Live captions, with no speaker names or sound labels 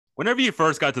whenever you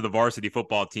first got to the varsity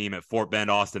football team at Fort Bend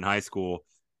Austin High School,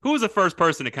 who was the first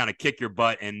person to kind of kick your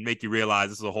butt and make you realize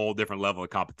this is a whole different level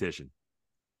of competition?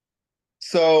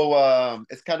 So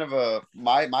it's kind of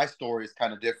my story is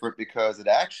kind of different because it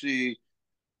actually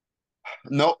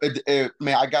no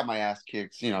man, I got my ass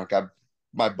kicked, got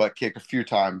my butt kicked a few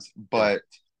times, Yeah. but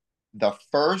the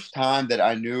first time that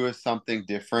I knew it was something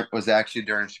different was actually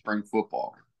during spring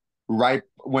football. Right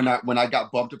when I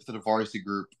got bumped up to the varsity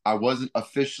group, I wasn't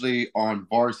officially on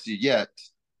varsity yet.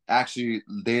 Actually,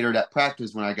 later that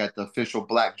practice when I got the official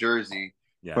black jersey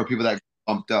Yeah. for people that got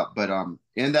bumped up. But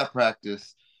in that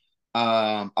practice,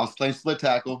 I was playing split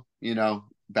tackle.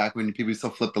 Back when people used to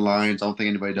flip the lines. I don't think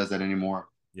anybody does that anymore.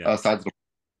 Yeah. Sides of the,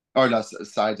 or no,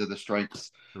 sides of the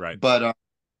strengths. Right. But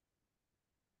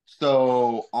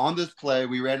so on this play,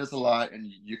 we ran this a lot, and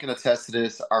you can attest to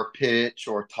this. Our pitch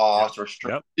or toss or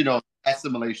strength,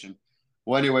 assimilation.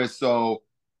 Well, anyway, so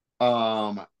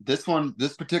this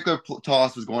particular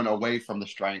toss was going away from the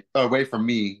strength, away from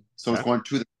me, so it's going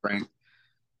to the strength.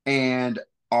 And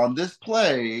on this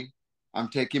play, I'm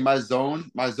taking my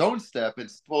zone step.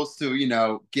 It's supposed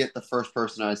to, get the first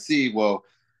person I see. Well,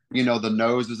 the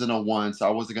nose was in a 1, so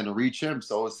I wasn't going to reach him.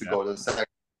 So it was to go to the second.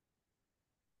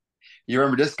 You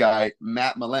remember this guy,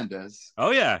 Matt Melendez?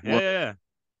 Oh, yeah. Yeah.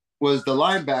 Was the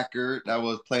linebacker that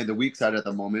was playing the weak side at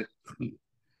the moment.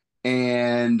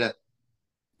 And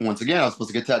once again, I was supposed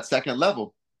to get to that second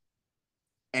level.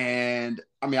 And,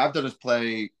 I mean, I've done this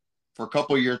play for a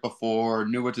couple of years before,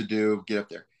 knew what to do, get up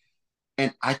there.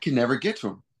 And I can never get to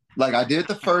him. Like, I did it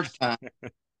the first time.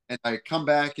 And I come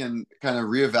back and kind of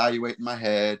reevaluate in my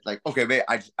head. Like, okay, wait,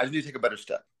 I just need to take a better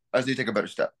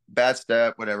step. Bad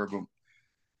step, whatever, boom.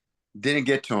 Didn't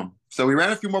get to him. So we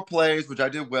ran a few more plays, which I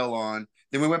did well on.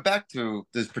 Then we went back to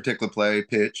this particular play,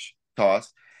 pitch,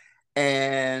 toss.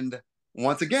 And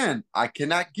once again, I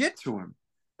cannot get to him.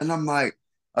 And I'm like,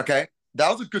 okay,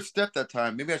 that was a good step that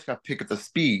time. Maybe I just got to pick up the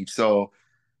speed. So,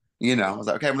 I was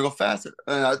like, okay, I'm going to go faster.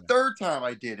 And the third time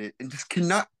I did it and just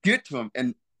cannot get to him.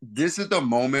 And this is the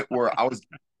moment where I was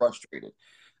frustrated.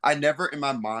 I never in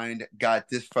my mind got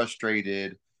this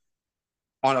frustrated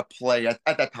on a play at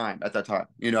that time, at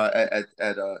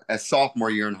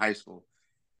sophomore year in high school.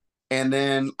 And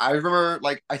then I remember,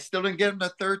 like, I still didn't get him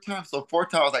the third time. So fourth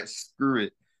time, I was like, screw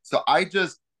it. So I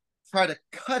just tried to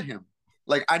cut him.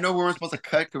 Like, I know we weren't supposed to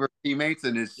cut because we're teammates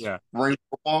and it's ring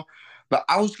football. But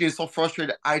I was getting so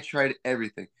frustrated, I tried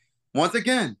everything. Once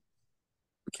again,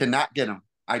 cannot get him.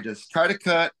 I just tried to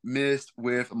cut, missed,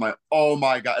 whiff. I'm like, oh,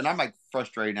 my God. And I'm, like,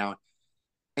 frustrated now.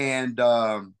 And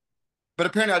but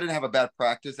apparently I didn't have a bad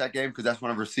practice that game because that's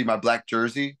when I received my black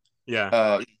jersey.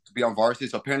 To be on varsity.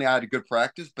 So apparently I had a good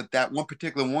practice. But that one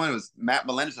particular one was Matt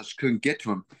Melendez. I just couldn't get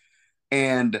to him.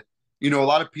 And, a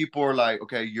lot of people are like,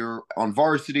 okay, you're on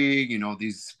varsity.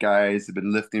 These guys have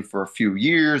been lifting for a few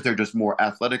years. They're just more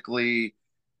athletically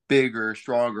bigger,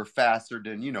 stronger, faster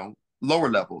than, lower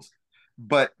levels.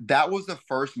 But that was the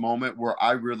first moment where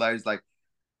I realized,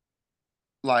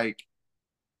 like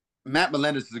Matt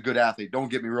Melendez is a good athlete.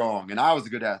 Don't get me wrong. And I was a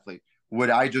good athlete.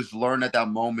 What I just learned at that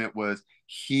moment was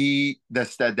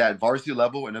that varsity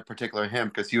level, and in particular him,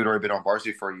 because he had already been on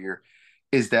varsity for a year,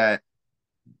 is that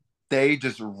they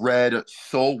just read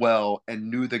so well and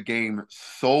knew the game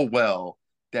so well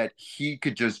that he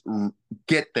could just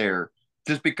get there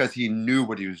just because he knew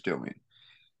what he was doing.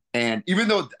 And even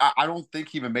though I don't think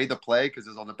he even made the play because it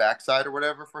was on the backside or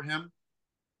whatever for him,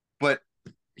 but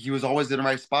he was always in the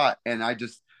right spot. And that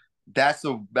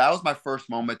was my first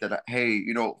moment that, hey,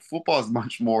 football is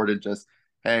much more than just,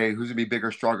 hey, who's going to be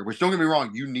bigger, stronger, which don't get me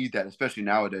wrong, you need that, especially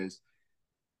nowadays.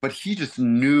 But he just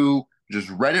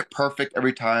read it perfect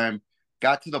every time,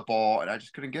 got to the ball, and I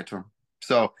just couldn't get to him.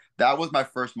 So that was my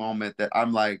first moment that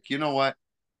I'm like, you know what?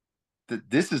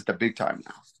 This is the big time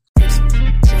now.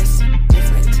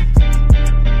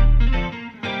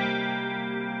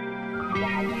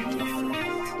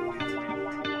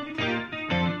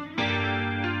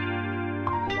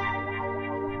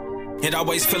 It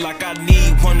always feel like I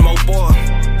need one more boy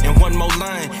and one more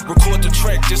line. Record the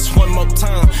track just one more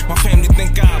time. My family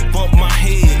think I bumped my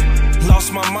head,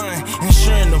 lost my mind,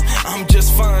 ensuring them I'm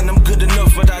just fine. I'm good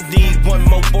enough, but I need one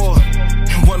more boy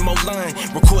and one more line.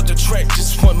 Record the track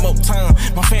just one more time.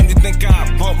 My family think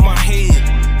I bumped my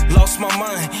head, lost my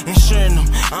mind, ensuring them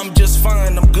I'm just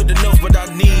fine. I'm good enough, but I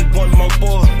need one more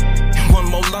boy and one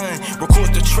more line. Record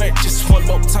the track just one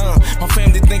more time. My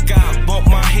family think I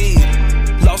bumped my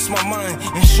head, lost lost my mind,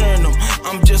 ensuring them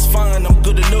I'm just fine, I'm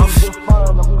good enough.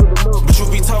 But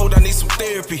truth be told, I need some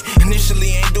therapy. Initially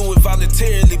ain't do it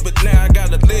voluntarily, but now I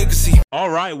got a legacy. All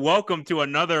right, welcome to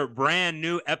another brand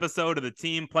new episode of the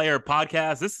Team Player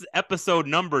Podcast. This is episode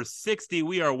number 60.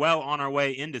 We are well on our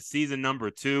way into season number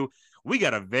 2. We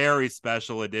got a very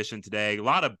special edition today. A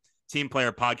lot of Team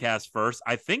Player Podcast first.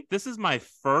 I think this is my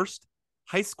first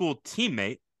high school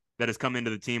teammate that has come into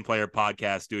the Team Player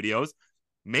Podcast studios.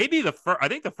 Maybe I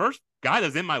think the first guy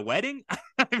that's in my wedding.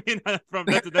 I mean,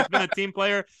 that's been a Team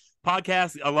Player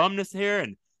Podcast alumnus here.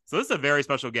 And so this is a very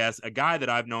special guest, a guy that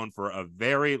I've known for a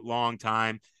very long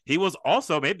time. He was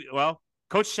also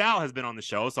Coach Shao has been on the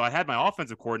show. So I had my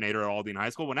offensive coordinator at Aldine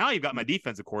High School. Well, now you've got my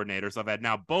defensive coordinator. So I've had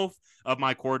now both of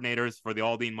my coordinators for the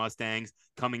Aldine Mustangs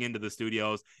coming into the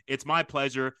studios. It's my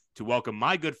pleasure to welcome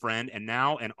my good friend and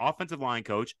now an offensive line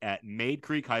coach at Maid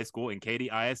Creek High School in Katy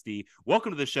ISD.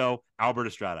 Welcome to the show, Albert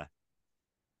Estrada.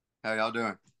 How y'all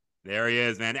doing? There he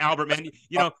is, man. Albert, man,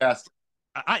 you know,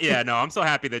 I'm so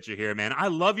happy that you're here, man. I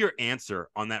love your answer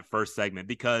on that first segment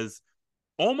because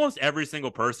almost every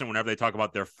single person, whenever they talk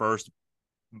about their first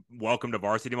welcome to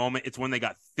varsity moment, it's when they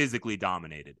got physically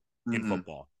dominated in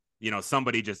football. You know,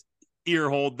 somebody just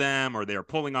ear-holed them or they're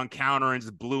pulling on counter and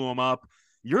just blew them up.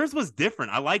 Yours was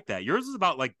different. I like that. Yours was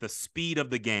about like the speed of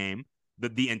the game,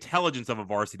 the intelligence of a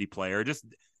varsity player. Just,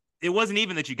 it wasn't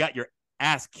even that you got your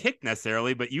ass kicked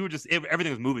necessarily, but you were just,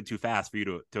 everything was moving too fast for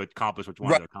you to accomplish what you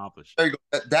wanted to accomplish. There you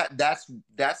go. That's the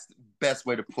best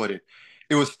way to put it.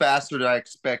 It was faster than I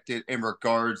expected in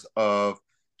regards of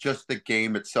just the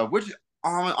game itself, which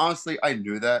honestly, I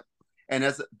knew that.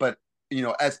 But you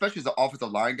know, especially as an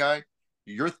offensive line guy,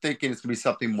 you're thinking it's gonna be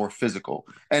something more physical.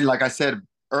 And like I said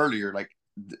earlier, like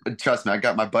trust me, I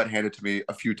got my butt handed to me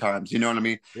a few times. You know what I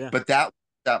mean? Yeah. But that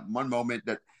one moment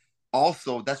that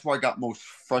also, that's where I got most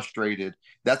frustrated.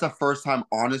 That's the first time,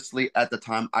 honestly, at the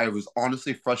time, I was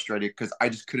honestly frustrated because I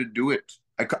just couldn't do it.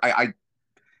 I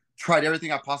tried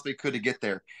everything I possibly could to get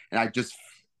there, and I just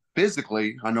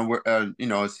physically, I know where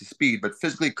it's his speed, but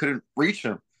physically couldn't reach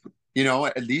him,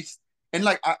 at least. And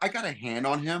like I got a hand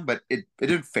on him, but it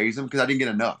didn't phase him because I didn't get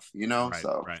enough,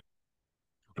 Right.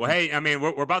 Well, hey, I mean,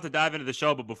 we're about to dive into the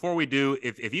show, but before we do,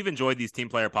 if you've enjoyed these Team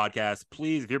Player podcasts,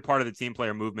 please, if you're part of the Team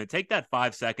Player movement, take that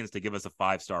 5 seconds to give us a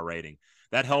 5-star rating.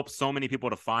 That helps so many people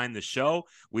to find the show.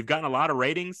 We've gotten a lot of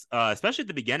ratings, especially at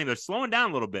the beginning. They're slowing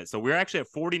down a little bit. So we're actually at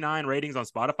 49 ratings on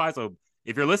Spotify. So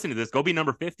if you're listening to this, go be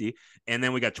number 50. And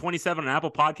then we got 27 on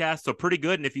Apple Podcasts. So pretty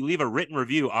good. And if you leave a written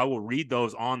review, I will read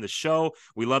those on the show.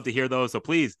 We love to hear those. So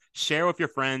please share with your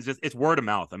friends. It's word of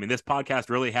mouth. I mean, this podcast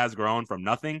really has grown from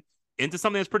nothing into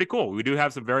something that's pretty cool. We do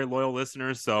have some very loyal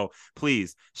listeners. So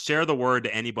please share the word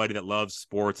to anybody that loves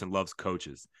sports and loves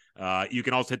coaches. You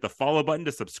can also hit the follow button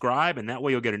to subscribe, and that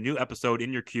way you'll get a new episode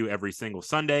in your queue every single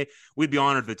Sunday. We'd be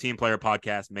honored if the Team Player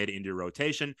Podcast made it into your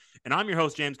rotation. And I'm your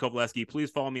host, James Kovaleski.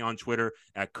 Please follow me on Twitter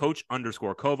at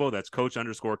Coach_Kovo. That's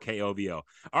Coach_KOVO.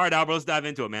 All right, Albert, let's dive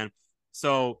into it, man.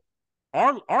 So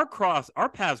our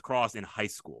paths crossed in high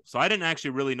school. So I didn't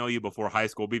actually really know you before high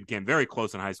school. We became very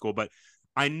close in high school, but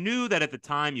I knew that at the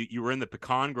time you were in the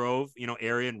Pecan Grove,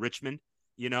 area in Richmond,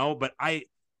 but I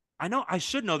know I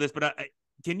should know this, but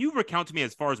can you recount to me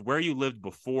as far as where you lived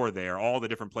before there, all the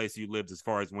different places you lived as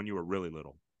far as when you were really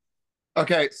little?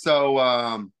 Okay. So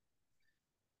I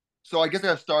guess I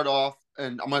gotta start off,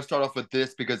 and I'm going to start off with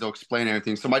this because it'll explain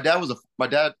everything. So my dad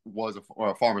was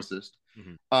a pharmacist.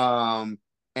 Mm-hmm.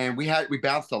 And we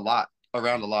bounced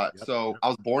around a lot. Yep. So I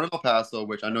was born in El Paso,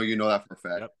 which I know you know that for a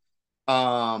fact.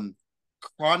 Yep.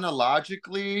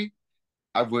 Chronologically,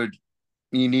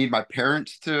 you need my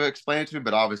parents to explain it to me,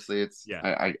 but obviously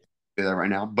I do that right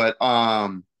now. But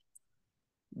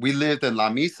we lived in La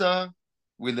Mesa,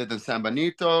 we lived in San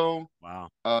Benito. Wow.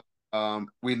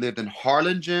 We lived in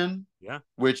Harlingen,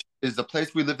 which is the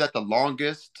place we lived at the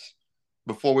longest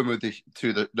before we moved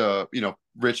to the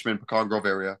Richmond, Pecan Grove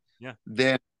area. Yeah.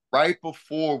 Then right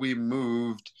before we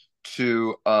moved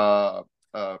to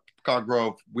Pecan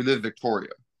Grove, we lived in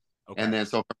Victoria. Okay. And then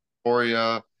so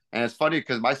Victoria, and it's funny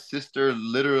because my sister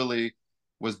literally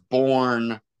was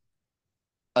born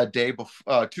a day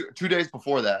before, 2 days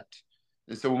before that.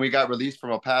 And so when we got released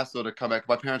from El Paso to come back,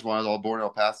 my parents wanted us all born in El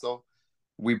Paso.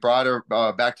 We brought her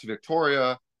back to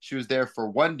Victoria. She was there for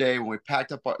 1 day when we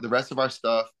packed up the rest of our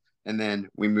stuff, and then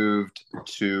we moved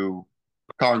to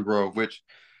Pecan Grove, which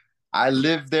I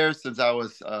lived there since I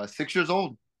was 6 years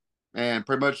old, and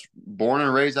pretty much born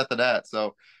and raised after that.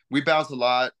 So we bounced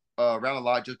around a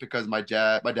lot just because my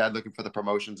dad looking for the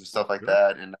promotions and stuff like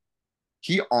that. And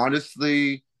he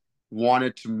honestly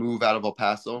wanted to move out of El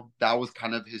Paso. That was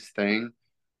kind of his thing.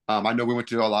 I know we went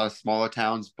to a lot of smaller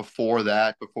towns before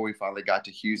that, before we finally got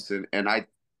to Houston, and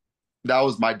that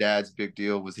was my dad's big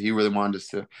deal, was he really wanted us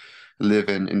to live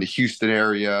in the Houston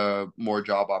area, more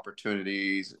job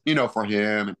opportunities, for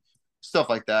him and stuff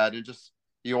like that. And just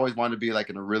he always wanted to be like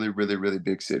in a really, really, really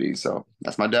big city. So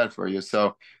that's my dad for you.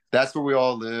 So that's where we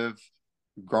all live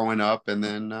growing up. And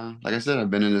then, like I said, I've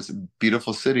been in this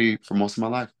beautiful city for most of my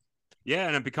life. Yeah,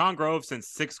 and in Pecan Grove since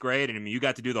sixth grade, and I mean, you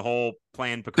got to do the whole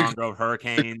playing Pecan Grove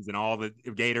Hurricanes and all the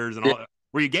Gators and Yeah. all.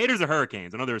 Were you Gators or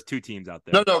Hurricanes? I know there was two teams out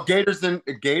there. No,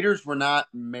 Gators were not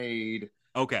made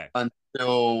Okay,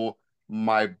 until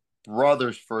my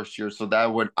brother's first year. So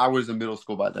that when I was in middle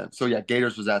school by then. So yeah,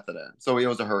 Gators was after that. So it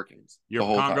was the Hurricanes your the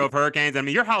whole Pecan time. Grove Hurricanes. I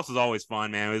mean, your house was always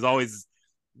fun, man. It was always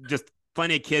just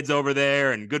plenty of kids over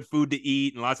there and good food to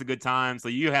eat and lots of good times. So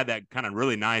you had that kind of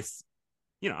really nice,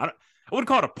 I wouldn't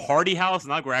call it a party house.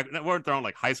 Not where we weren't throwing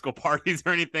like high school parties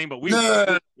or anything, but we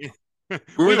No,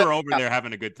 we were over there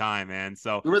having a good time, man.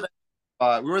 So we were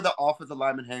the offensive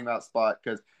lineman hangout spot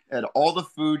because it had all the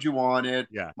food you wanted.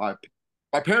 yeah, My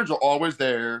parents were always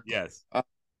there. yes,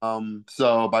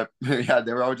 So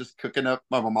they were always just cooking up.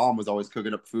 My mom was always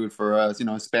cooking up food for us,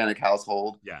 Hispanic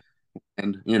household. yeah.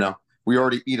 And we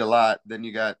already eat a lot. Then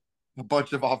you got a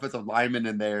bunch of offensive linemen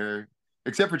in there,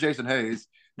 except for Jason Hayes.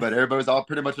 But everybody was all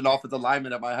pretty much an offensive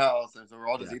lineman at my house, and so we're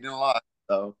all just eating a lot.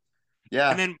 So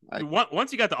yeah. And then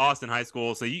once you got to Austin High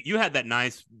School, so you had that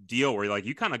nice deal where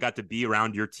you kind of got to be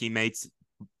around your teammates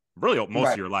really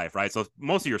most of your life, right? So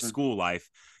most of your school life,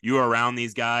 you were around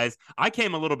these guys. I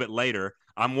came a little bit later.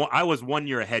 I was 1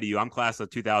 year ahead of you. I'm class of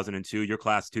 2002. Your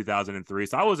class of 2003.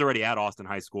 So I was already at Austin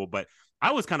High School, but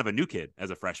I was kind of a new kid as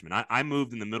a freshman. I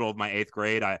moved in the middle of my eighth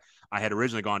grade. I had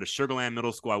originally gone to Sugar Land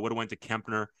Middle School. I would have went to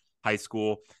Kempner High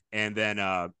School, and then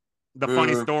the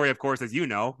funny story, of course, as you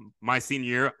know, my senior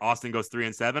year, Austin goes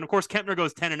 3-7. Of course, Kempner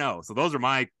goes 10-0. So those are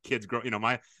my kids,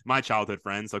 my childhood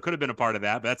friends. So it could have been a part of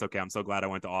that, but that's okay. I'm so glad I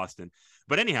went to Austin.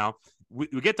 But anyhow, we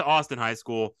get to Austin High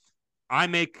School. I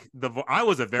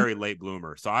was a very late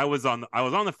bloomer. So I was on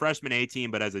the freshman A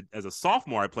team, but as a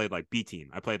sophomore, I played like B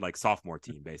team. I played like sophomore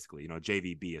team, basically,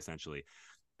 JVB essentially.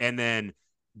 And then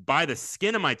by the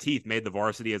skin of my teeth, made the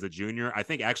varsity as a junior. I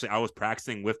think actually I was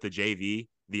practicing with the JV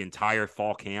the entire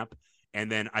fall camp.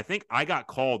 And then I think I got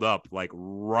called up like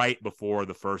right before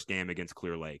the first game against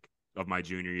Clear Lake of my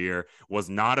junior year. Was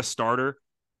not a starter,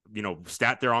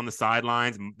 sat there on the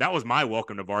sidelines. That was my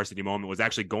welcome to varsity moment, was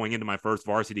actually going into my first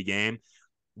varsity game.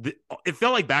 It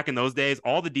felt like back in those days,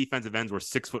 all the defensive ends were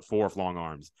 6'4" with long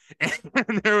arms.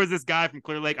 And there was this guy from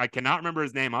Clear Lake. I cannot remember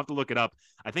his name. I'll have to look it up.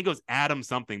 I think it was Adam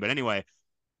something. But anyway,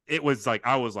 it was like,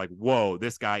 I was like, whoa,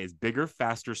 this guy is bigger,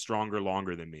 faster, stronger,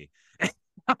 longer than me.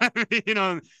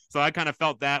 So I kind of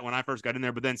felt that when I first got in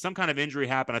there, but then some kind of injury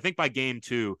happened. I think by game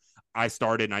 2, I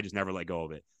started and I just never let go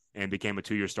of it and became a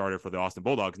 2-year starter for the Austin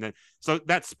Bulldogs. And then, so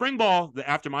that spring ball,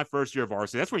 after my first year of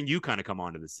varsity, that's when you kind of come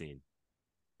onto the scene,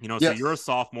 Yes. So you're a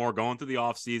sophomore going through the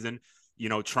off season,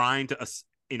 trying to,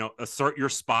 assert your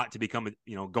spot to become,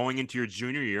 going into your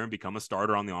junior year and become a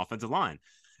starter on the offensive line.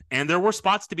 And there were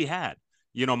spots to be had.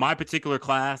 My particular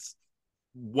class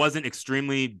wasn't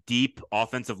extremely deep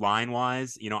offensive line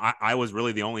wise. I was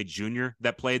really the only junior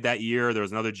that played that year. There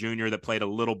was another junior that played a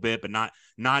little bit, but not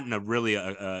in a really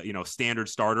standard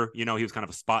starter. He was kind of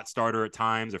a spot starter at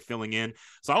times or filling in.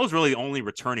 So I was really the only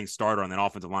returning starter on that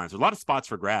offensive line. So there's a lot of spots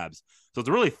for grabs. So it's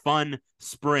a really fun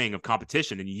spring of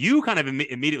competition. And you kind of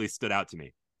immediately stood out to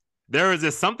me. There was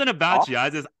just something about you.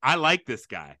 I like this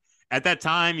guy. At that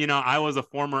time, I was a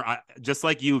former, just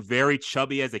like you, very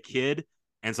chubby as a kid.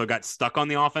 And so got stuck on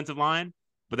the offensive line.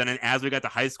 But then as we got to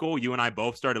high school, you and I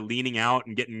both started leaning out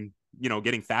and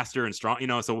getting faster and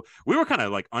strong, so we were kind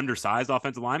of like undersized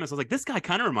offensive linemen. So I was like, this guy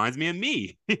kind of reminds me of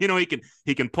me. He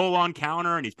can pull on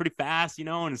counter and he's pretty fast,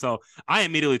 and so I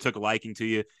immediately took a liking to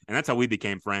you. And that's how we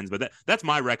became friends. But that's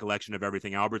my recollection of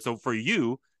everything, Albert. So for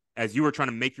you, as you were trying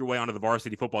to make your way onto the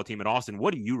varsity football team at Austin,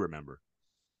 what do you remember?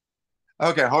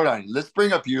 Okay, hold on. Let's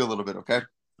bring up you a little bit, okay?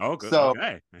 Oh, good. So,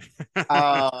 okay.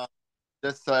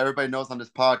 Just so everybody knows on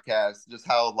this podcast, just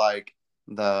how like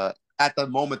at the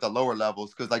moment the lower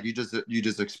levels, because like you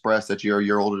just expressed that you're a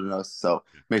year older than us, so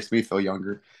makes me feel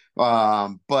younger.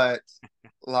 But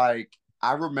like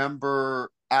I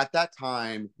remember at that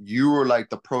time you were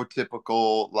like the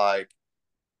prototypical like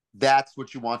that's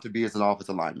what you want to be as an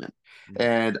offensive lineman,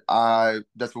 and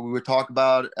that's what we would talk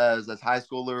about as high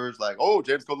schoolers, like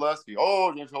James Koleski,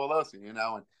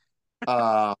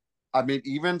 and I mean,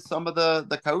 even some of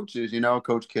the coaches,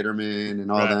 Coach Kitterman and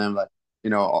all them, like,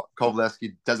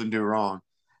 Kovalevsky doesn't do wrong.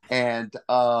 And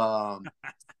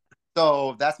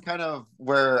so that's kind of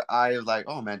where I was like,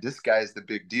 oh, man, this guy is the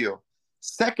big deal.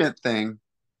 Second thing,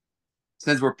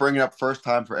 since we're bringing up first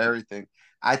time for everything,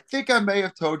 I think I may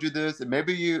have told you this, and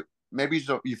maybe you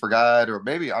forgot, or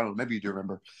maybe I don't know, maybe you do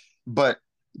remember. But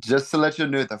just to let you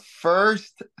know, the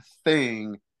first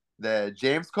thing that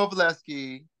James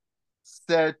Kovaleski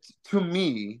said to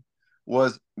me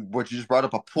was what you just brought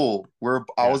up, a pull, where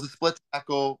I Yeah. was a split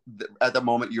tackle at the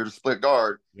moment. You're the split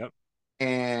guard, Yep.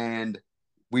 and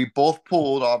we both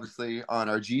pulled obviously on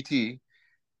our GT.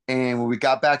 And when we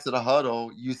got back to the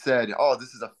huddle, you said, "Oh,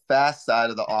 this is a fast side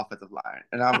of the offensive line,"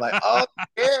 and I'm like, "Oh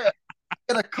yeah,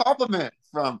 get a compliment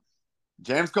from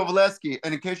James Kovaleski."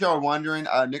 And in case y'all are wondering,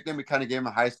 nickname we kind of gave him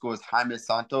in high school is Jaime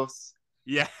Santos.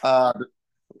 Yeah. Uh,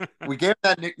 we gave him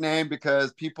that nickname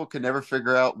because people could never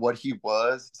figure out what he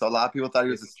was. So a lot of people thought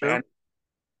he was This is true. Hispanic.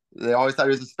 They always thought he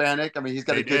was Hispanic. I mean, he's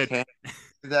got They a good did. tan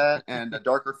that and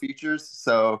darker features.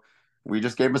 So we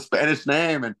just gave him a Spanish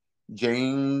name, and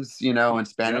James, in Yep.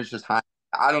 Spanish just Jaime.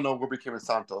 I don't know what became of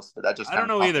Santos, but that just I kind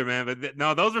don't of know popped. either, man. But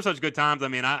no, those were such good times. I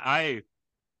mean, I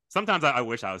sometimes I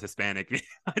wish I was Hispanic.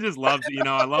 I just love,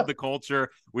 I love the culture.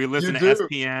 We You listen to do.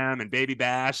 SPM and Baby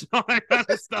Bash, all that kind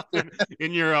of stuff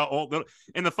in your old little.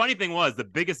 And the funny thing was, the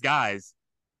biggest guys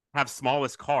have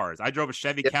smallest cars. I drove a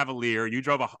Chevy Yeah. Cavalier. You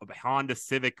drove a Honda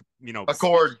Civic,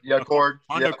 Accord. Yeah, Accord.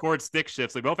 Honda Yeah. Accord stick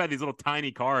shifts. We both had these little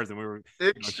tiny cars, and we were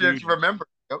Six shifts, huge. remember.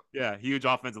 Yep. Yeah, huge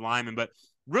offensive lineman, but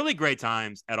really great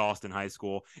times at Austin High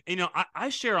School. And, I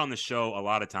share on the show a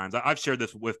lot of times. I've shared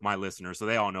this with my listeners, so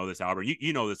they all know this, Albert.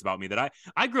 You know this about me, that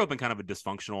I grew up in kind of a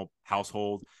dysfunctional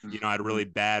household. I had a really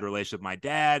bad relationship with my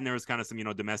dad, and there was kind of some,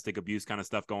 domestic abuse kind of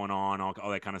stuff going on, all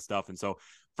that kind of stuff. And so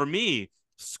for me,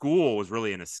 school was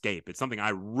really an escape. It's something I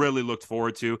really looked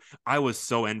forward to. I was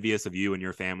so envious of you and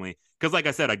your family because, like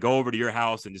I said, I go over to your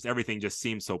house and just everything just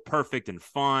seemed so perfect and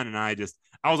fun. And I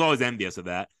was always envious of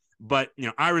that. But,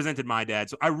 I resented my dad.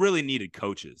 So I really needed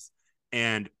coaches.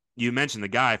 And you mentioned the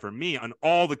guy. For me, and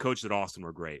all the coaches at Austin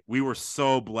were great. We were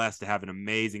so blessed to have an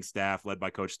amazing staff led by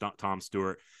Coach Tom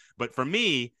Stewart. But for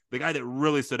me, the guy that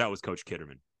really stood out was Coach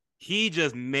Kitterman. He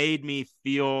just made me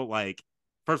feel like,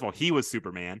 first of all, he was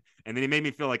Superman. And then he made me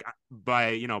feel like by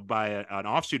an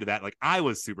offshoot of that, like I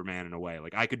was Superman in a way.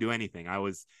 Like I could do anything.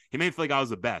 He made me feel like I was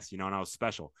the best, and I was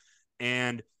special.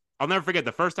 And I'll never forget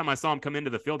the first time I saw him come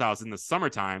into the field house in the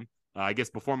summertime, I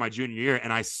guess before my junior year.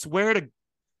 And I swear to,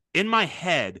 in my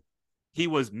head, he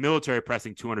was military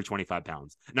pressing 225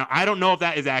 pounds. Now, I don't know if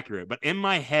that is accurate, but in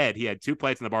my head, he had two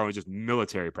plates in the bar and was just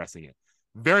military pressing it.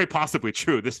 Very possibly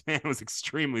true. This man was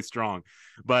extremely strong,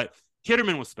 but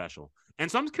Kitterman was special.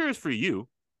 And so I'm curious for you.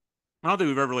 I don't think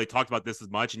we've ever really talked about this as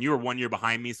much, and you were 1 year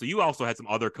behind me, so you also had some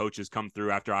other coaches come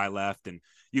through after I left, and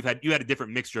you had a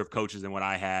different mixture of coaches than what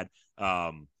I had.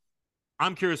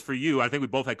 I'm curious for you. I think we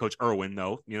both had Coach Irwin,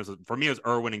 though. So for me, it was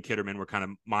Irwin and Kitterman were kind of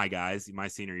my guys my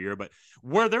senior year. But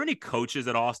were there any coaches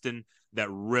at Austin that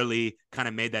really kind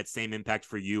of made that same impact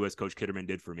for you as Coach Kitterman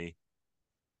did for me?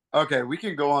 Okay, we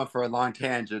can go on for a long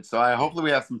tangent, so hopefully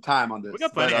we have some time on this. We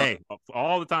got plenty. Hey,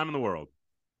 all the time in the world.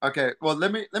 Okay, well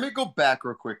let me go back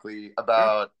real quickly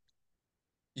about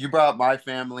Sure. you brought up my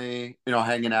family,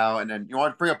 hanging out, and then you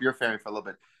want to bring up your family for a little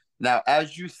bit. Now,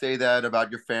 as you say that about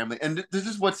your family, and this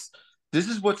is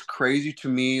what's crazy to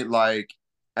me, like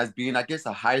as being, I guess,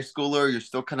 a high schooler, you're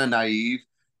still kind of naive,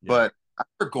 Yeah. but I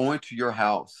remember going to your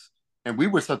house, and we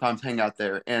would sometimes hang out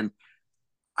there, and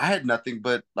I had nothing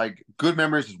but like good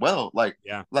memories as well. Like,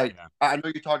 Yeah. I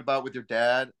know you talked about with your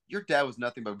dad. Your dad was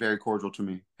nothing but very cordial to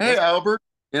me. Hey, Yes. Albert.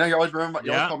 You always remember.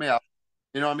 You always Yeah. call me out.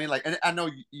 You know what I mean? Like, and I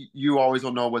know you always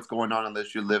don't know what's going on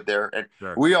unless you live there. And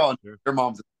Sure. we all, Sure. your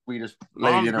mom's the sweetest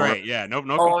lady Mom's in the world. great. Yeah. No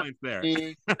complaints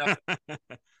there.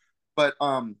 But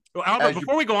well, Albert,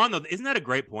 before we go on though, isn't that a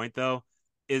great point though?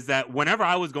 Is that whenever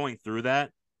I was going through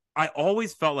that, I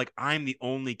always felt like I'm the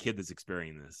only kid that's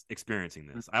experiencing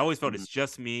this. I always felt it's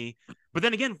just me. But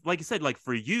then again, like you said, like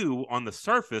for you on the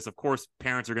surface, of course,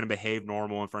 parents are going to behave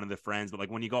normal in front of their friends. But like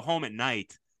when you go home at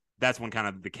night, that's when kind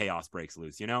of the chaos breaks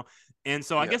loose, And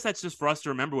so I guess that's just for us to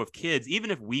remember with kids, even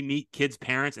if we meet kids'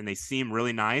 parents and they seem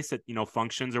really nice at,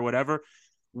 functions or whatever,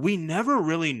 we never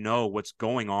really know what's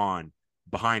going on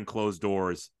behind closed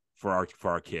doors for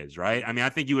our kids, right? I mean, I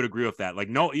think you would agree with that. Like,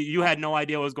 no, you had no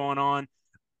idea what was going on.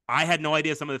 I had no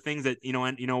idea some of the things that,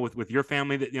 with your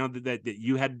family that, that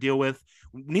you had to deal with.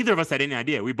 Neither of us had any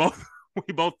idea. We both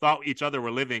thought each other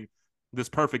were living this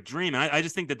perfect dream. And I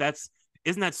just think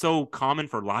isn't that so common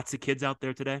for lots of kids out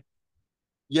there today?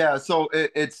 Yeah. So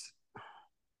it's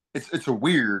a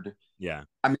weird. Yeah.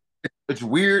 I mean, it's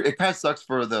weird. It kind of sucks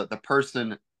for the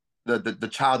person, the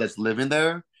child that's living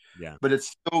there. Yeah. But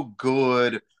it's so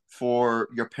good for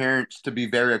your parents to be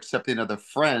very accepting of the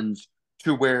friends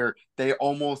to where they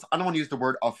almost, I don't want to use the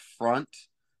word affront,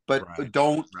 but Right.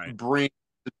 don't Right. bring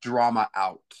the drama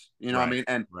out. You know what I Right. mean?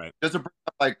 And Right. just to bring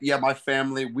up, like, yeah, my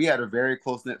family, we had a very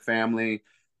close knit family.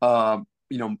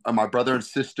 You know, my brother and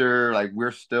sister, like,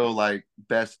 we're still like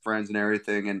best friends and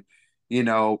everything. And, you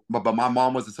know, but my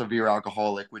mom was a severe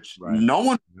alcoholic, which Right. no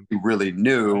one really Right.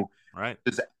 knew Right.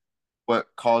 is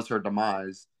what caused her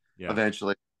demise Yeah.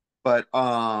 eventually. But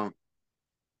I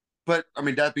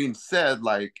mean, that being said,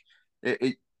 like,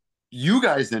 you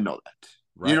guys didn't know that.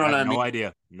 You Right. know I what have I mean? no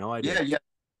idea. No idea. Yeah, yeah,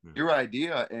 Yeah. your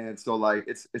idea. And so, like,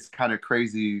 it's kind of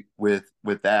crazy with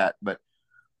that. But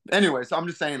anyway, so I'm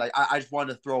just saying, like, I just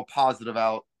wanted to throw a positive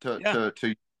out Yeah. to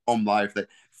your home life. That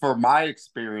for my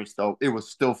experience, though, it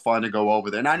was still fun to go over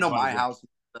there. And I I'm know glad my it did. house,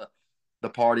 the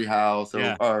party house,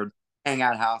 Yeah. or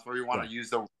hangout house, where you want Yeah. to use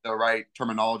the right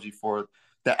terminology for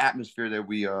the atmosphere that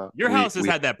we Your house has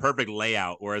had that perfect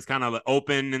layout where it's kind of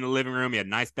open in the living room. You had a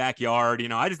nice backyard. You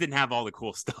know, I just didn't have all the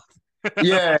cool stuff.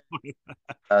 yeah,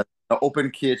 the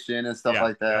open kitchen and stuff Yeah.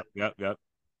 like that. Yep. Yep. Yep.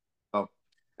 So,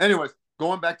 anyways,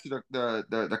 going back to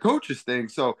the coaches thing.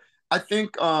 So I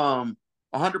think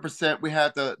 100% we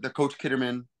had the Coach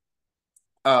Kitterman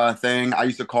thing. I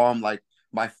used to call him like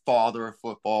my father of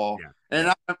football, Yeah. and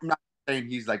Yeah. I'm not saying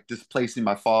he's like displacing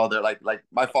my father. Like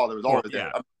my father was Or always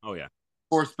yeah. there. Oh yeah.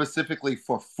 For specifically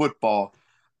for football.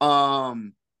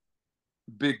 Um,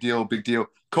 Big deal, big deal.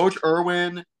 Coach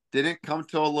Irwin didn't come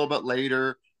till a little bit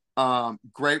later.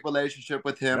 Great relationship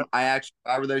with him. Yep.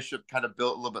 Our relationship kind of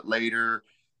built a little bit later,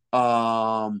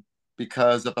 um,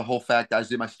 because of the whole fact that I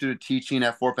did my student teaching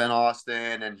at Fort Bend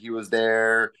Austin, and he was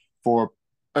there for.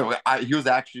 He was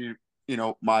actually, you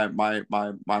know, my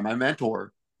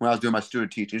mentor when I was doing my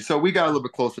student teaching. So we got a little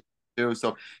bit closer too.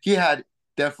 So he had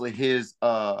definitely his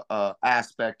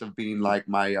aspect of being like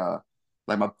my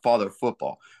father of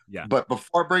football. Yeah. But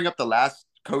before I bring up the last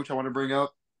coach I want to bring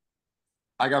up,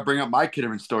 I got to bring up my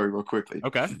Kitterman story real quickly.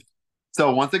 Okay.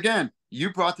 So once again,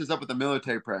 you brought this up with the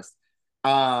military press.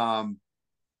 Um,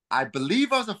 I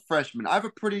believe I was a freshman. I have a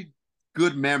pretty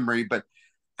good memory, but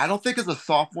I don't think as a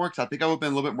sophomore, because I think I would have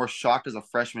been a little bit more shocked as a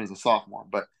freshman as a sophomore.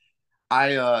 But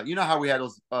you know how we had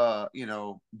those, you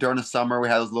know, during the summer we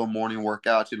had those little morning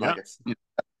workouts, you know, Yep. like it's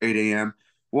 8 a.m.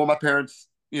 Well, my parents,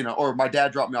 you know, or my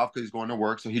dad dropped me off because he's going to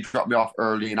work, so he dropped me off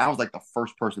early, and I was like the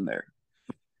first person there.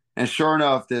 And sure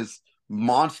enough, this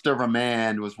monster of a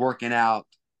man was working out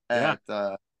Yeah.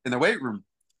 at in the weight room,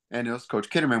 and it was Coach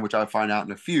Kitterman, which I find out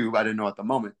in a few. But I didn't know at the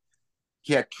moment.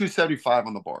 He had 275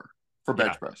 on the bar for Yeah.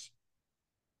 bench press,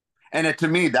 and to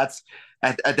me, that's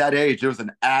at that age, it was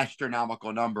an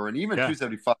astronomical number, and even Yeah.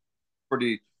 275,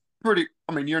 pretty.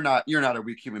 I mean, you're not a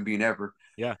weak human being ever.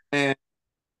 Yeah. And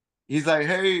he's like,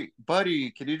 "Hey,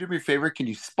 buddy, can you do me a favor? Can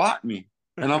you spot me?"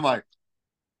 And I'm like,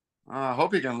 I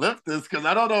hope he can lift this because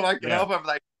I don't know if I can Yeah. help him.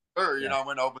 Like, sure, you Yeah. know, I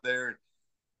went over there.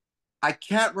 I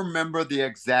can't remember the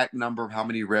exact number of how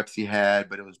many reps he had,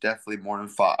 but it was definitely more than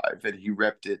five. And he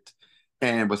repped it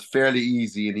and it was fairly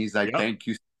easy. And he's like, Yep. thank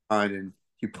you, son. And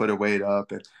he put a weight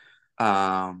up and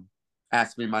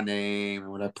asked me my name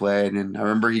and what I played. And I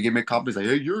remember he gave me a compliment. He's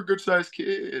like, hey, you're a good sized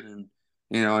kid. And,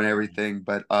 you know, and everything.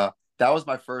 But that was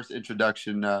my first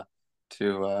introduction to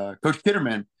Coach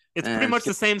Kitterman. It's pretty And much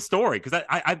the same story because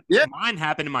yeah, mine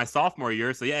happened in my sophomore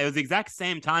year. So yeah, it was the exact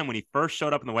same time when he first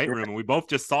showed up in the weight room, and we both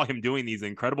just saw him doing these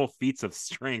incredible feats of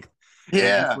strength, and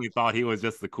yeah, instantly thought he was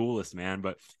just the coolest, man.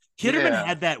 But Kitterman yeah,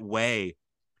 had that way.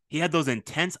 He had those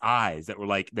intense eyes that were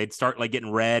like they'd start like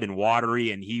getting red and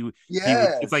watery, and he would. It's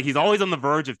yes. like he's always on the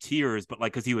verge of tears, but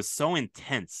like because he was so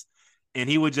intense, and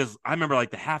he would just. I remember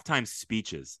like the halftime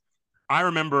speeches. I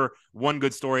remember one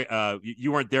good story.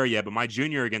 You weren't there yet, but my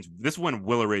junior against this one,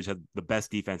 Willow Ridge had the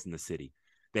best defense in the city.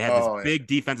 They had this Oh, yeah. big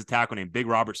defensive tackle named Big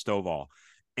Robert Stovall,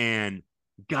 and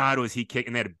God was he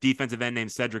kicking. They had a defensive end named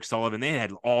Cedric Sullivan. They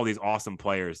had all these awesome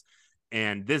players,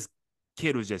 and this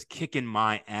kid was just kicking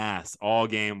my ass all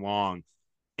game long.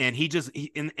 And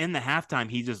in the halftime,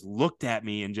 he just looked at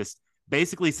me and just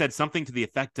basically said something to the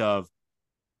effect of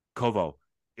Kovo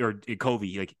or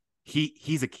Covey, like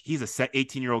he's a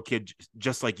 18-year-old kid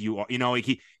just like you are. You know, like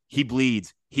he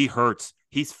bleeds, he hurts,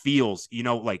 he feels, you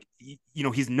know, like you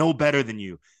know, he's no better than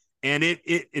you. And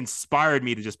it inspired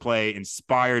me to just play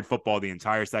inspired football the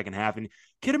entire second half. And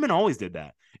Kitterman always did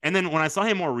that. And then when I saw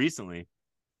him more recently,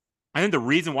 I think the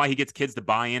reason why he gets kids to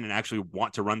buy in and actually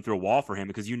want to run through a wall for him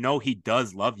because you know he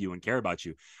does love you and care about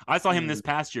you. I saw him this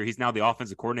past year. He's now the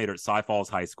offensive coordinator at Cy Falls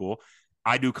High School.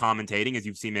 I do commentating, as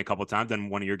you've seen me a couple of times, done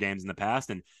one of your games in the past,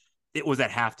 and it was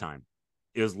at halftime.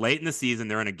 It was late in the season.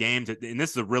 They're in a game, and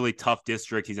this is a really tough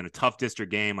district. He's in a tough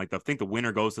district game. Like I think the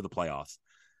winner goes to the playoffs.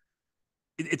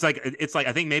 it's like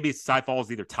I think maybe Cy Falls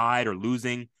is either tied or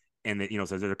losing, and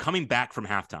so they're coming back from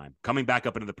halftime, coming back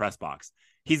up into the press box.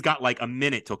 He's got like a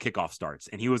minute till kickoff starts,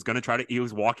 and he was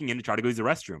walking in to try to go use the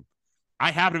restroom.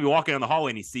 I happen to be walking down the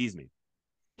hallway, and he sees me.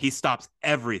 He stops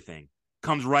everything,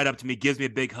 comes right up to me, gives me a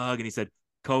big hug, and he said,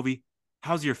 "Kobe,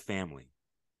 how's your family?"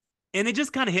 And it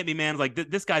just kind of hit me, man. Like,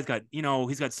 this guy's got,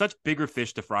 he's got such bigger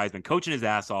fish to fry. He's been coaching his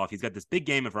ass off. He's got this big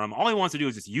game in front of him. All he wants to do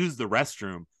is just use the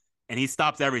restroom, and he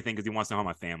stops everything because he wants to know how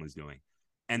my family's doing.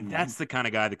 And that's the kind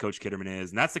of guy that Coach Kitterman is.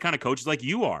 And that's the kind of coaches like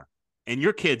you are. And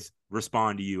your kids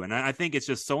respond to you. And I think it's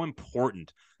just so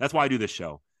important. That's why I do this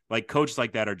show. Like, coaches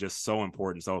like that are just so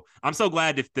important. So I'm so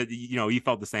glad that you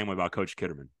felt the same way about Coach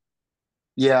Kitterman.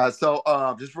 Yeah. So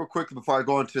just real quick before I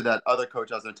go into that other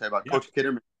coach I was going to tell you about, Coach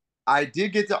Kitterman, I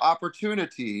did get the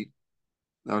opportunity,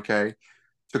 okay,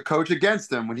 to coach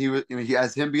against him when he was, he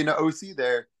has him being the OC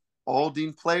there.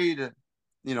 Aldine played,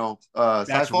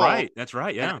 That's right. That's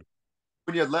right. Yeah.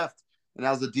 When he had left, and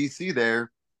I was a DC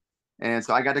there, and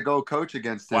so I got to go coach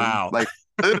against him. Wow. Like,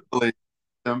 literally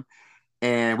him.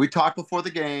 And we talked before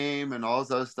the game and all this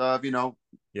other stuff.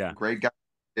 Yeah. Great guy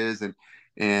is,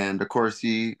 and of course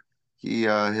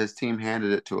his team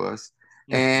handed it to us,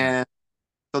 and.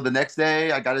 So the next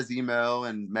day, I got his email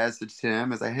and messaged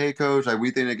him. It's like, "Hey, coach, like,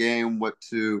 we think the game, what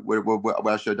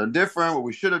I should have done different, what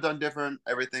we should have done different,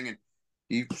 everything." And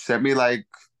he sent me like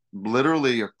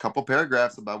literally a couple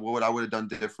paragraphs about what I would have done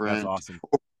different. That's awesome.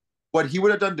 What he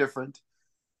would have done different,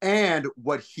 and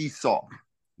what he saw.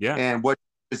 Yeah. And what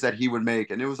is that he would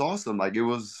make, and it was awesome. Like, it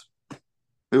was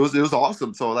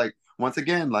awesome. So, like, once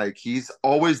again, like, he's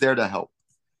always there to help,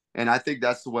 and I think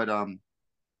that's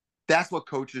what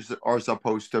coaches are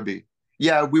supposed to be.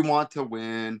 Yeah, we want to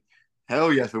win.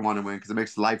 Hell yes, we want to win because it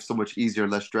makes life so much easier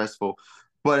and less stressful.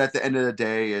 But at the end of the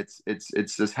day, it's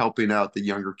just helping out the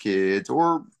younger kids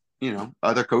or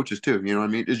other coaches too. You know what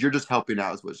I mean? You're just helping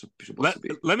out is what it's supposed to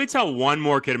be. Let me tell one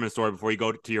more Kitterman story before you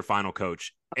go to your final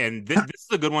coach. And this is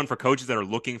a good one for coaches that are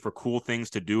looking for cool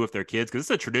things to do with their kids, because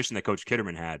this is a tradition that Coach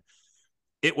Kitterman had.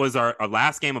 It was our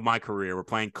last game of my career. We're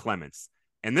playing Clements.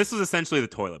 And this was essentially the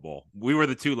toilet bowl. We were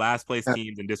the two last place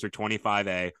teams in District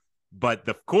 25A. But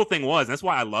the cool thing was, and that's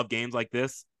why I love games like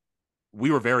this,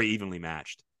 we were very evenly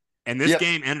matched. And this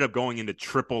game ended up going into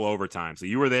triple overtime. So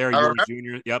you were there, you were a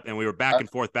junior. Yep. And we were back and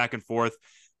forth.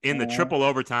 In the triple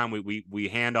overtime, we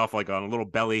hand off like on a little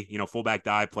belly, fullback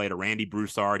dive play to Randy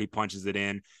Broussard. He punches it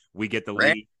in. We get the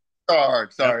lead. Sorry,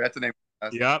 that's the name.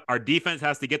 Yep. Our defense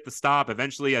has to get the stop.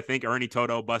 Eventually, I think Ernie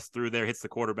Toto busts through there, hits the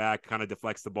quarterback, kind of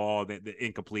deflects the ball, the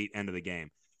incomplete end of the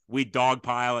game. We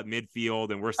dogpile at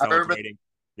midfield, and we're celebrating.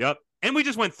 Yep. And we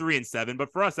just went 3-7.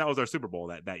 But for us, that was our Super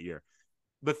Bowl that year.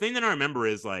 The thing that I remember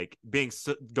is like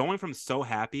going from so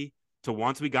happy to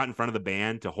once we got in front of the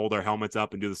band to hold our helmets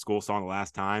up and do the school song the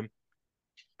last time,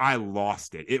 I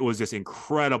lost it. It was just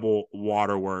incredible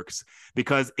waterworks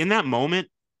because in that moment,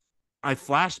 I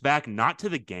flashed back not to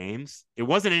the games. It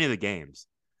wasn't any of the games.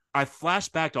 I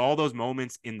flashed back to all those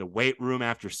moments in the weight room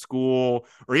after school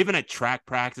or even at track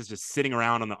practice, just sitting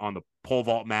around on the pole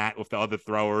vault mat with the other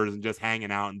throwers and just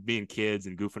hanging out and being kids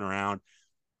and goofing around.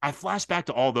 I flashed back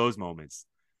to all those moments,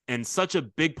 and such a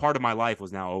big part of my life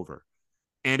was now over.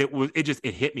 And it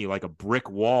hit me like a brick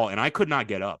wall, and I could not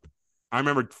get up. I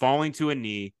remember falling to a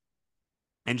knee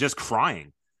and just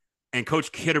crying. And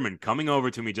Coach Kitterman coming over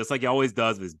to me just like he always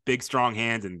does with his big, strong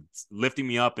hands and lifting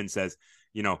me up and says,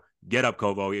 get up,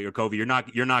 Kobe. You're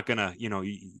not gonna, you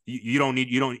don't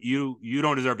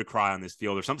deserve to cry on this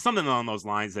field or something along those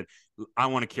lines that I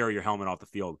want to carry your helmet off the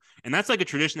field. And that's like a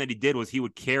tradition that he did was he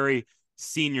would carry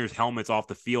seniors' helmets off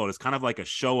the field as kind of like a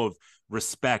show of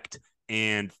respect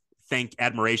and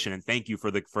admiration and thank you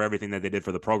for everything that they did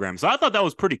for the program. So I thought that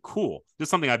was pretty cool.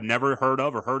 Just something I've never heard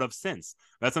of since.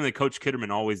 That's something that Coach Kitterman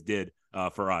always did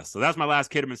for us. So that's my last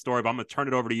Kitterman story, but I'm going to turn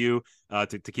it over to you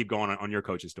to keep going on your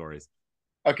coach's stories.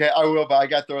 Okay, I will, but I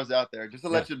got those out there. Just to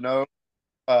let you know,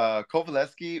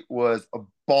 Kovaleski was a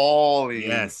balling.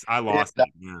 Yes, I lost it.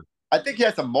 Yeah. I think he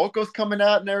had some mocos coming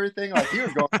out and everything. Like, he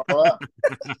was going all up.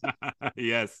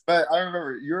 Yes. But I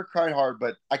remember you were crying hard,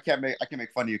 but I can't make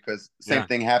fun of you because same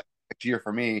thing happened next year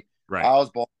for me. Right. I was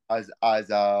bawling eyes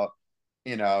out,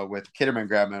 with Kitterman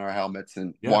grabbing our helmets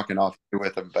and walking off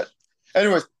with them. But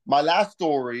anyways, my last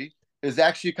story is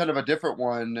actually kind of a different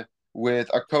one with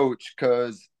a coach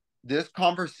because this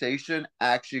conversation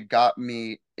actually got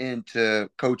me into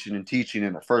coaching and teaching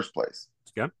in the first place.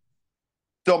 Yeah.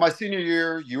 So my senior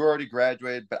year, you already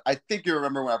graduated, but I think you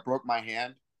remember when I broke my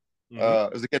hand. Mm-hmm.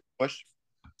 It was a kid push.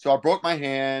 So I broke my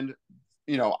hand.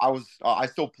 I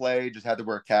still played, just had to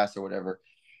wear a cast or whatever.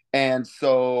 And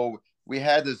so we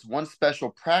had this one special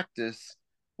practice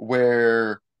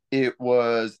where it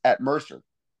was at Mercer.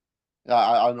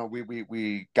 I don't know.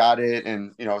 We got it,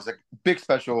 and it was like big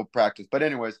special practice. But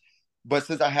anyways, but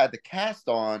since I had the cast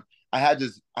on, I had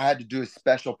to do a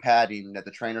special padding that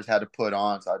the trainers had to put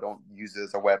on, so I don't use it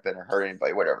as a weapon or hurt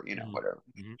anybody. Whatever, Mm-hmm. whatever.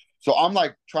 Mm-hmm. So I'm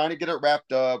like trying to get it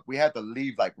wrapped up. We had to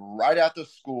leave like right after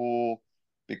school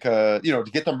because to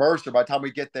get to Mercer. By the time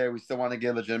we get there, we still want to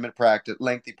get legitimate practice,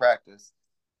 lengthy practice.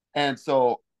 And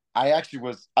so I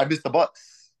missed the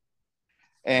bus,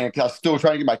 and 'cause I was still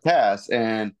trying to get my cast,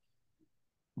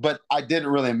 but I didn't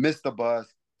really miss the bus.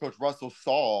 Coach Russell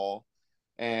saw,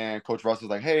 and Coach Russell's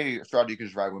like, "Hey, Estrada, you can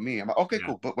just ride with me." I'm like, "Okay,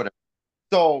 cool," but whatever.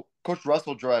 So Coach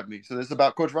Russell drive me. So this is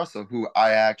about Coach Russell, who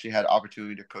I actually had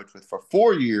opportunity to coach with for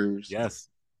 4 years. Yes.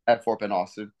 At Fort Bend,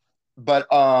 Austin. But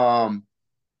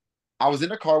I was in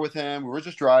the car with him. We were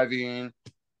just driving,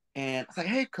 and I was like,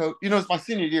 "Hey, Coach, it's my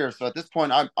senior year, so at this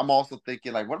point, I'm also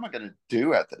thinking like, what am I going to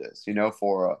do after this?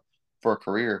 For a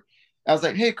career." I was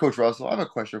like, "Hey, Coach Russell, I have a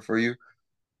question for you.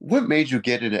 What made you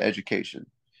get into education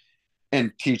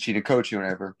and teaching and coaching, or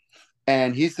whatever?"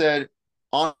 And he said,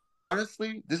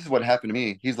 "Honestly, this is what happened to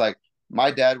me." He's like,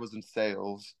 "My dad was in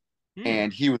sales,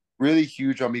 and he was really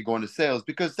huge on me going to sales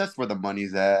because that's where the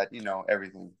money's at,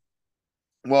 everything."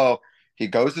 Well, he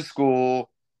goes to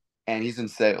school and he's in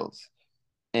sales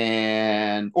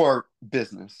or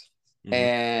business. Mm-hmm.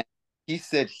 And he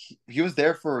said he was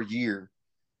there for a year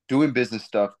doing business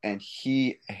stuff, and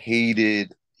he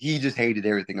just hated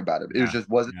everything about it. It just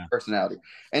wasn't his personality.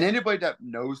 And anybody that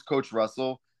knows Coach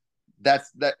Russell,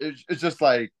 it's just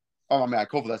like, oh man,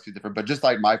 hopefully that's too different, but just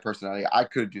like my personality, I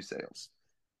couldn't do sales.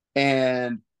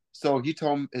 And so he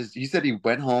said he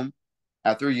went home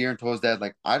after a year and told his dad,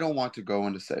 like, "I don't want to go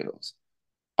into sales.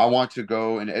 I want to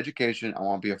go into education. I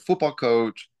want to be a football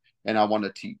coach, and I want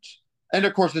to teach." And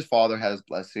of course, his father had his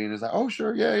blessing. He's like, "Oh,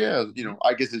 sure, yeah."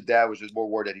 I guess his dad was just more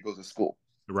worried that he goes to school.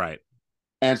 Right.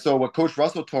 And so what Coach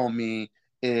Russell told me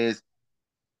is,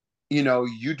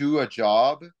 you do a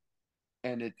job,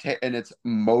 and it's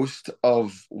most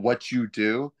of what you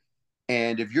do.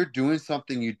 And if you're doing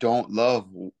something you don't love,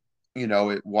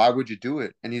 why would you do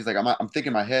it? And he's like, I'm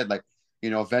thinking in my head, like,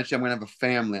 eventually I'm going to have a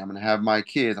family. I'm going to have my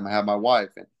kids. I'm going to have my wife.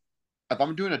 And if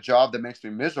I'm doing a job that makes me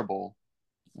miserable,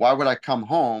 why would I come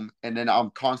home and then I'm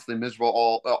constantly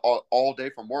miserable all day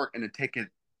from work and then take it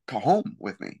home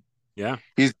with me? Yeah.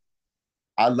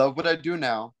 I love what I do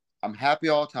now. I'm happy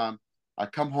all the time. I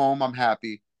come home, I'm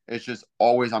happy. It's just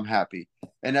always I'm happy.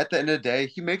 And at the end of the day,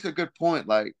 he makes a good point.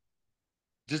 Like,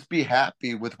 just be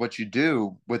happy with what you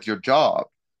do with your job.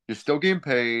 You're still getting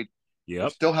paid. You're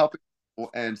still helping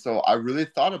people. And so I really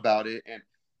thought about it. And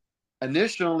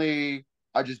initially,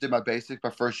 I just did my basics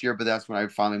my first year, but that's when I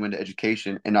finally went to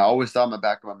education. And I always thought in the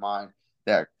back of my mind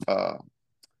that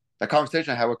that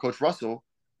conversation I had with Coach Russell,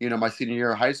 my senior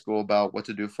year of high school about what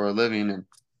to do for a living. And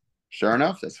sure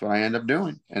enough, that's what I ended up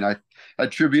doing. And I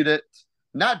attribute it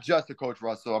not just to Coach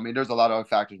Russell. I mean, there's a lot of other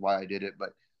factors why I did it,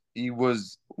 but he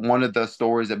was one of the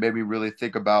stories that made me really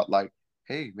think about, like,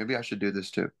 hey, maybe I should do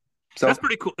this too. So that's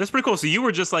pretty cool. That's pretty cool. So you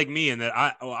were just like me in that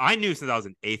I knew since I was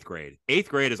in 8th grade. 8th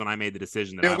grade is when I made the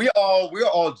decision that we were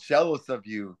all jealous of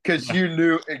you because you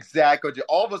knew exactly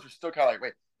all of us were still kind of like,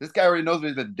 wait, this guy already knows what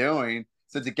he's been doing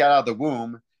since he got out of the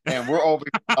womb, and we're over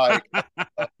like, what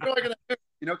am I gonna do?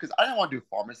 Because I didn't want to do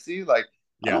pharmacy. Like,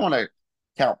 I don't want to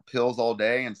count pills all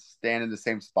day and stand in the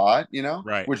same spot,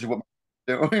 right? Which is what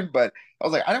I'm doing. But I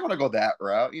was like, I didn't want to go that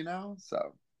route,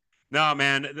 So no,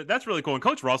 man, that's really cool. And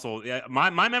Coach Russell, my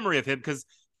memory of him, because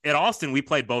at Austin we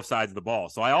played both sides of the ball.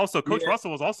 So Coach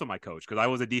Russell was also my coach because I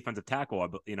was a defensive tackle,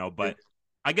 But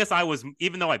I guess I was,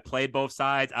 even though I played both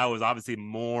sides, I was obviously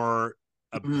more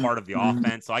a part of the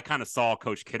offense. So I kind of saw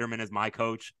Coach Kitterman as my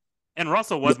coach, and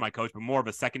Russell was my coach, but more of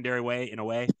a secondary way in a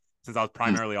way, since I was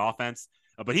primarily offense.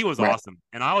 But he was awesome,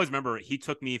 and I always remember he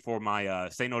took me for my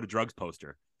 "Say No to Drugs"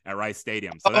 poster at Rice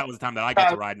Stadium. So that was the time that I got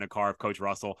to ride in a car of Coach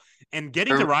Russell, and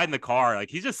getting to ride in the car, like,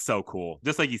 he's just so cool.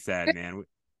 Just like you said, man.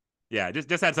 Yeah,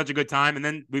 just had such a good time. And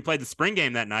then we played the spring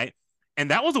game that night,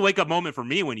 and that was a wake up moment for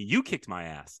me when you kicked my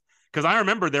ass, because I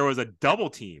remember there was a double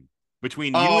team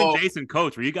between you and Jason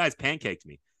Coates where you guys pancaked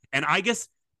me. And I guess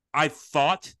I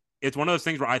thought it's one of those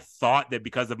things where I thought that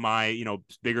because of my,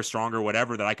 bigger, stronger,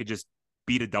 whatever, that I could just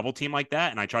beat a double team like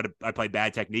that. And I played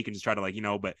bad technique and just tried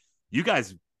to but you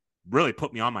guys really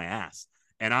put me on my ass.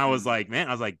 And I was like,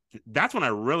 man, that's when I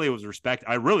really was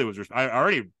I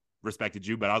already respected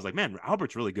you, but I was like, man,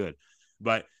 Albert's really good.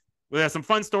 But we had some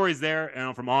fun stories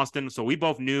there, from Austin. So we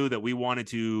both knew that we wanted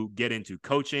to get into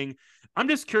coaching. I'm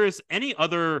just curious, any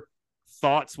other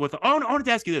thoughts with? I wanted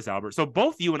to ask you this, Albert. So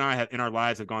both you and I have in our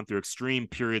lives have gone through extreme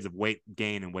periods of weight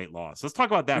gain and weight loss. Let's talk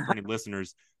about that for any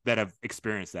listeners that have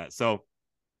experienced that. So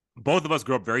both of us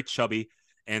grew up very chubby,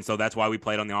 and so that's why we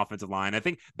played on the offensive line. I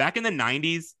think back in the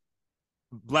 90s,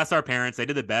 bless our parents, they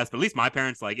did the best, but at least my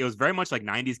parents, like, it was very much like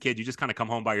 90s kids. You just kind of come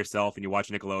home by yourself and you watch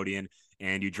Nickelodeon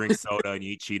and you drink soda and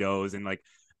you eat Cheetos. And like,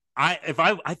 I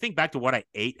think back to what I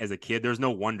ate as a kid, there's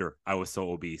no wonder I was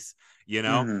so obese, you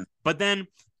know? Mhm. But then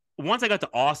once I got to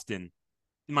Austin,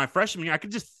 my freshman year, I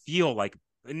could just feel like,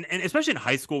 and especially in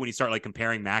high school, when you start like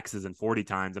comparing maxes and 40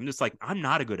 times, I'm just like, I'm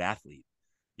not a good athlete.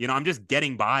 You know, I'm just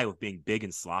getting by with being big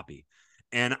and sloppy.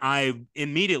 And I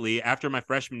immediately, after my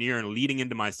freshman year and leading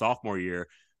into my sophomore year,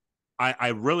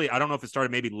 I don't know if it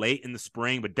started maybe late in the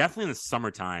spring, but definitely in the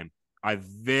summertime, I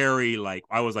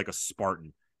was like a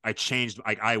Spartan. I changed,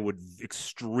 like, I would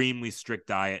extremely strict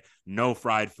diet, no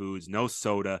fried foods, no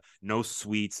soda, no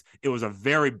sweets. It was a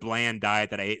very bland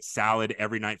diet that I ate salad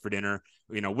every night for dinner,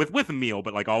 you know, with a meal,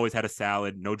 but like always had a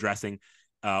salad, no dressing.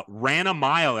 Ran a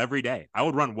mile every day. I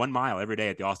would run 1 mile every day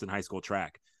at the Austin High School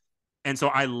track. And so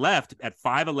I left at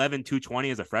 5'11",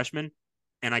 220 as a freshman,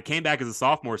 and I came back as a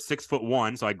sophomore,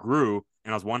 6'1". So I grew,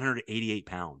 and I was 188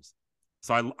 pounds.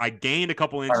 So I gained a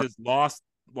couple inches, lost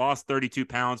 32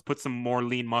 pounds, put some more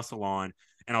lean muscle on,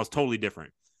 and I was totally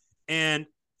different. And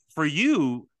for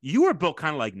you, you were built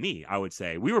kind of like me, I would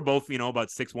say. We were both, you know, about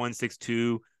 6'1", 6'2",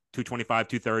 225,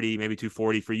 230, maybe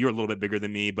 240. For you, a little bit bigger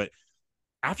than me, but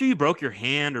after you broke your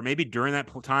hand, or maybe during that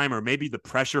time, or maybe the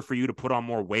pressure for you to put on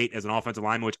more weight as an offensive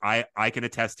lineman, which I can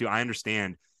attest to. I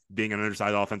understand being an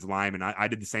undersized offensive lineman. I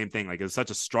did the same thing. Like, it was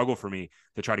such a struggle for me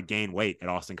to try to gain weight at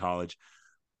Austin College.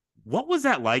 What was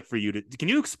that like for you? Can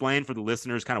you explain for the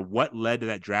listeners kind of what led to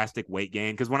that drastic weight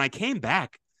gain? Because when I came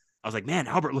back, I was like, man,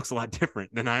 Albert looks a lot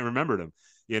different than I remembered him,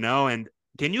 you know? And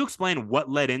can you explain what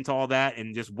led into all that,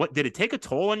 and just what did it take a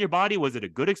toll on your body? Was it a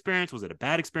good experience? Was it a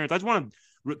bad experience? I just want to,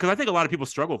 because I think a lot of people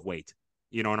struggle with weight,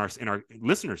 you know, and our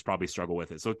listeners probably struggle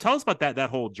with it. So tell us about that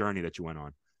whole journey that you went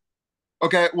on.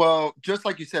 Okay, well, just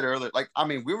like you said earlier, like, I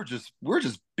mean, we were just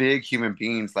big human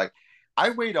beings. Like,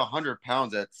 I weighed 100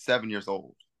 pounds at 7 years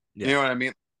old. Yeah. You know what I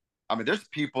mean? I mean, there's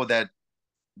people that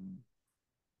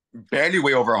barely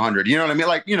weigh over 100. You know what I mean?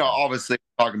 Like, you know, obviously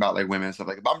talking about like women and stuff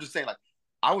like that. But I'm just saying, like,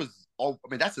 I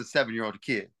mean, that's a 7-year-old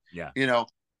kid. Yeah. You know,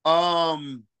 I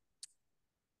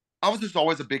was just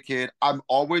always a big kid. I'm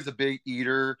always a big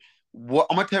eater. What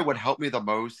I'm gonna tell you, what helped me the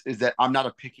most is that I'm not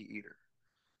a picky eater.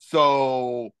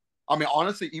 So, I mean,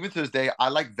 honestly, even to this day, I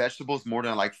like vegetables more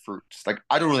than I like fruits. Like,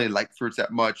 I don't really like fruits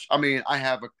that much. I mean, I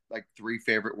have like 3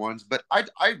 favorite ones, but I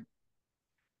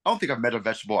don't think I've met a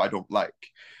vegetable I don't like.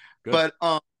 Good. But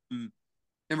in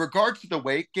regards to the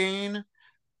weight gain,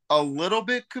 a little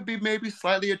bit could be maybe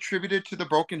slightly attributed to the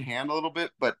broken hand a little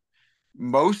bit, but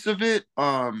most of it,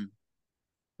 man,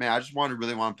 I just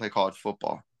really want to play college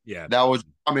football. Yeah. That was,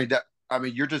 I mean,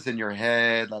 you're just in your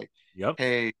head, like, Yep.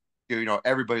 hey, you know,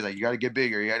 everybody's like, you got to get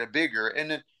bigger, you got to get bigger.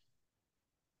 And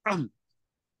then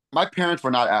my parents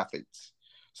were not athletes.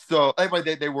 So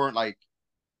everybody, they weren't like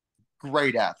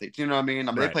great athletes. You know what I mean?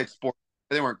 I mean, Right. they played sports,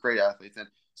 but they weren't great athletes. And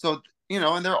so, you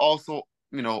know, and they're also,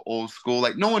 you know, old school.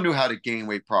 Like, no one knew how to gain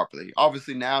weight properly.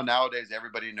 Obviously nowadays,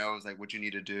 everybody knows like what you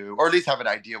need to do, or at least have an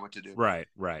idea what to do. Right.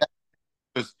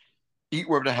 Just eat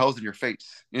wherever the hell's in your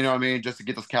face. You know what I mean? Just to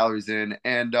get those calories in.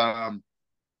 And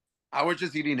I was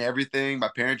just eating everything. My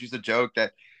parents used to joke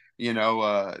that, you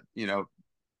know,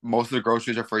 most of the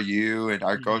groceries are for you, and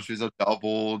our groceries have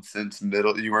doubled since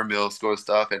you were in middle school and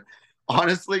stuff. And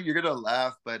honestly, you're gonna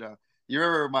laugh, but you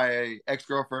remember my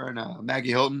ex-girlfriend, Maggie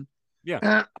Hilton?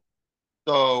 Yeah.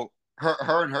 So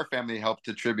her and her family helped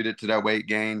attribute it to that weight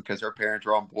gain because her parents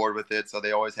were on board with it. So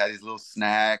they always had these little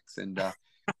snacks. And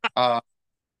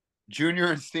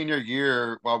junior and senior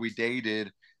year, while we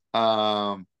dated,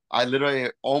 I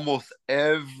literally almost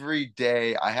every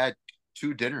day I had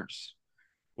 2 dinners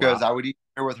because I would eat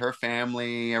dinner with her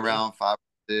family around 5 or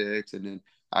 6, and then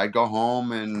I'd go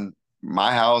home and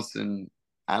my house, and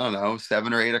I don't know,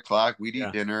 7 or 8 o'clock, we'd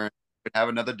eat dinner and we'd have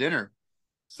another dinner.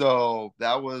 So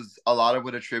that was a lot of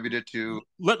what attributed to.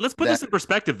 Let's put this in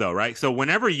perspective, though, right? So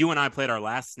whenever you and I played our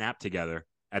last snap together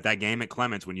at that game at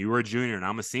Clements, when you were a junior and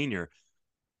I'm a senior,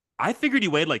 I figured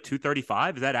you weighed like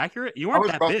 235. Is that accurate? You weren't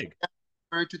that big.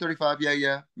 235,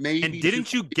 yeah, maybe. And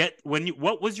didn't you get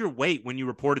what was your weight when you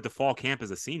reported to fall camp as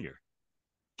a senior?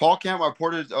 Fall camp I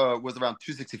reported was around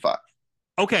 265.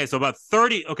 Okay, so about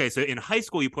 30. Okay, so in high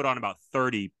school you put on about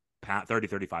 35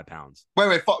 pounds.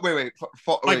 Wait.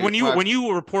 Like when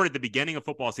you reported the beginning of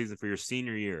football season for your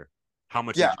senior year, how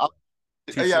much? Yeah,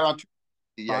 did you around.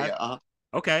 Yeah.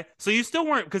 Okay. So you still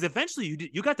weren't, because eventually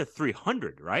you got to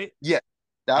 300, right? Yeah,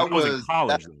 And that that was in was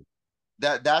college.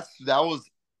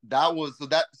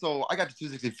 so I got to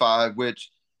 265,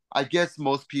 which I guess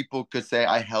most people could say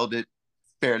I held it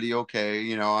fairly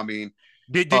okay. I mean,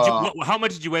 Did you? How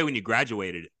much did you weigh when you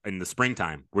graduated in the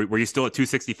springtime? Were you still at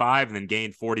 265 and then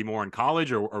gained 40 more in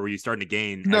college, or were you starting to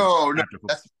gain no, after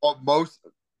football? that's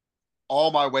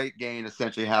all my weight gain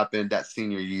essentially happened that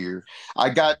senior year. I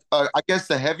got, I guess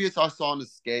the heaviest I saw on the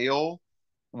scale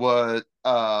was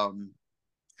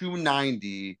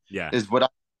 290 Yeah. is what I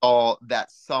saw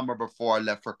that summer before I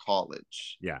left for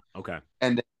college. Yeah. Okay.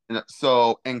 And then,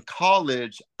 so in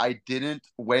college, I didn't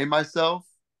weigh myself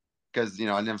because, I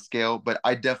didn't have scale, but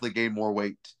I definitely gained more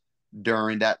weight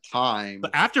during that time.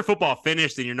 But after football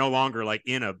finished and you're no longer like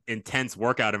in a intense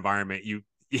workout environment, you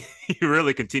you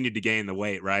really continued to gain the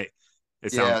weight, right?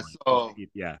 It sounds Yeah. like.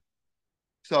 Yeah.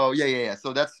 So yeah.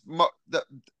 So that's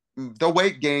the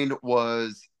weight gain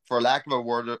was, for lack of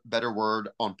better word,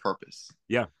 on purpose.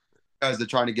 Yeah. Because they're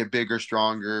trying to get bigger,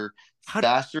 stronger, How,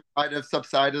 faster. Might have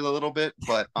subsided a little bit,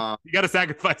 but you got to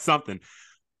sacrifice something.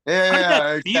 How did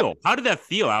that yeah, feel? How did that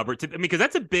feel, Albert? Because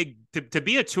that's a big to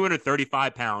be a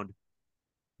 235-pound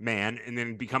man and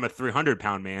then become a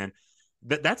 300-pound man.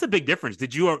 That's a big difference.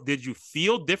 Did you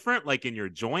feel different, like in your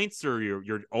joints or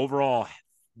your overall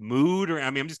mood? Or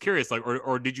I'm just curious, like, or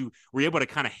were you able to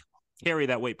kind of carry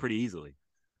that weight pretty easily?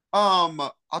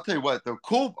 I'll tell you what.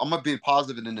 I'm gonna be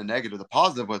positive and then the negative. The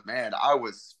positive was, man, I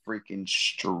was freaking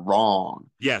strong.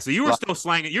 Yeah, so you were still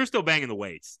slanging, you're still banging the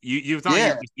weights. You thought you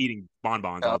were just eating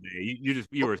bonbons all day.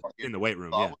 You were in the weight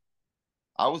room. Yeah,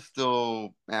 I was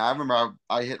still, man. I remember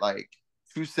I hit like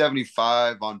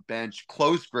 275 on bench,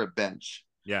 close grip bench.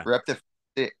 Yeah, Rep to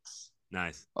 6.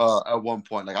 Nice. At one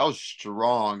point, like I was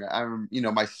strong.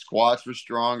 My squats were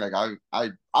strong. Like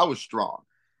I was strong.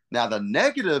 Now the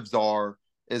negatives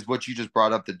is what you just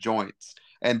brought up, the joints,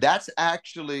 and that's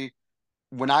actually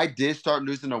when I did start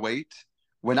losing the weight.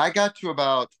 When I got to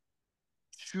about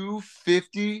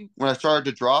 250, when I started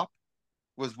to drop,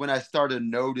 was when I started to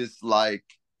notice like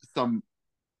some,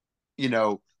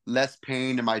 less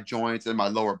pain in my joints and my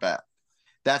lower back.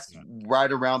 That's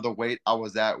right around the weight I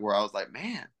was at, where I was like,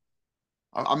 man,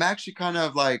 I'm actually kind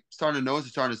of like starting to notice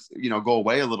it's starting to, go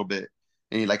away a little bit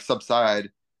and like subside,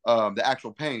 the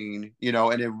actual pain,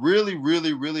 and it really,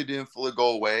 really, really didn't fully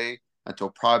go away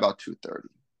until probably about 230.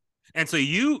 And so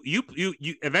you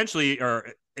eventually,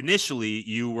 or initially,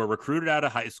 you were recruited out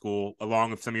of high school along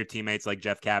with some of your teammates like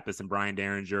Jeff Kappas and Brian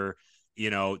Derringer,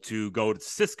 to go to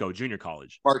Cisco Junior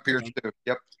College. Mark Pierce too.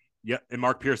 Yep. Yep, and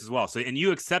Mark Pierce as well. So, and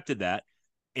you accepted that.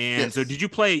 And yes. So did you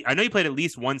play, I know you played at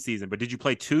least one season, but did you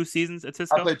play 2 seasons at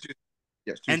Cisco? I played 2.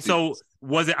 Yes. 2 and seasons. So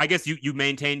was it, I guess you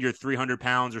maintained your 300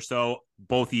 pounds or so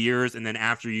both years. And then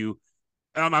after you,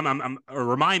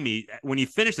 remind me, when you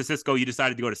finished at Cisco, you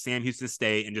decided to go to Sam Houston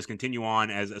State and just continue on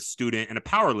as a student and a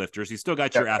power lifter. So you still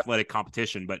got your athletic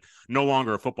competition, but no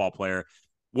longer a football player.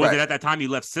 Was it at that time you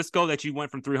left Cisco that you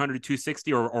went from 300 to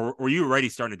 260, or were you already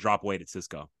starting to drop weight at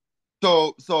Cisco?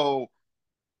 So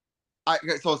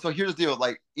here's the deal.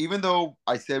 Like, even though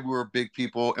I said we were big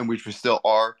people, and which we still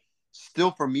are,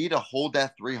 still for me to hold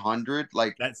that 300,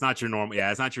 like, that's not your normal.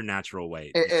 Yeah, it's not your natural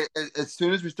weight. As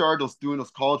soon as we started doing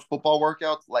those college football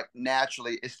workouts, like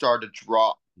naturally it started to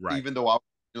drop. Right. Even though I was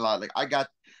a lot, like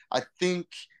I think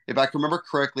if I can remember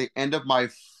correctly, end of my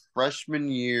freshman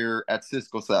year at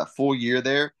Cisco, so that full year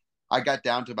there, I got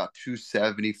down to about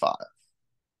 275.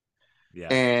 Yeah.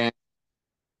 And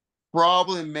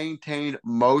probably maintained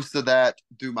most of that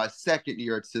through my second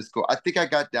year at Cisco. I think I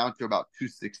got down to about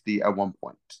 260 at one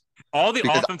point. All the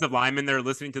offensive linemen that are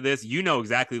listening to this,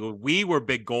 exactly. We were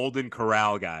big Golden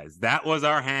Corral guys. That was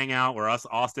our hangout where us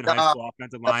Austin High School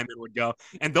offensive linemen would go.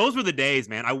 And those were the days,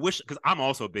 man. I wish, because I'm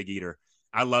also a big eater.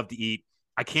 I love to eat.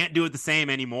 I can't do it the same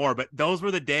anymore, but those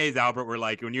were the days, Albert, where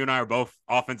like when you and I are both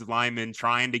offensive linemen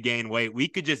trying to gain weight, we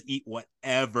could just eat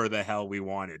whatever the hell we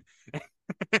wanted.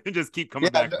 And just keep coming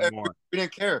back for more. We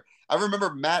didn't care. I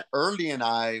remember Matt Early and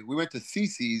we went to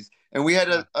CC's and we had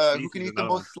who can eat the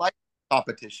most slice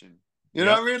competition. You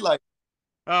know what I mean? Like,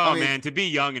 man, to be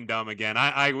young and dumb again.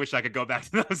 I wish I could go back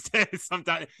to those days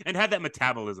sometime and have that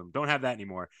metabolism. Don't have that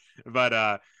anymore.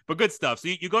 But good stuff. So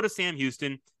you go to Sam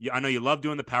Houston. I know you love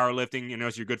doing the powerlifting.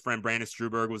 So your good friend Brandon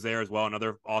Struberg was there as well,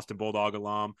 another Austin Bulldog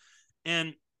alum.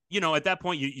 And at that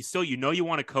point, you still you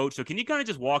want to coach. So can you kind of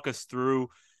just walk us through,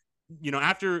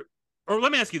 after, or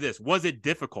let me ask you this: was it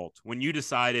difficult when you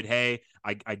decided, hey,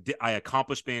 I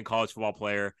accomplished being a college football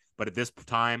player, but at this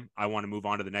time I want to move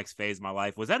on to the next phase of my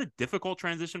life? Was that a difficult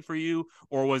transition for you,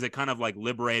 or was it kind of like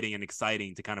liberating and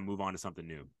exciting to kind of move on to something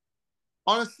new?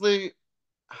 Honestly,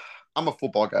 I'm a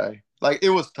football guy. Like it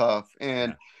was tough,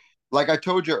 and Yeah. like I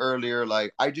told you earlier,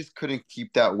 like I just couldn't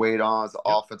keep that weight on as an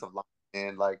Yep. offensive line,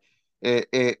 and like it,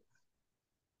 it,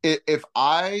 if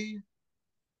I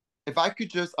could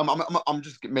just, I'm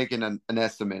just making an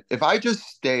estimate. If I just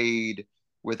stayed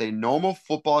with a normal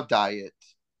football diet,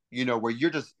 where you're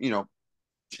just, you're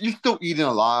still eating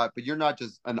a lot, but you're not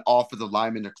just an offensive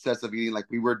lineman, excessive eating like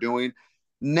we were doing.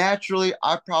 Naturally,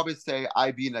 I'd probably say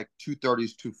I'd be in like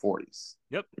 230s, 240s.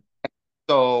 Yep.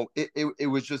 So it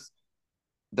was just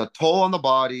the toll on the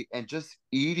body and just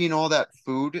eating all that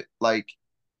food. Like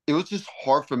it was just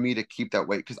hard for me to keep that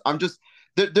weight because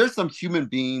there's some human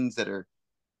beings that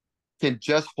can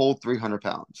just hold 300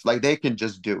 pounds. Like they can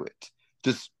just do it.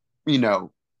 Just, you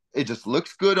know, it just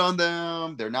looks good on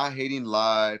them. They're not hating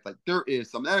life. Like there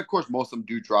is some, and of course, most of them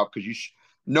do drop because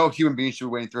no human being should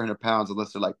be weighing 300 pounds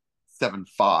unless they're like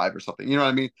 7'5" or something. You know what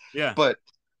I mean? Yeah. But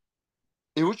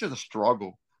it was just a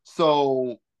struggle.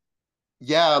 So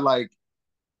yeah, like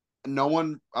no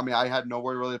one, I mean, I had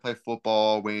nowhere to really play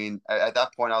football. When at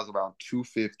that point I was around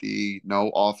 250.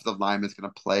 No offensive lineman's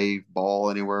gonna play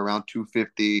ball anywhere around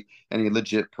 250, any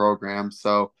legit program.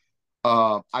 So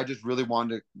I just really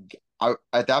wanted to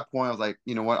at that point I was like,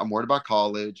 you know what, I'm worried about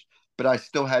college, but I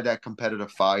still had that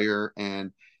competitive fire.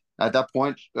 And at that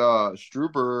point,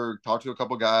 Struberg talked to a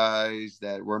couple guys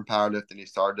that were in powerlifting. He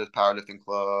started this powerlifting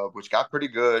club, which got pretty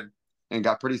good and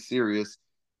got pretty serious.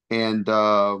 And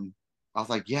I was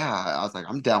like, yeah, I was like,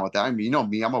 I'm down with that. I mean, you know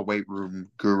me, I'm a weight room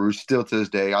guru still to this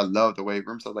day. I love the weight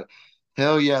room. So I was like,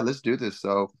 hell yeah, let's do this.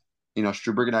 So,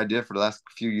 Struberg and I did for the last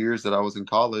few years that I was in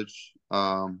college,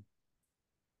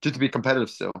 just to be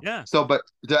competitive still. Yeah. So, but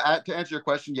to answer your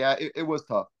question, yeah, it was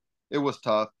tough. It was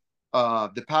tough.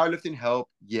 The powerlifting help,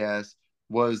 yes,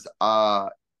 was a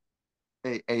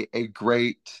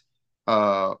great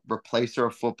replacer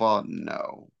of football,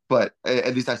 no. But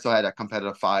at least I still had a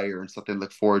competitive fire and something to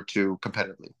look forward to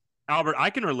competitively. Albert, I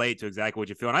can relate to exactly what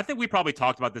you feel. And I think we probably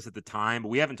talked about this at the time, but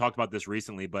we haven't talked about this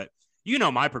recently. But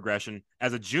my progression.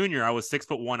 As a junior, I was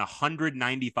 6'1",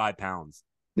 195 pounds.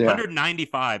 Yeah.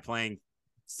 195 playing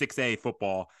 6A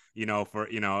football, at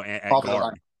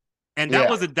guard. And Yeah.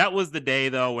 that was the day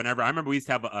though, whenever I remember we used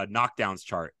to have a knockdowns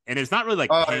chart. And it's not really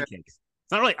like Oh, pancakes.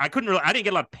 It's not really, I didn't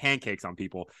get a lot of pancakes on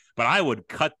people, but I would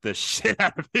cut the shit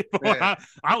out of people. Yeah.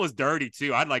 I was dirty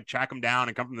too. I'd like track them down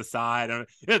and come from the side. It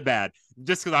was bad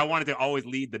just because I wanted to always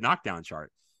lead the knockdown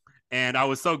chart. And I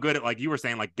was so good at, like you were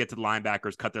saying, like get to the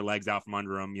linebackers, cut their legs out from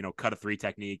under them, cut a 3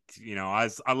 technique. I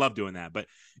love doing that. But,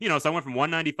 so I went from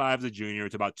 195 as a junior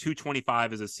to about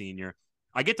 225 as a senior.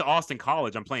 I get to Austin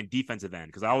College, I'm playing defensive end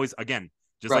because I always, again,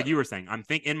 just like you were saying, I'm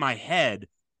thinking in my head,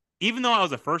 even though I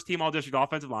was a first team all district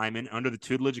offensive lineman under the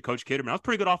tutelage of Coach Kitterman, I was a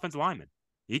pretty good offensive lineman.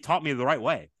 He taught me the right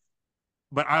way.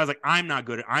 But I was like, I'm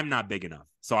not big enough.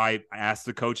 So I asked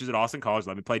the coaches at Austin College,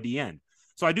 let me play D end.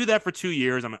 So I do that for 2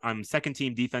 years. I'm second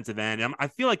team defensive end. And I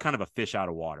feel like kind of a fish out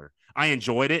of water. I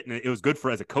enjoyed it, and it was good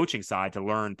for as a coaching side to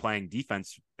learn playing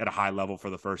defense at a high level for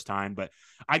the first time. But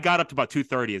I got up to about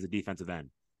 230 as a defensive end.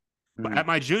 Mm-hmm. But at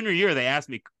my junior year, they asked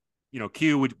me,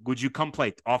 Q, would you come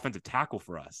play offensive tackle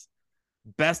for us?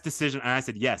 Best decision. And I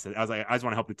said yes. I was like, I just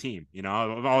want to help the team.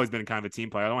 I've always been kind of a team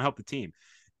player. I want to help the team.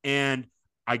 And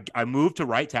I moved to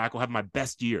right tackle, have my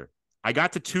best year. I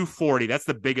got to 240. That's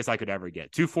the biggest I could ever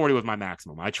get. 240 was my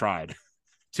maximum. I tried.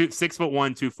 6'1",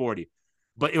 240.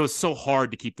 But it was so hard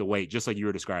to keep the weight, just like you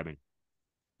were describing.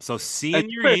 So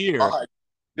senior year.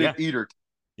 Big eater.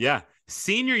 Yeah.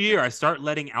 Senior year, I start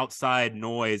letting outside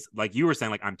noise. Like you were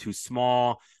saying, like I'm too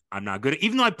small. I'm not good.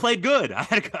 Even though I played good.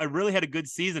 I really had a good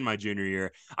season my junior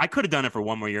year. I could have done it for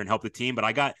one more year and helped the team, but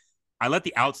I let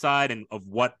the outside and of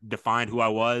what defined who I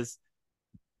was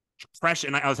fresh,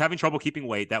 and I was having trouble keeping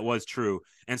weight. That was true.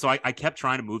 And so I kept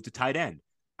trying to move to tight end.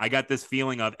 I got this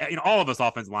feeling of, all of us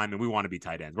offensive linemen, we want to be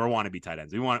tight ends. We want to be tight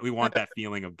ends. We want that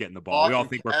feeling of getting the ball. We all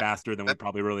think we're faster than we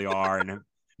probably really are and have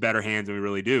better hands than we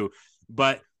really do.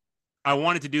 But I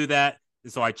wanted to do that.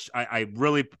 So I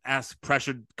really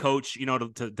pressured coach,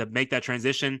 to make that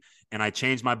transition. And I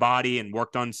changed my body and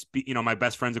worked on speed. My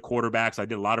best friend's a quarterback. So I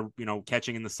did a lot of,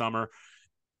 catching in the summer.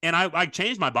 And I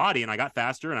changed my body and I got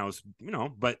faster and I was,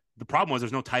 but the problem was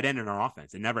there's no tight end in our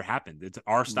offense. It never happened. It's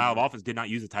our style of offense did not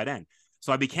use a tight end.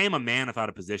 So I became a man without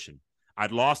a position.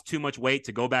 I'd lost too much weight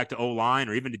to go back to O-line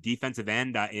or even to defensive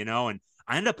end, and I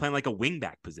ended up playing like a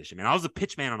wingback position. And I was a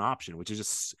pitch man on option, which is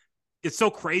just, it's so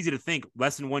crazy to think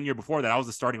less than 1 year before that I was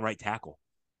the starting right tackle.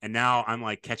 And now I'm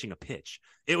like catching a pitch.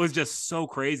 It was just so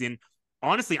crazy. And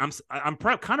honestly, I'm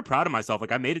kind of proud of myself.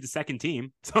 Like I made it to second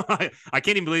team. So I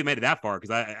can't even believe I made it that far because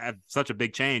I have such a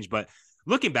big change. But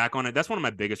looking back on it, that's one of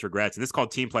my biggest regrets. And this is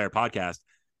called Team Player Podcast.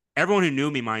 everyone who knew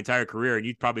me my entire career, and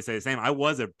you'd probably say the same, I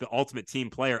was the ultimate team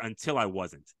player until I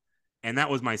wasn't. And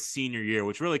that was my senior year,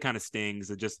 which really kind of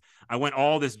stings. I went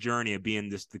all this journey of being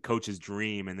the coach's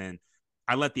dream. And then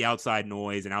I let the outside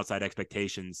noise and outside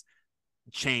expectations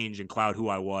change and cloud who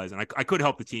I was. And I could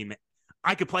help the team.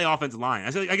 I could play offensive line.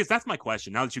 I guess that's my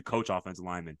question now that you coach offensive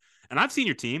linemen. And I've seen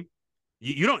your team.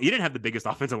 You didn't have the biggest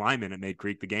offensive lineman at Made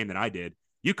Creek, the game that I did.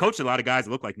 You coached a lot of guys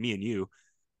that look like me and you.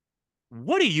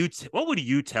 What would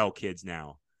you tell kids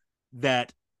now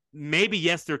that maybe,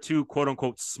 yes, they're too quote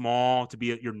unquote small to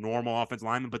be your normal offensive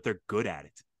lineman, but they're good at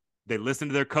it. They listen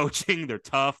to their coaching. They're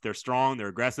tough. They're strong. They're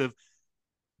aggressive.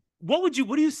 What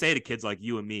do you say to kids like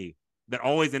you and me that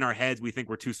always in our heads, we think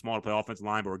we're too small to play offensive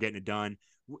line, but we're getting it done.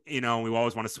 We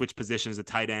always want to switch positions to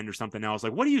tight end or something else.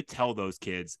 Like, what do you tell those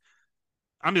kids?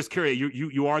 I'm just curious.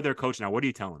 You are their coach now. What are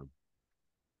you telling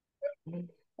them?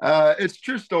 It's a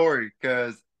true story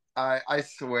because I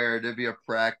swear there'd be a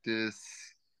practice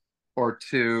or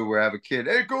two where I have a kid,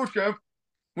 hey, coach, Kev,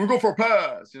 we're going for a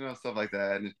pass, stuff like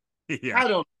that. And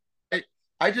yeah.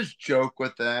 I just joke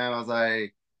with them. I was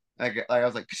like, I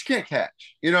was like, you can't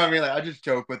catch. You know what I mean? Like, I just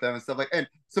joke with them and stuff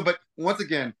but once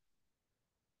again,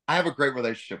 I have a great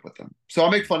relationship with them. So I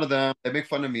make fun of them. They make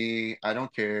fun of me. I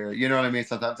don't care. You know what I mean?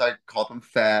 Sometimes I call them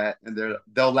fat and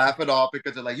they'll laugh it off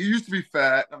because they're like, you used to be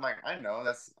fat. I'm like, I know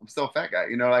I'm still a fat guy.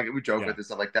 Like we joke with it,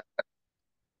 stuff like that.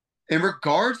 In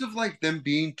regards of like them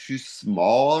being too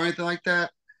small or anything like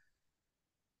that,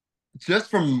 just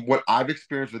from what I've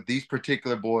experienced with these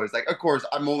particular boys, like, of course,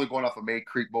 I'm only going off of May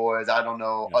Creek boys. I don't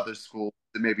know other schools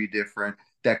that may be different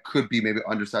that could be maybe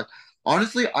undersized.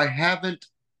 Honestly, I haven't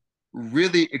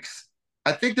really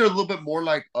I think they're a little bit more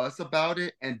like us about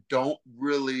it and don't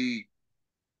really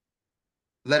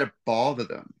let it bother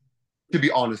them, to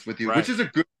be honest with you, right. Which is a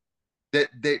good that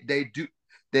they do.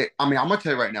 I'm gonna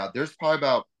tell you right now, there's probably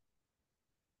about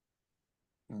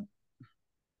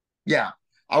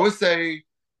I would say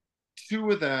two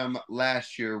of them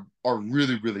last year are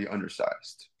really, really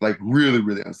undersized. Like really,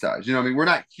 really undersized. We're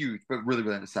not huge, but really,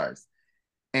 really undersized.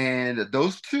 And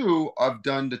those two have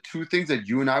done the two things that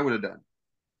you and I would have done.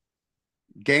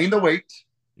 Gain the weight.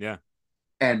 Yeah.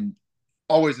 And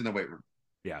always in the weight room.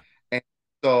 Yeah. And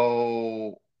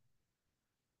so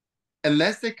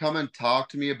unless they come and talk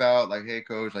to me about like, hey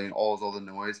coach, like all the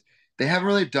noise, they haven't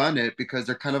really done it because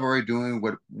they're kind of already doing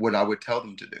what I would tell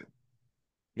them to do.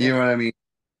 Yeah. You know what I mean?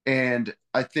 And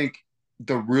I think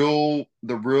the real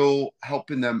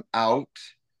helping them out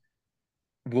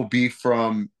will be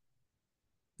from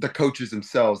the coaches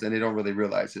themselves, and they don't really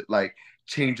realize it. Like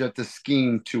change up the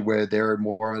scheme to where they're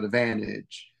more of an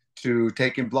advantage, to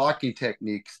taking blocking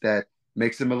techniques that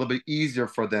makes them a little bit easier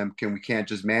for them. We can't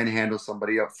just manhandle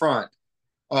somebody up front.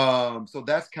 So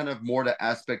that's kind of more the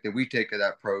aspect that we take of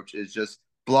that approach is just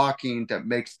blocking that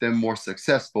makes them more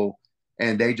successful,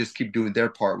 and they just keep doing their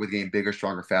part with getting bigger,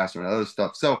 stronger, faster, and other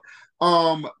stuff. So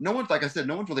no one's, like I said,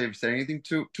 no one's really ever said anything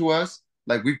to us.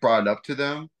 Like we brought it up to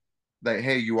them. Like,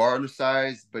 hey, you are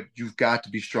undersized, but you've got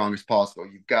to be strong as possible.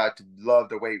 You've got to love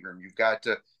the weight room. You've got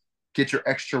to get your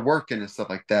extra work in and stuff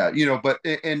like that. But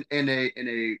in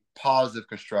a positive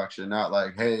construction, not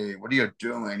like, hey, what are you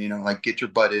doing? Like get your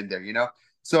butt in there.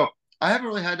 So I haven't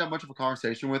really had that much of a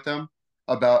conversation with them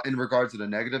about in regards to the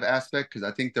negative aspect because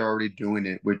I think they're already doing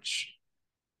it. Which,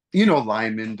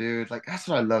 linemen, dude, like that's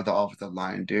what I love the offensive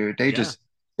line, dude. They just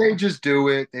do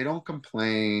it. They don't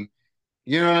complain.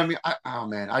 You know what I mean?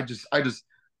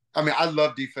 I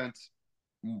love defense.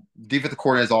 Defensive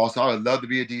coordinator is awesome. I would love to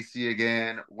be a DC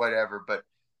again, whatever. But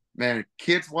man,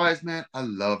 kids wise, man, I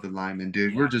love the linemen,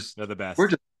 dude. Yeah, they're the best. We're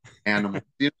just animals.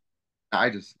 I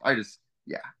just,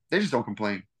 they just don't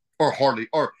complain or hardly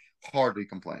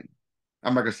complain.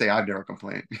 I'm not gonna say I've never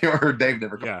complained or they've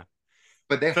never complained,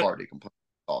 but they hardly complain.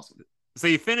 Awesome. So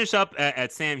you finish up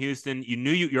at Sam Houston.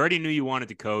 You already knew you wanted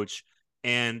to coach.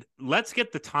 And let's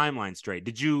get the timeline straight.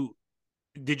 Did you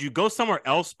go somewhere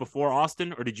else before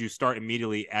Austin, or did you start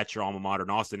immediately at your alma mater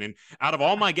in Austin? And out of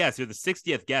all my guests, you're the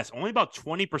 60th guest. Only about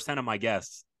 20% of my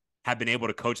guests have been able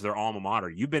to coach their alma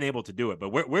mater. You've been able to do it, but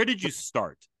where did you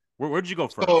start? Where did you go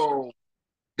first? So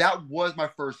that was my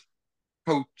first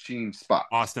coaching spot.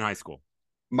 Austin High School.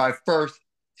 My first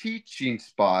teaching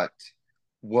spot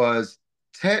was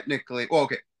technically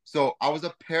so I was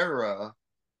a para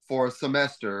for a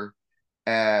semester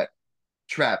at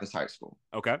Travis High School.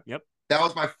 Okay. Yep. That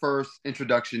was my first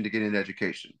introduction to getting an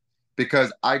education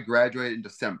because I graduated in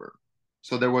December.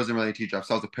 So there wasn't really a teacher job.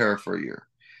 So I was a para for a year.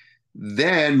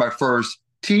 Then my first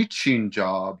teaching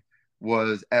job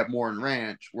was at Morton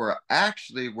Ranch, where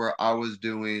I was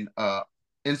doing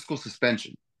in-school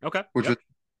suspension. Okay. Which was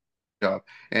job.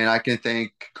 And I can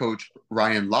thank Coach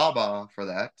Ryan Laba for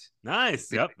that.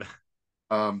 Nice. Yep.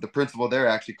 The principal there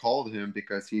actually called him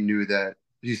because he knew that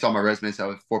he saw my resume, so I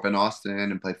was Fort Bend, Austin,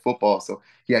 and played football. So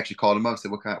he actually called him up and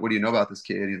said, What do you know about this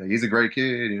kid?" He's like, "He's a great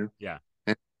kid, you know." Yeah.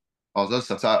 And all this other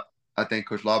stuff. So I thank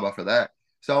Coach Laba for that.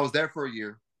 So I was there for a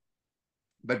year.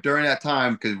 But during that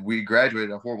time, because we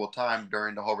graduated at a horrible time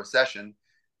during the whole recession,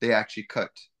 they actually cut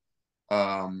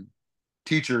um,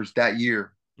 teachers that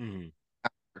year. Mm-hmm.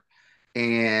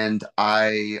 And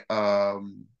I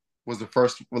was the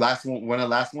last one of the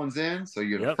last ones in. So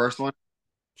you're the Yep. first one.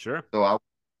 Sure. So I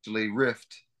actually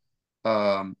riffed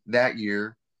that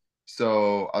year.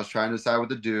 So I was trying to decide what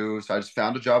to do. So I just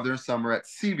found a job there in summer at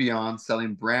CBon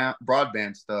selling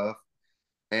broadband stuff.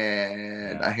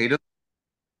 And Yeah. I hated it.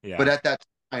 Yeah. But at that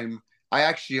time, I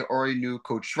actually already knew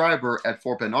Coach Schreiber at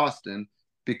Fort Bend Austin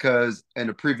because in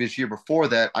the previous year before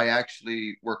that, I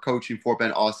actually were coaching Fort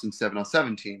Bend Austin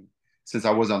 7-on-7 team. Since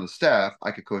I was on the staff,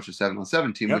 I could coach a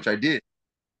 7-on-7 team, Yep. which I did.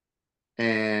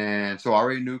 And so I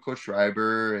already knew Coach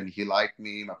Schreiber and he liked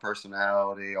me, my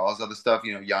personality, all this other stuff,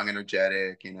 young,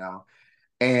 energetic,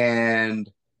 And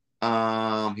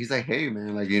he's like, "Hey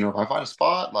man, like, if I find a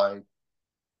spot, like,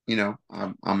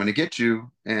 I'm gonna get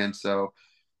you." And so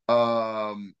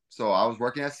I was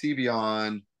working at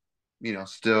CBon,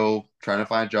 still trying to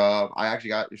find a job. I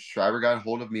actually Schreiber got a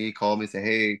hold of me, called me, said,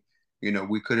 "Hey,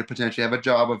 we could potentially have a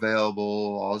job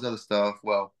available, all this other stuff."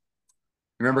 Well,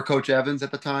 remember Coach Evans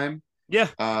at the time? Yeah.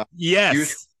 He was,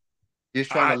 Yes. he was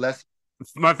trying to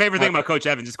My favorite thing about Coach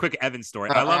Evans, just quick Evans story.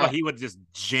 I love how he would just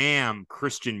jam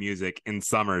Christian music in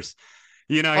summers.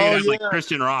 He'd have like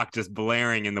Christian rock just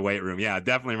blaring in the weight room. Yeah, I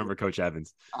definitely remember Coach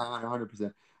Evans.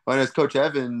 100%. When as Coach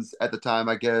Evans at the time,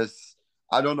 I guess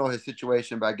I don't know his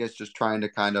situation, but I guess just trying to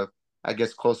kind of, I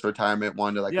guess, close to retirement,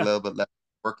 wanted like a little bit less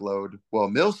workload. Well,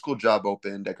 middle school job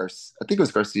opened at I think it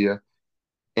was Garcia,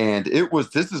 and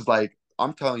this is like,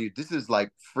 I'm telling you, this is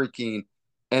like freaking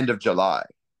end of July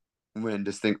when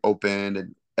this thing opened,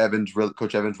 and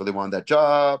Coach Evans really wanted that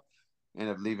job.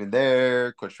 Ended up leaving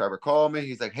there. Coach Schreiber called me.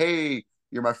 He's like, "Hey,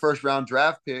 you're my first round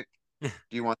draft pick. Do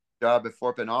you want the job at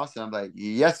Fort Bend Austin?" I'm like,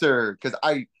 "Yes, sir." Because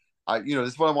I,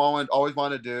 this is what I always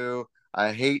want to do.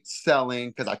 I hate selling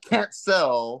because I can't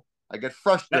sell. I get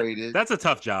frustrated. That's a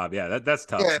tough job. Yeah, that's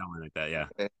tough selling like that. Yeah.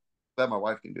 Okay. Glad my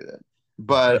wife can do that.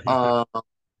 But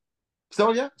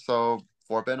so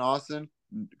Fort Bend Austin,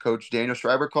 Coach Daniel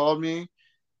Schreiber called me,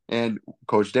 and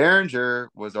Coach Derringer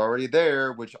was already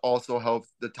there, which also helped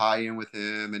the tie-in with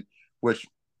him, and which,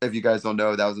 if you guys don't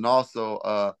know, that was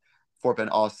also Fort Bend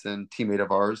Austin teammate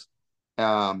of ours.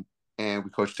 And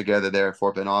we coached together there at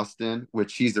Fort Bend Austin,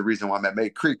 which he's the reason why I'm at May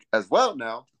Creek as well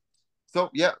now. So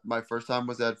yeah, my first time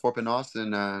was at Fort Bend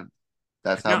Austin.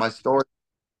 That's how my story.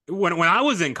 When I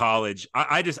was in college,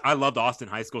 I loved Austin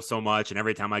High School so much, and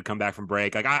every time I'd come back from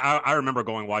break, like I remember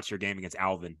going watch your game against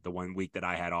Alvin the one week that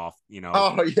I had off.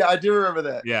 Oh yeah, I do remember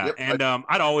that. Yeah, yep. And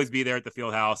I'd always be there at the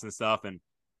field house and stuff, and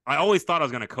I always thought I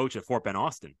was going to coach at Fort Bend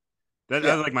Austin. That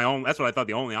was like my own. That's what I thought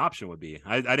the only option would be.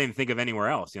 I didn't think of anywhere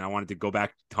else. I wanted to go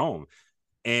back home,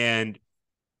 and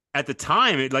at the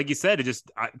time, like you said,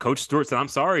 Coach Stewart said, "I'm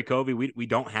sorry, Kobe, we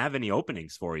don't have any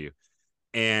openings for you."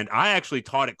 And I actually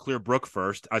taught at Clear Brook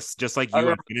first. Just like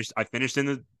you, I finished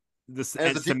in the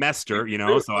semester,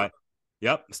 so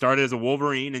started as a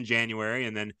Wolverine in January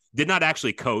and then did not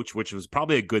actually coach, which was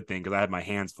probably a good thing because I had my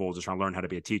hands full just trying to learn how to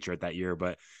be a teacher at that year.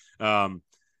 But, and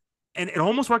it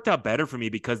almost worked out better for me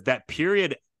because there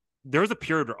was a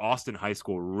period where Austin High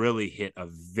School really hit a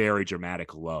very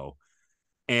dramatic low.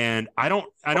 And I know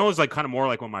it was like kind of more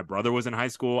like when my brother was in high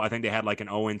school. I think they had like an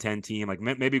 0-10 team, like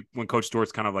maybe when Coach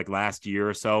Stewart's kind of like last year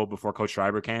or so before Coach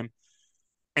Schreiber came.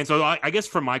 And so I guess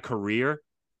for my career,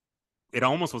 it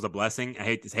almost was a blessing. I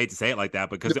hate to say it like that,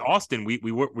 because Austin,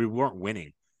 we weren't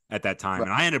winning at that time. Right.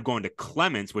 And I ended up going to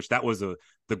Clements, which that was the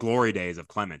glory days of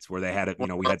Clements, where they had it.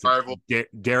 We had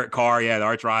Derek Carr, the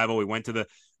arch rival. We went to the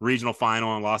regional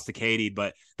final and lost to Katy,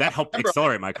 but that helped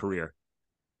accelerate my career.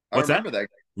 What's that?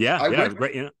 Yeah, it was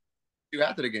great. You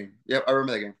after the game. Yep, I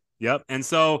remember that game. Yep. And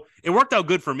so it worked out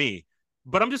good for me.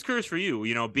 But I'm just curious for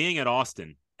you, being at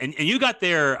Austin, and you got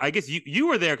there, I guess you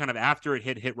were there kind of after it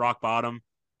hit rock bottom.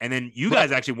 And then you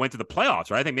guys actually went to the playoffs,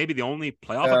 right? I think maybe the only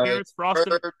playoff appearance for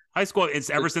Austin High School. It's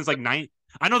ever since like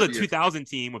I know the 2000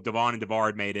 team with Devon and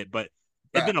DeVard made it, but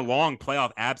it's been a long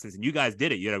playoff absence, and you guys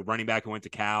did it. You had a running back who went to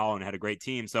Cal and had a great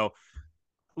team. So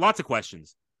lots of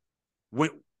questions.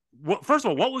 First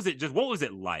of all, what was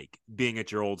it like being at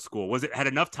your old school? Had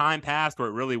enough time passed where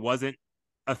it really wasn't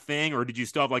a thing, or did you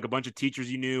still have like a bunch of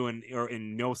teachers you knew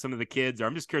and know some of the kids? Or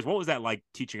I'm just curious, what was that like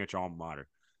teaching at your alma mater?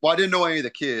 Well, I didn't know any of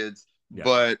the kids,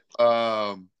 but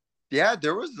yeah,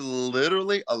 there was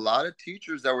literally a lot of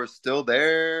teachers that were still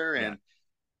there, Yeah. and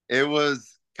it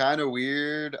was kind of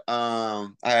weird. I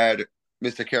had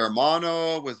Mr.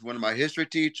 Caramano was one of my history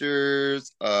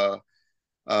teachers.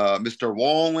 Mr.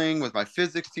 Walling was my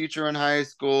physics teacher in high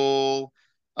school.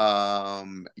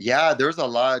 Yeah, there's a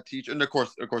lot of teachers, and of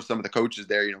course, some of the coaches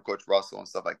there, Coach Russell and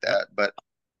stuff like Yep. that.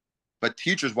 But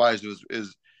teachers wise, it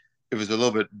was a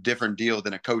little bit different deal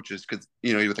than a coaches because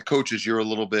with the coaches you're a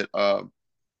little bit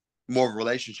more of a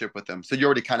relationship with them, so you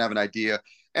already kind of have an idea.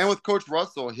 And with Coach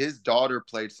Russell, his daughter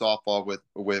played softball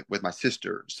with my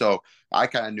sister, so I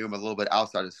kind of knew him a little bit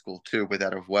outside of school too with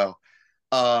that as well.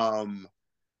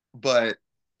 But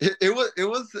it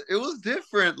was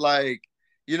different. Like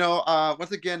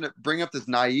once again, bring up this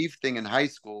naive thing in high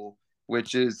school,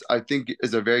 which is I think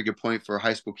is a very good point for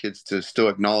high school kids to still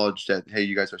acknowledge that hey,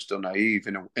 you guys are still naive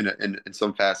in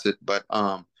some facet, but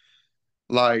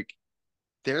like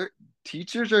their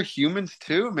teachers are humans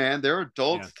too, man. They're Yeah.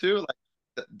 adults too.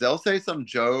 Like they'll say some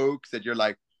jokes that you're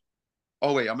like,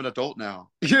 oh wait, I'm an adult now.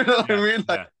 You know what I Yeah. mean?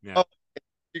 Like, Yeah. oh,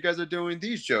 you guys are doing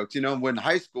these jokes. When in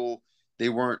high school they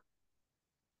weren't.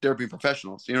 They're being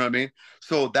professionals. You know what I mean?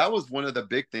 So that was one of the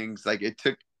big things. Like it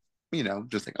took,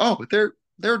 just like oh, but they're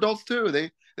adults too.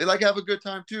 They like have a good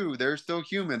time too. They're still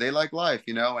human. They like life.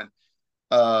 And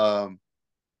that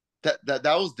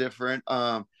was different.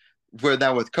 Where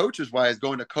that with coaches wise,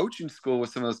 going to coaching school with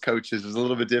some of those coaches was a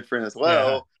little bit different as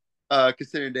Yeah. well.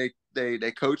 Considering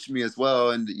they coached me as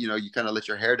well, and you kind of let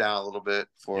your hair down a little bit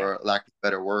for lack of a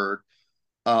better word.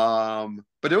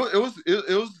 But it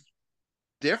was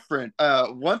different.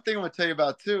 One thing I'm gonna tell you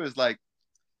about too is like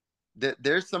that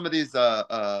there's some of these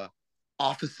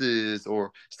offices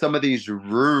or some of these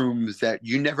rooms that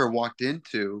you never walked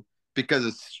into because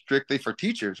it's strictly for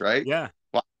teachers, right? Yeah.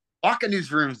 Walk in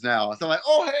these rooms now. So I'm like,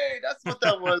 oh hey, that's what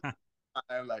that was.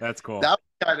 I'm like, That's cool. that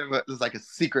was kind of it was like a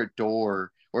secret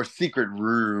door or secret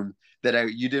room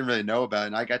that you didn't really know about,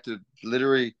 and I got to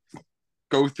literally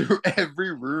go through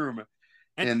every room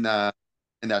And- in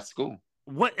that school.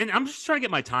 What? And I'm just trying to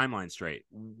get my timeline straight.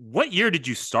 What year did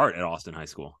you start at Austin High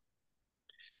School?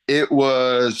 It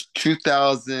was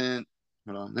 2000.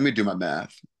 Hold on, let me do my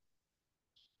math.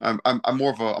 I'm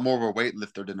more of a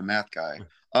weightlifter than a math guy.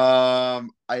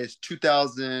 It's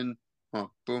 2000. Oh,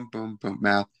 boom, boom, boom,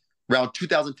 math. Around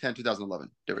 2010,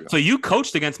 2011. There we go. So you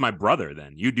coached against my brother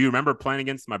then. Do you remember playing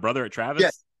against my brother at Travis?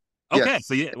 Yes. Okay. Yes.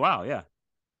 So wow, yeah.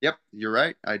 Yep, you're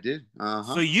right. I did.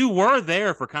 So you were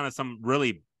there for kind of some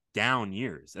really down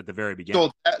years at the very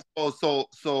beginning.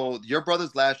 So your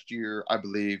brother's last year, I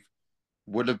believe,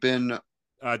 would have been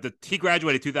he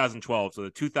graduated 2012, so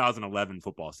the 2011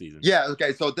 football season. Yeah,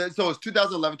 okay. So it's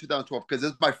 2011, 2012 because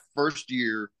this is my first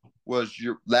year was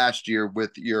your last year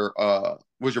with your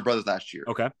was your brother's last year.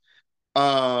 Okay.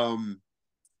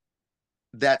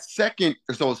 That second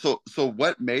so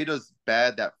what made us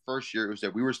bad that first year was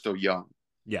that we were still young.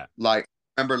 Yeah. Like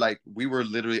remember like we were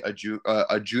literally a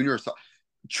junior.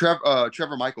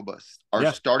 Trevor Michaelbus,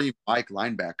 our starting Mike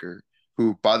linebacker,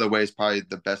 who by the way is probably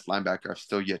the best linebacker I've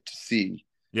still yet to see.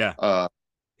 Yeah.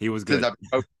 He was good.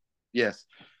 Yes.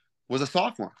 Was a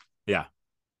sophomore. Yeah.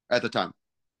 At the time.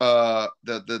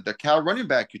 The Cal running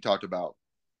back you talked about,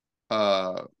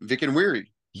 Vic and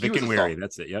Weary.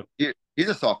 That's it. Yep. He's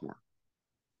a sophomore.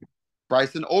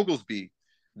 Bryson Oglesby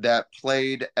that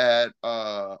played at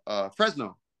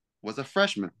Fresno was a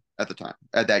freshman at the time,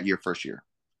 at that year, first year.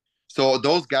 So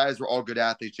those guys were all good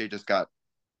athletes. They just got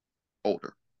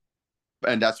older.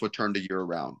 And that's what turned the year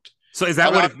around. So is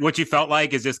that what you felt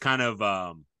like? Is just kind of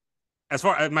as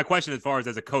far as my question,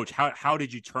 as a coach, how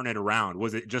did you turn it around?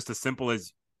 Was it just as simple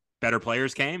as better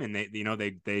players came and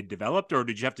they developed, or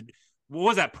did you have to? What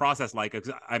was that process like?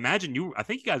 Because I imagine I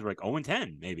think you guys were like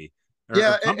 0-10 maybe, or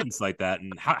something like that.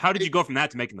 And how did you go from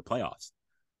that to making the playoffs?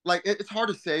 Like it's hard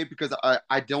to say because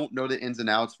I don't know the ins and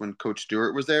outs when Coach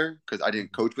Stewart was there because I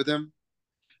didn't coach with him.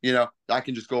 I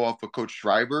can just go off of Coach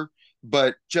Schreiber,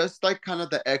 but just like kind of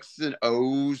the X's and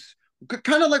O's.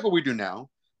 Kind of like what we do now,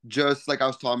 just like I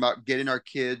was talking about, getting our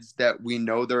kids that we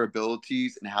know their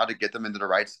abilities and how to get them into the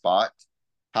right spot,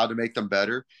 how to make them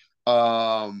better.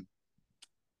 I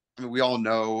mean, we all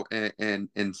know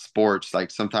in sports, like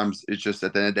sometimes it's just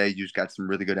at the end of the day, you just got some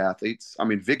really good athletes. I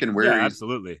mean, Vic and Weary. Yeah,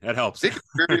 absolutely. That helps. Vic and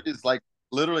Weary is like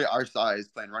literally our size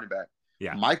playing running back.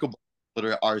 Yeah. Michael,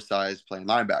 literally our size playing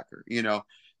linebacker,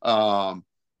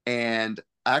 and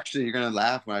actually you're going to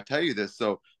laugh when I tell you this.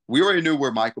 So, we already knew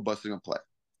where Michael Buss is going to play,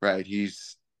 right?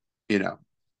 He's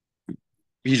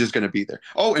just going to be there.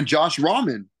 Oh, and Josh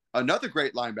Rahman, another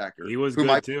great linebacker. He was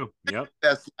good too. Yep.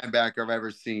 Best linebacker I've ever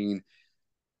seen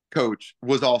coach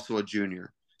was also a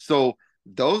junior. So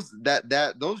those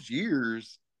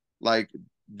years, like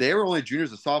they were only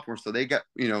juniors and sophomores, so they got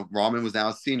Rahman was now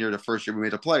a senior the first year we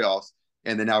made the playoffs,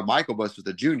 and then now Michael Buss was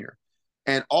a junior,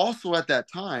 and also at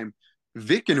that time,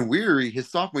 Vic and Weary his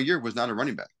sophomore year was not a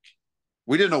running back.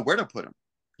 We didn't know where to put him.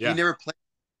 He Yeah. never played.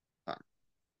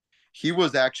 He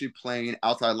was actually playing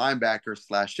outside linebacker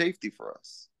 / safety for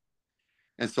us.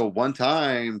 And so one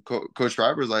time, Coach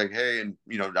Schreiber was like, "Hey," and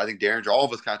I think Darren, all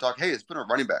of us kind of talk, "Hey, let's put a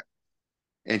running back."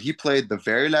 And he played the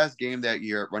very last game that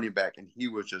year at running back, and he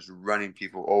was just running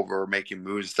people over, making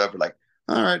moves and stuff. We're like,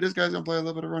 all right, this guy's gonna play a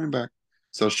little bit of running back.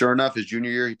 So sure enough, his junior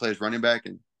year, he plays running back,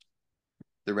 and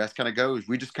the rest kind of goes.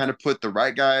 We just kind of put the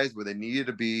right guys where they needed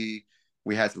to be.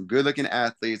 We had some good-looking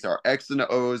athletes. Our X and the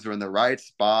O's were in the right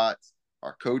spots.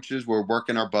 Our coaches were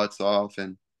working our butts off,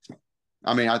 and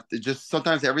I mean, just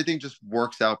sometimes everything just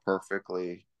works out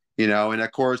perfectly, And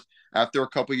of course, after a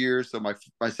couple years, so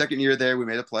my second year there, we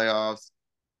made the playoffs.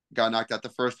 Got knocked out the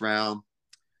first round.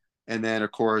 And then,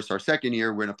 of course, our second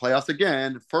year, we're in the playoffs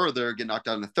again, further get knocked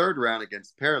out in the third round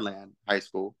against Pearland High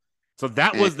School. So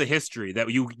that was the history that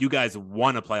you guys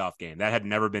won a playoff game. That had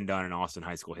never been done in Austin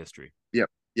high school history. Yep,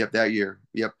 that year.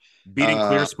 Yep. Beating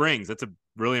Clear Springs. That's a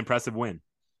really impressive win.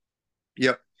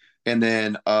 Yep. And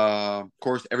then, of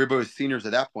course, everybody was seniors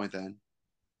at that point then.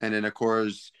 And then, of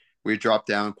course, we dropped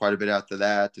down quite a bit after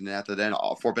that. And then after that,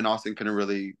 Fort Bend Austin couldn't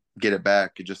really get it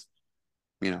back. It just,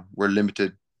 we're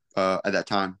limited at that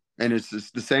time. And it's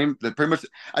just the same. Pretty much.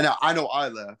 I know I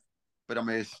left, but I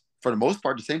mean, for the most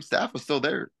part, the same staff was still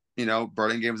there.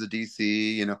 Burlingame was a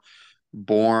DC.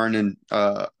 Bourne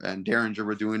and Derringer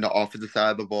were doing the offensive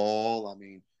side of the ball. I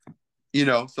mean,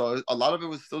 so a lot of it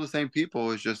was still the same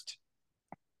people. It's just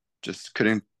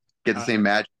couldn't get the same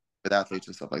magic with athletes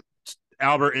and stuff like that.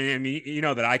 Albert, I mean,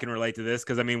 that I can relate to this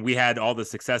because I mean, we had all the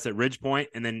success at Ridgepoint,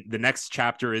 and then the next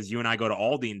chapter is you and I go to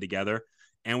Aldine together.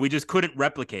 And we just couldn't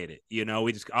replicate it.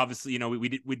 We just obviously, we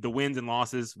did with the wins and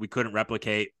losses, we couldn't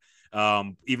replicate,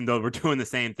 even though we're doing the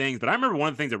same things. But I remember one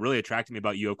of the things that really attracted me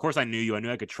about you. Of course, I knew you. I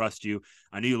knew I could trust you.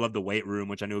 I knew you loved the weight room,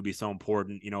 which I knew would be so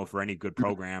important, for any good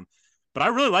program. But I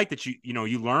really liked that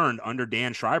you learned under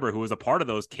Dan Schreiber, who was a part of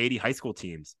those Katy high school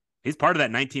teams. He's part of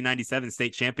that 1997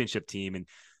 state championship team. And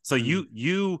so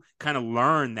you kind of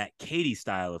learned that Katy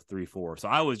style of 3-4. So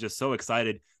I was just so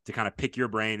excited to kind of pick your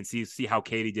brain and see how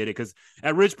Katy did it. Because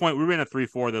at Ridgepoint, we were in a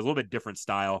 3-4. There's a little bit different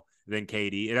style than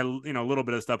Katy. It had, a little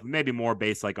bit of stuff, maybe more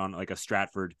based on a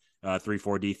Stratford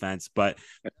 3-4 defense. But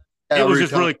it was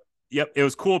just really, it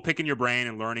was cool picking your brain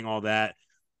and learning all that.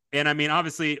 And I mean,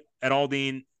 obviously at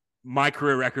Aldine, my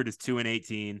career record is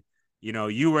 2-18.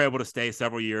 You were able to stay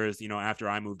several years, after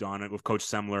I moved on with Coach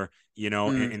Semler,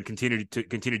 and continue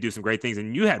to do some great things.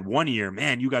 And you had 1 year,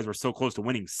 man, you guys were so close to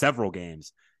winning several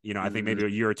games. I think maybe a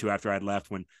year or two after I'd left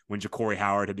when Ja'Cory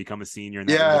Howard had become a senior and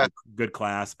that was a good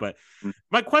class. But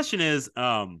my question is,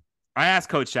 I asked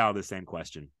Coach Chow the same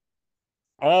question.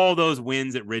 All those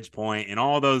wins at Ridgepoint and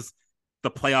all the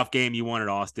playoff game you won at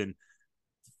Austin,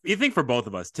 you think for both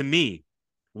of us, to me,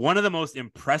 one of the most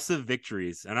impressive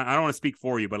victories, and I don't want to speak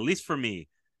for you, but at least for me,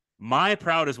 my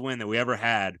proudest win that we ever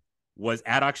had was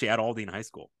at Aldine High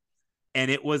School. And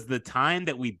it was the time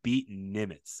that we beat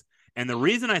Nimitz. And the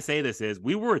reason I say this is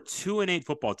we were a 2-8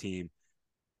 football team,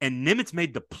 and Nimitz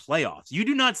made the playoffs. You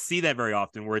do not see that very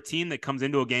often. We're a team that comes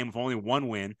into a game with only one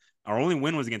win. Our only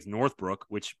win was against Northbrook,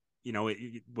 which,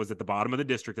 it was at the bottom of the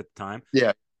district at the time.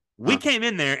 Yeah. We came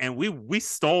in there and we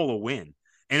stole a win.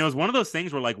 And it was one of those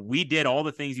things where, we did all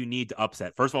the things you need to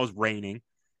upset. First of all, it was raining.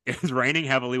 It was raining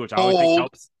heavily, which I always think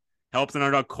helps an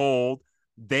underdog. Cold.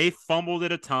 They fumbled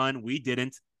it a ton. We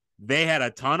didn't. They had a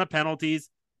ton of penalties.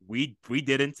 We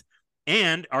didn't.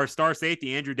 And our star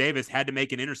safety, Andrew Davis, had to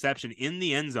make an interception in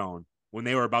the end zone when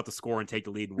they were about to score and take the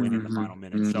lead and win in the final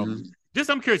minute. So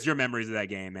I'm curious your memories of that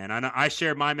game, man. I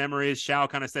shared my memories. Shao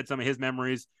kind of said some of his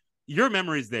memories. Your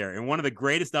memories there, and one of the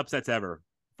greatest upsets ever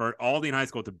for Aldine High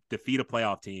School to defeat a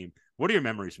playoff team. What are your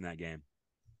memories from that game?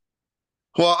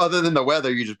 Well, other than the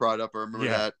weather you just brought up, I remember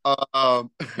that.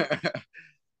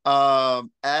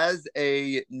 As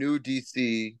a new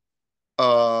DC,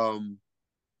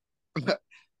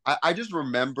 I just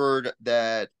remembered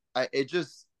that it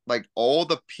just all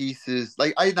the pieces,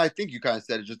 I think you kind of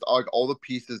said it, just all the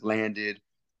pieces landed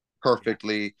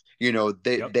perfectly. They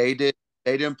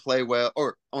didn't play well,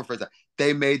 or I want to phrase that.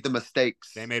 They made the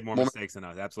mistakes. They made more mistakes than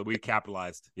us. Absolutely. We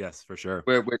capitalized. Yes, for sure.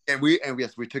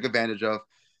 Yes, we took advantage of.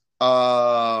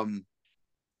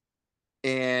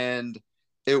 And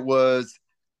it was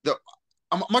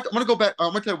I'm going to go back.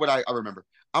 I'm going to tell you what I remember.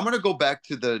 I'm going to go back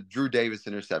to the Drew Davis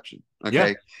interception. Okay.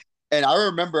 Yeah. And I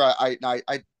remember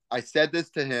I said this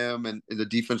to him and the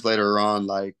defense later on,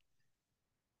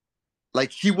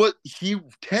 Like he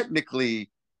technically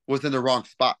was in the wrong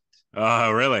spot.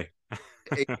 Oh, really?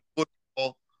 A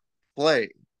football play.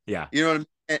 Yeah. You know what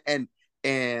I mean?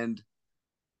 And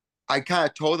I kind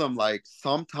of told him like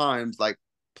sometimes like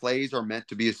plays are meant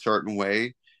to be a certain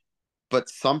way, but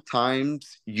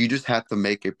sometimes you just have to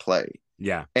make a play.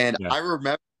 Yeah. And Yeah. I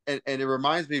remember, and it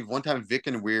reminds me of one time Vic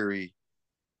and Weary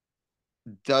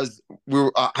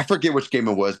I forget which game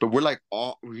it was, but we're like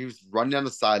all he was running down the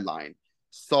sideline,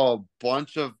 saw a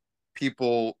bunch of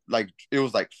people, like it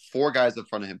was like four guys in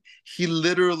front of him. He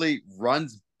literally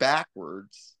runs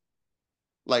backwards,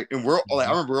 like, and we're all like,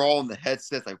 I Mhm. remember we're all in the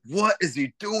headsets, like, what is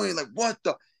he doing? Like, what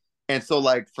the? And so,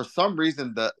 like, for some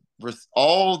reason,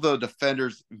 all the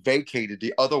defenders vacated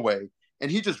the other way,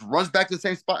 and he just runs back to the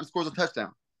same spot and scores a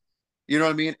touchdown. You know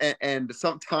what I mean? And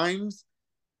sometimes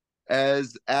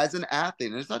as an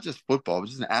athlete, and it's not just football, but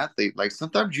just an athlete, like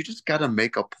sometimes you just gotta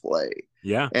make a play.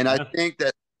 Yeah. And I Yeah. think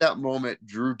that moment,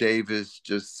 Drew Davis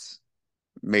just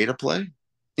made a play.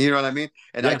 You know what I mean?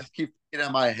 And I Yeah. just keep thinking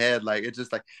in my head, like it's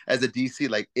just like as a DC,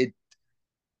 like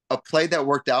a play that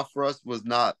worked out for us was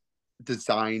not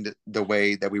designed the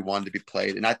way that we wanted to be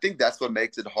played. And I think that's what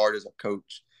makes it hard as a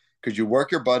coach. Because you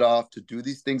work your butt off to do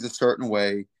these things a certain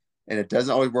way, and it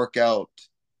doesn't always work out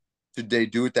they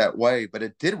do it that way, but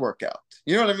it did work out.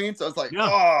 You know what I mean? So it's like, Yeah.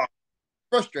 oh,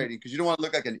 frustrating because you don't want to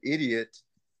look like an idiot,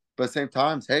 but at the same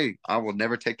time, hey, I will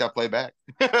never take that play back.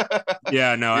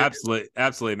 Yeah, no, Yeah. absolutely,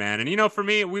 absolutely, man. And for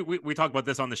me, we talk about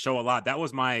this on the show a lot. That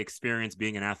was my experience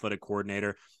being an athletic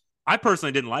coordinator. I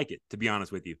personally didn't like it, to be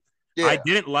honest with you. I Yeah.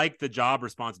 didn't like the job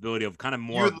responsibility of kind of You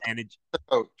more were of manage. the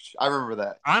coach. I remember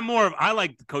that. I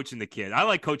like coaching the kid. I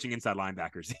like coaching inside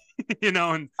linebackers,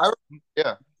 and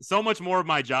Yeah. so much more of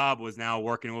my job was now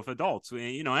working with adults.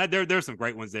 There's some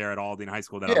great ones there at Aldi High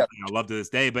School that Yeah. I love to this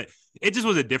day, but it just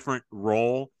was a different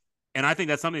role. And I think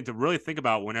that's something to really think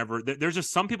about whenever there's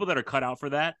just some people that are cut out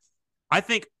for that. I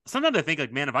think sometimes I think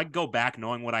like, man, if I go back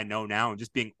knowing what I know now and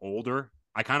just being older,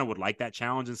 I kind of would like that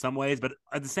challenge in some ways. But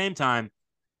at the same time,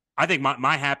 I think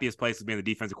my happiest place is being the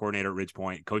defensive coordinator at Ridge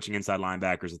Point, coaching inside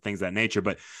linebackers and things of that nature.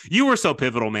 But you were so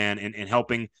pivotal, man, in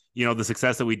helping, the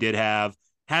success that we did have,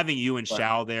 having you and Right.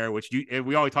 Shao there, which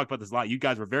we always talk about this a lot. You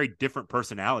guys were very different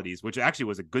personalities, which actually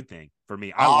was a good thing for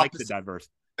me. I like the Opposite diverse.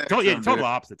 spectrum, Total dude.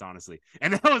 opposites, honestly.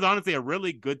 And that was honestly a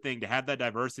really good thing to have that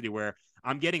diversity where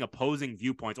I'm getting opposing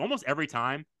viewpoints almost every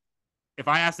time. If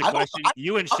I ask a I don't. question,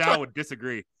 you and Shao would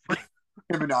disagree,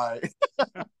 Him and I.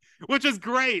 which is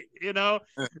great, And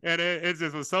it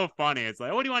just was so funny. It's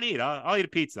like, what do you want to eat? I'll eat a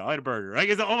pizza. I'll eat a burger. Like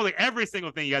it's almost like every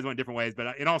single thing you guys went different ways.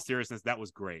 But in all seriousness, that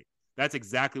was great. That's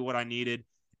exactly what I needed.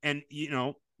 And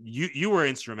you were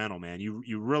instrumental, man.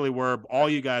 You really were. All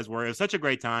you guys were. It was such a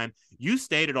great time. You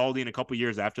stayed at Aldi in a couple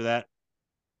years after that.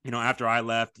 After I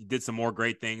left, you did some more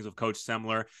great things with Coach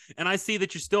Semler. And I see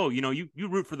that you still, you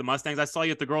root for the Mustangs. I saw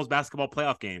you at the girls basketball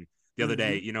playoff game the other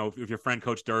day, with your friend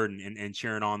Coach Durden and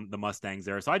cheering on the Mustangs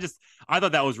there. So I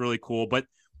thought that was really cool. But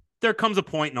there comes a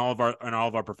point in all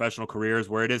of our professional careers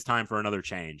where it is time for another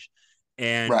change.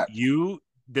 And Right. you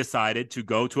decided to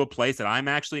go to a place that I'm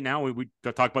actually now, we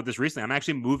talked about this recently, I'm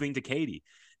actually moving to Katy.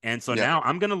 And so now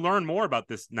I'm going to learn more about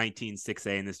this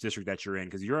 19-6A in this district that you're in,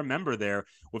 because you're a member there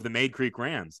with the Maid Creek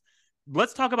Rams.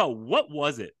 Let's talk about what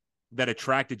was it that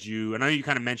attracted you. I know you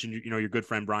kind of mentioned, your good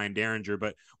friend Brian Derringer,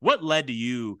 but what led to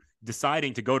you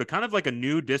deciding to go to kind of like a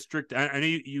new district? I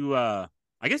know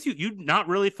I guess you not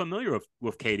really familiar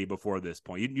with Katy before this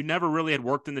point. You never really had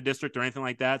worked in the district or anything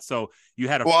like that. So you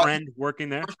had a friend working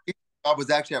there. I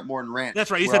was actually at Morton Ranch. That's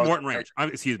right. You said Morton Ranch.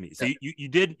 Excuse me. So you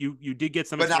did get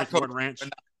some experience at Morton Ranch.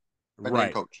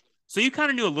 Right. Coach. So you kind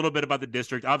of knew a little bit about the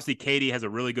district. Obviously, Katy has a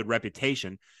really good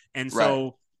reputation. And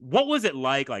so what was it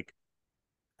like? Like,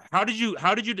 how did you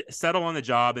settle on the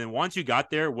job? And once you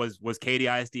got there, was Katy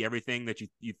ISD everything that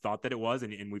you thought that it was?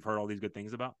 And we've heard all these good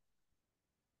things about?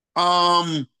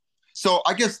 So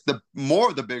I guess the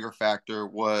bigger factor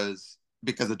was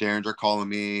because of Derringer calling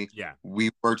me. Yeah.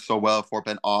 We worked so well at Fort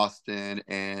Bend, Austin,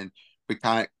 and we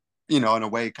kind of, in a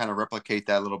way, kind of replicate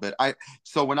that a little bit.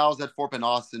 So when I was at Fort Bend,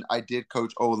 Austin, I did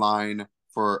coach O-line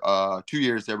for 2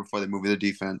 years there before they moved to the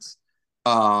defense.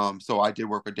 So I did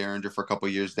work with Derringer for a couple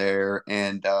of years there,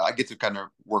 and I get to kind of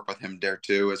work with him there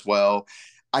too as well.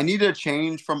 I needed a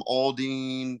change from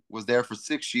Aldine. Was there for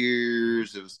 6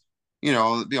 years. It was,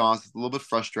 to be honest, it's a little bit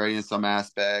frustrating in some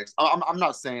aspects. I'm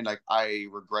not saying like I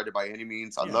regret it by any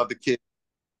means. I love the kid.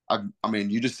 I mean,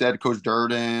 you just said Coach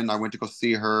Durden. I went to go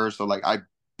see her, so like I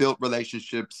built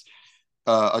relationships,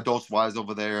 adults wise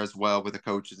over there as well with the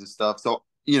coaches and stuff. So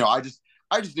I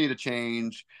just need a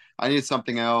change. I need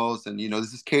something else, and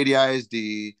this is Katy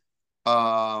ISD.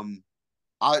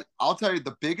 I'll tell you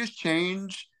the biggest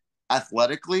change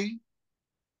athletically,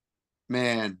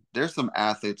 man, there's some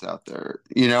athletes out there.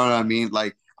 You know what I mean?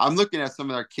 Like I'm looking at some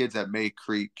of our kids at May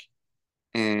Creek,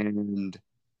 and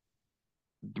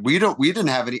we didn't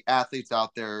have any athletes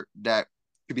out there that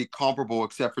could be comparable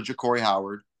except for Ja'Cory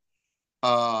Howard.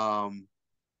 Um,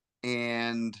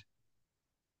 and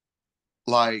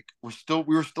like we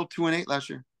were still 2-8 last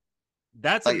year.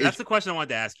 That's the question I wanted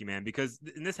to ask you, man, because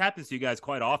and this happens to you guys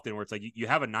quite often where it's like you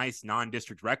have a nice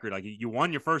non-district record. Like you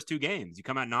won your first 2 games. You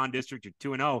come out non-district,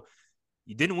 you're 2-0.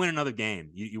 You didn't win another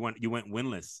game. You went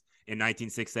winless in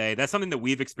 19-6A. That's something that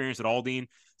we've experienced at Aldine.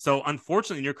 So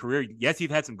unfortunately in your career, yes,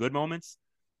 you've had some good moments,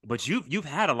 but you've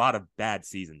had a lot of bad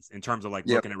seasons in terms of like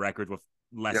looking at records with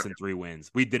less than 3 wins.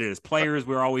 We did it as players.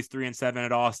 We were always 3-7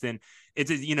 at Austin.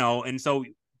 It's, and so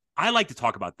I like to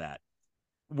talk about that.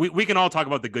 We can all talk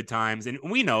about the good times, and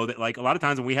we know that like a lot of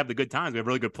times when we have the good times, we have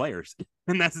really good players,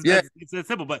 and that's it's that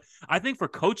simple. But I think for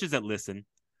coaches that listen,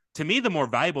 to me, the more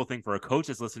valuable thing for a coach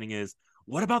that's listening is,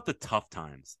 what about the tough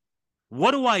times?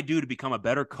 What do I do to become a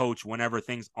better coach whenever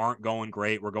things aren't going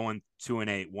great? We're going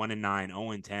 2-8, 1-9,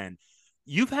 0-10.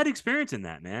 You've had experience in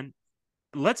that, man.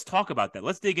 Let's talk about that.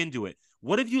 Let's dig into it.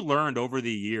 What have you learned over the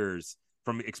years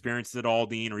from experiences at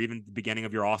Aldine, or even the beginning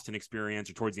of your Austin experience,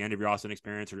 or towards the end of your Austin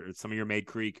experience, or some of your Maid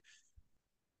Creek?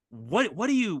 What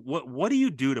do you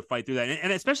do to fight through that?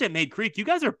 And especially at Maid Creek, you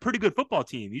guys are a pretty good football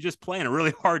team. You just play in a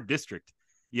really hard district,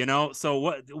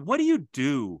 So what do you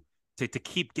do to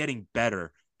keep getting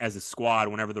better as a squad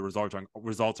whenever the results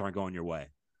aren't going your way?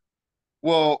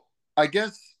 Well, I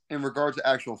guess in regards to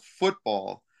actual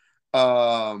football,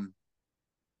 man,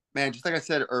 just like I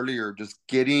said earlier, just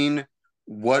getting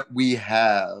what we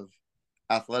have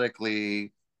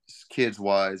athletically, kids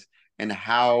wise, and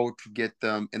how to get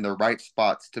them in the right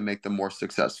spots to make them more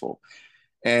successful.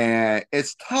 And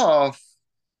it's tough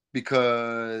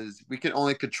because we can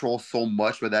only control so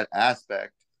much with that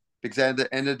aspect. Because at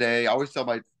the end of the day, I always tell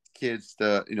my kids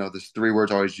there's 3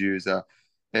 words I always use. Like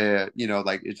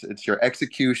it's your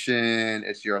execution,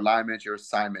 it's your alignment, your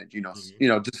assignment. Just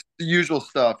the usual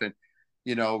stuff. And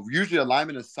usually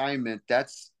alignment, assignment,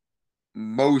 that's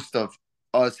most of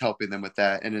us helping them with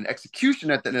that. And then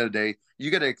execution, at the end of the day, you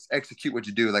got to execute what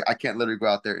you do. Like I can't literally go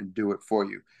out there and do it for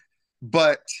you,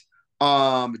 but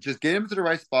just get them to the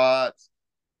right spots.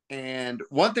 And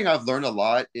one thing I've learned a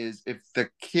lot is if the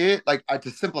kid, like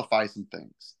to simplify some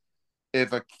things,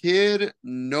 if a kid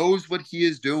knows what he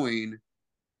is doing,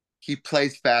 he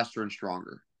plays faster and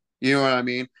stronger. You know what I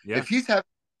mean? Yeah. If he's having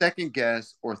second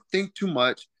guess or think too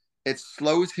much, it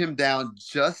slows him down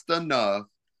just enough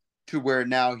to where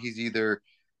now he's either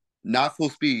not full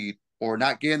speed or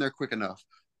not getting there quick enough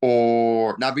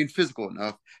or not being physical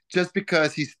enough just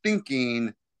because he's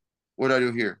thinking, what do I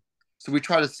do here? So we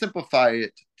try to simplify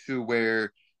it to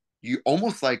where you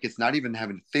almost like it's not even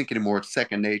having to think anymore. It's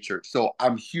second nature. So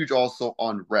I'm huge also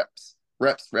on reps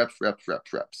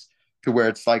to where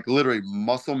it's like literally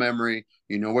muscle memory.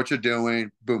 You know what you're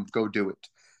doing. Boom, go do it.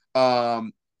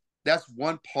 That's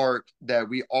one part that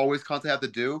we always constantly have to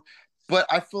do. But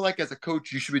I feel like as a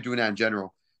coach, you should be doing that in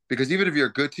general. Because even if you're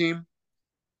a good team,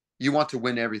 you want to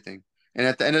win everything. And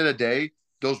at the end of the day,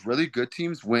 those really good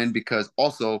teams win because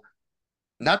also,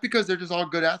 not because they're just all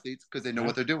good athletes, because they know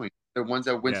what they're doing. They're ones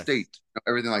that win state,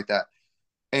 everything like that.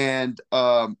 And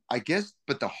I guess,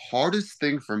 but the hardest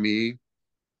thing for me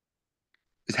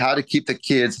is how to keep the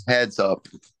kids' heads up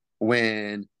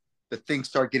when the things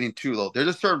start getting too low. There's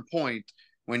a certain point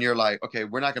when you're like, okay,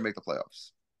 we're not going to make the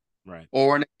playoffs. Right.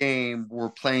 Or in a game,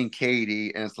 we're playing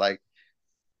Katy, and it's like,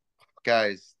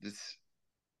 guys,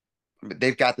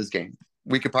 they've got this game.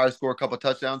 We could probably score a couple of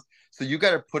touchdowns. So you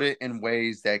got to put it in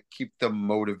ways that keep them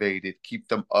motivated, keep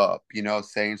them up,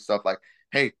 saying stuff like,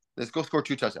 hey, let's go score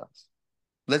 2 touchdowns.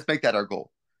 Let's make that our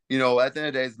goal. At the end of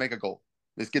the day, let's make a goal.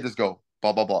 Let's get this goal.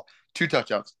 Blah, blah, blah. 2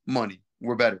 touchdowns. Money.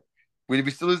 We're better. Will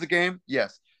we still lose the game?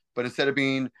 Yes. But instead of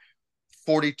being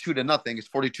 42-0, it's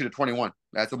 42-21.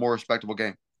 That's a more respectable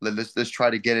game. Let's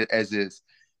try to get it as is.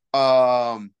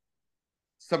 Some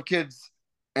kids,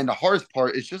 and the hardest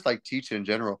part is just like teaching in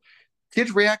general.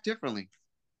 Kids react differently.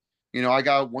 I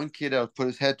got one kid that would put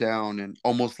his head down and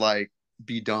almost like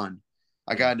be done.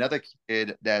 I got another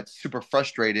kid that's super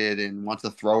frustrated and wants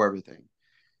to throw everything.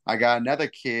 I got another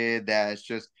kid that's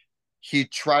just, he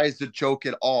tries to joke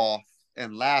it off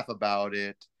and laugh about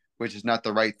it, which is not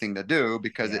the right thing to do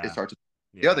because it starts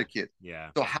with the other kid. Yeah.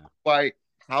 So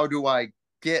how do I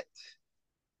get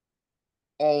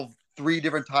all 3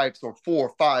 different types or 4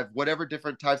 or 5, whatever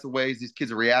different types of ways these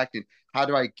kids are reacting? How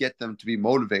do I get them to be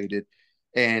motivated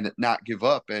and not give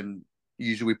up? And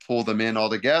usually we pull them in all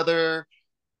together,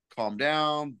 calm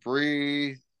down,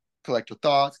 breathe, collect your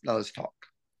thoughts. Now let's talk.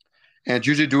 And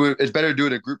it's better to do it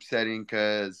in a group setting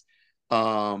because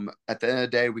at the end of the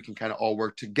day, we can kind of all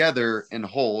work together in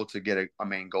whole to get a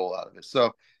main goal out of it.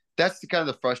 So that's the kind of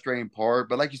the frustrating part.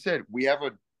 But like you said, we have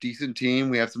a decent team.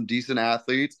 We have some decent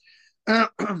athletes.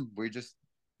 We just,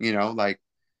 like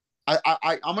I'm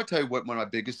gonna tell you what one of my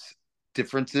biggest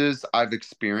differences I've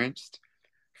experienced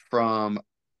from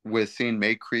with seeing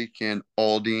May Creek and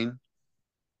Aldine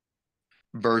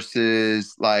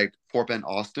versus like Fort Bend,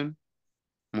 Austin.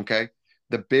 Okay.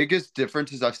 The biggest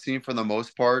differences I've seen for the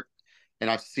most part, and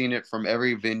I've seen it from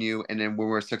every venue, and then when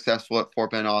we're successful at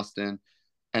Fort Bend, Austin,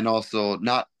 and also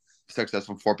not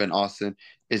successful in Fort Bend, Austin,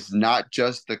 is not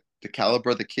just the caliber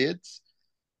of the kids,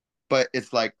 but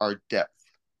it's like our depth.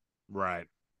 Right.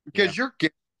 Because you're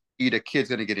guaranteed a kid's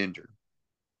going to get injured.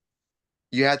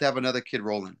 You have to have another kid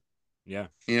rolling. Yeah.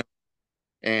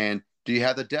 And do you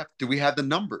have the depth? Do we have the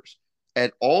numbers?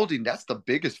 At Alding, that's the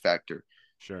biggest factor.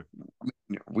 Sure.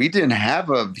 We didn't have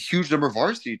a huge number of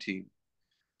varsity team.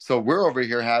 So we're over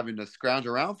here having to scrounge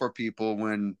around for people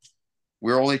when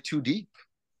we're only too deep.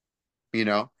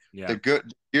 Yeah. The good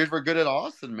years we're good at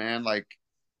Austin, man. Like,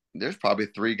 there's probably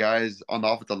 3 guys on the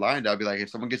offensive line that'll be like, if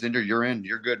someone gets injured, you're in.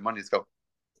 You're good. Money, let's go.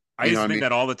 I used to think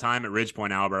that all the time at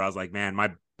Ridgepoint, Albert. I was like, man,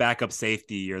 my backup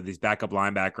safety or these backup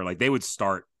linebacker, like they would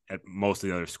start at most of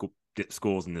the other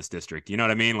schools in this district. You know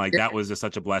what I mean? Like that was just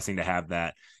such a blessing to have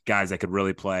that guys that could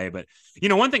really play. But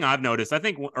one thing I've noticed, I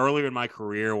think earlier in my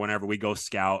career, whenever we go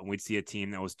scout and we'd see a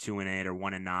team that was 2-8 or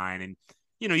 1-9, and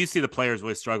you see the players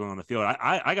really struggling on the field.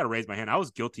 I got to raise my hand. I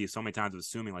was guilty so many times of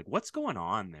assuming like, what's going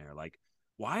on there? Like,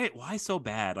 why so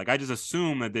bad? Like I just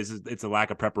assume that it's a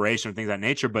lack of preparation and things of that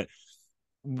nature. But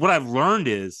what I've learned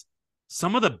is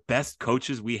some of the best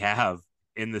coaches we have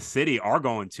in the city are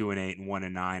going 2-8 and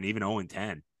 1-9, even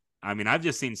 0-10. I mean, I've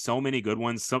just seen so many good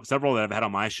ones. Several that I've had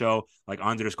on my show, like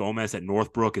Andres Gomez at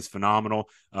Northbrook is phenomenal.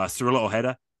 Cyril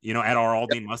Ojeda, at our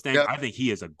Aldine Mustangs. Yep. I think he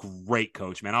is a great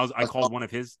coach, man. I called one of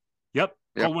his.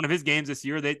 Called one of his games this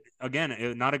year. They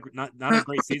again not a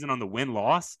great season on the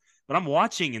win-loss, but I'm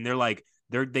watching and they're like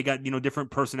they got different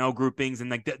personnel groupings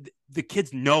and like the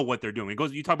kids know what they're doing.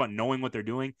 You talk about knowing what they're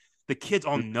doing. The kids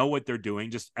all know what they're doing.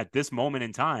 Just at this moment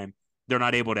in time, they're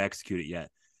not able to execute it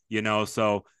yet.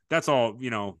 So that's all.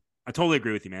 I totally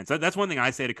agree with you, man. So that's one thing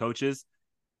I say to coaches: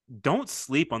 don't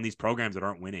sleep on these programs that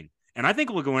aren't winning. And I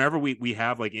think whenever we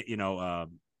have like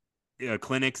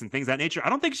clinics and things of that nature, I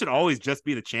don't think it should always just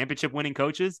be the championship winning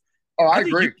coaches. Oh, I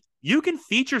agree. You can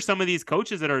feature some of these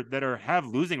coaches that have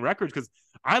losing records, because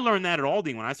I learned that at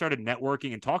Aldine when I started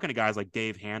networking and talking to guys like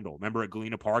Dave Handel. Remember at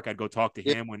Galena Park, I'd go talk to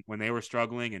him when they were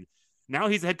struggling, and now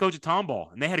he's the head coach of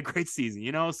Tomball, and they had a great season,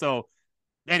 So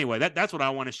anyway, that's what I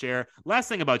want to share. Last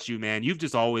thing about you, man, you've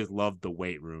just always loved the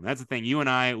weight room. That's the thing. You and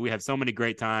I, we have so many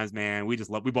great times, man. We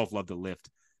both love to lift.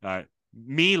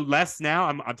 Me less now.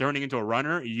 I'm turning into a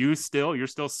runner. You're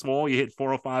still small. You hit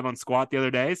 405 on squat the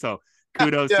other day, so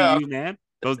kudos to you, man.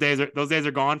 Those days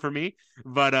are gone for me.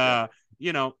 But I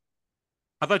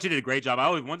thought you did a great job.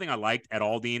 One thing I liked at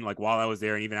Aldine, like while I was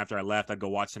there and even after I left, I'd go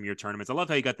watch some of your tournaments. I love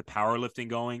how you got the powerlifting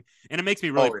going, and it makes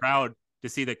me really proud to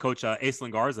see that Coach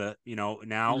Aislinn Garza,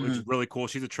 now, which is really cool.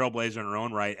 She's a trailblazer in her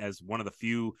own right as one of the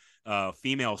few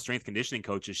female strength conditioning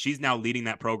coaches. She's now leading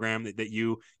that program that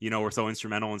you were so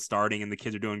instrumental in starting, and the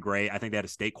kids are doing great. I think they had a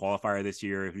state qualifier this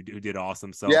year who did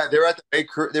awesome. So yeah, they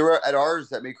were at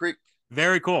ours at May Creek.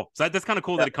 Very cool. So that's kind of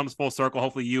cool that it comes full circle.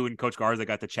 Hopefully you and Coach Garza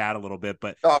got to chat a little bit.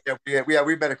 But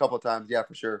we've met a couple of times. Yeah,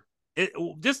 for sure.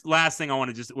 Just last thing I want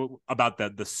to just about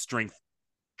the strength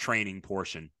training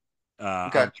portion.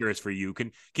 Okay. I'm curious for you.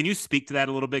 Can you speak to that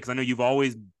a little bit? Because I know you've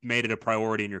always made it a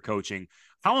priority in your coaching.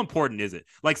 How important is it?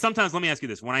 Like sometimes, let me ask you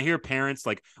this: when I hear parents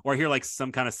or I hear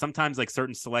sometimes like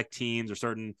certain select teams or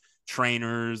certain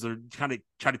trainers or kind of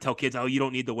try to tell kids, oh, you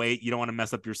don't need the weight, you don't want to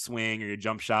mess up your swing or your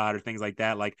jump shot or things like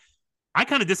that. Like I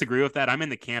kind of disagree with that. I'm in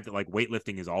the camp that like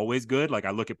weightlifting is always good. Like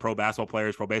I look at pro baseball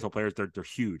players, they're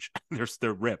huge.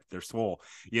 they're ripped, they're swole,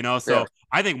 So yeah.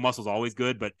 I think muscle's always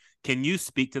good, but can you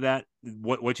speak to that?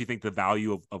 What you think the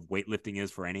value of weightlifting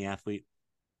is for any athlete?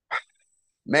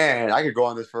 Man, I could go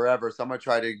on this forever, so I'm gonna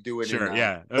try to do it. Sure,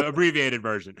 yeah, abbreviated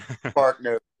version. Part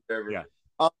note, whatever. Yeah.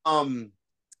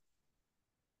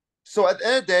 So at the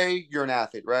end of the day, you're an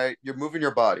athlete, right? You're moving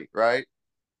your body, right?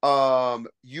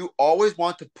 You always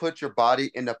want to put your body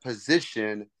in a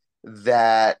position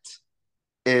that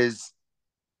is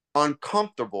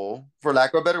uncomfortable, for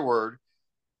lack of a better word,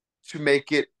 to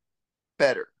make it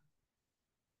better.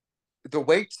 The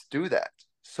weights do that.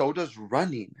 So does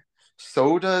running.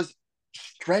 So does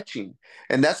stretching.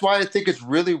 And that's why I think it's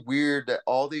really weird that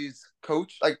all these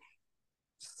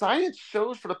science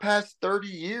shows for the past 30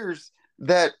 years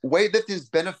that weightlifting is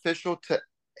beneficial to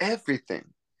everything.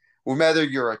 Whether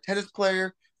you're a tennis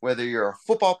player, whether you're a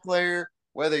football player,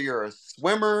 whether you're a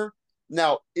swimmer.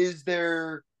 Now, is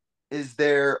there what's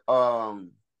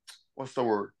the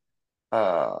word?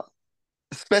 Uh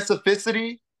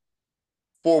Specificity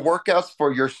for workouts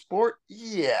for your sport?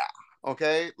 Yeah.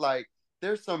 Okay. Like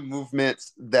there's some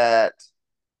movements that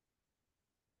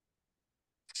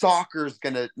soccer's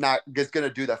gonna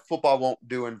do that football won't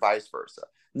do, and vice versa.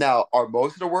 Now, are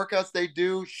most of the workouts they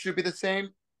do should be the same?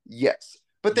 Yes,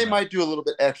 but they Right. might do a little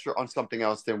bit extra on something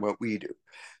else than what we do.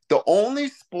 The only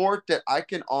sport that I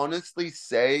can honestly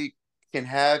say can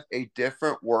have a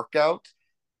different workout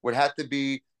would have to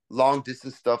be long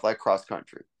distance stuff like cross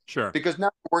country. Sure. Because now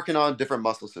you're working on a different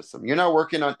muscle system. You're not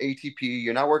working on ATP.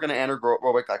 You're not working on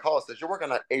anaerobic like Hollis says. You're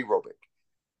working on aerobic.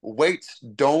 Weights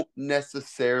don't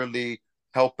necessarily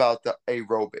help out the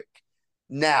aerobic.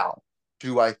 Now,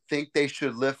 do I think they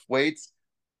should lift weights?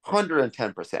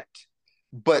 110%.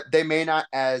 But they may not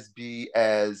be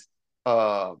as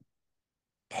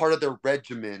part of their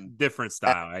regimen Different as,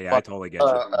 style. Yeah, I totally get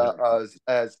you.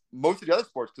 as most of the other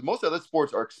sports, because most of the other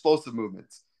sports are explosive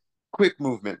movements, quick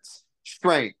movements,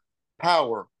 strength,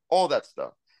 power, all that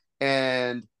stuff.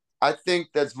 And I think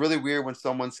that's really weird when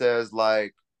someone says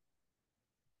like,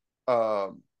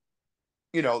 um,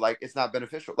 like it's not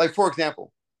beneficial. Like for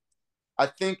example, I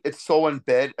think it's so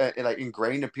like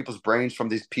ingrained in people's brains from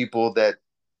these people that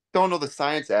don't know the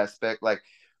science aspect. Like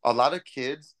a lot of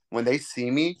kids, when they see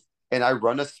me and I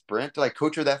run a sprint, like,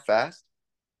 coach, you're that fast,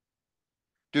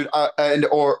 dude.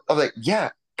 Or I'm like, yeah,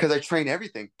 because I train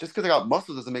everything. Just because I got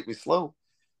muscles doesn't make me slow.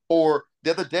 Or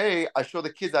the other day, I show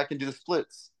the kids I can do the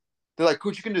splits. They're like,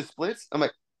 coach, you can do splits? I'm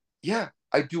like, yeah,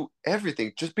 I do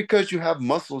everything. Just because you have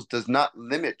muscles does not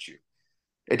limit you.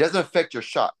 It doesn't affect your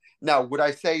shot. Now, would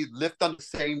I say lift on the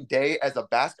same day as a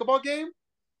basketball game?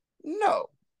 No.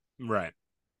 Right.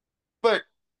 But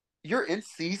you're in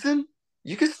season,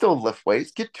 you can still lift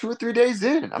weights. Get 2 or 3 days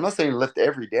in. I'm not saying lift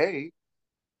every day.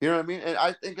 You know what I mean? And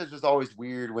I think it's just always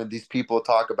weird when these people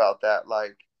talk about that.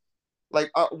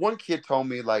 One kid told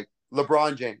me, like,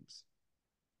 LeBron James,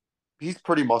 he's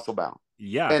pretty muscle bound.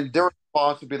 Yeah. And their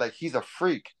response would be like, he's a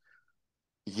freak.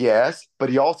 Yes, but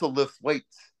he also lifts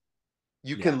weights.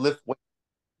 You Yeah. can lift weights.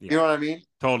 Yeah. You know what I mean?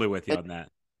 Totally with you And on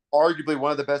that. arguably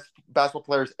one of the best basketball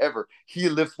players ever. He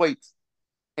lifts weights.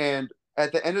 And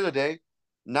at the end of the day,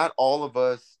 not all of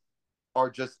us are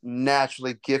just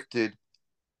naturally gifted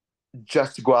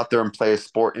just to go out there and play a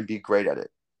sport and be great at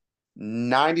it.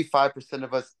 95%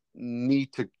 of us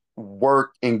need to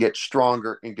work and get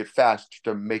stronger and get faster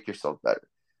to make yourself better.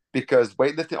 Because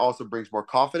weightlifting also brings more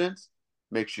confidence,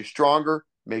 makes you stronger,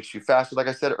 makes you faster, like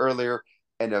I said earlier,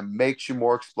 and it makes you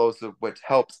more explosive, which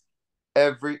helps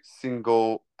every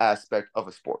single aspect of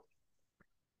a sport.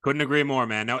 Couldn't agree more,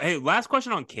 man. Now, hey, last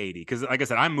question on Katie, because like I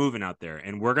said, I'm moving out there,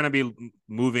 and we're gonna be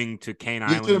moving to Cane You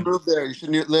should Island. move there. You should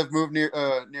move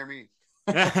near me.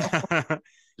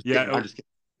 Yeah, I'm just kidding.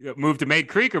 move to Maid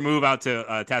Creek or move out to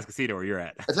Tascasita, where you're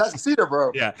at. Tascasita,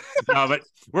 bro. Yeah, no, but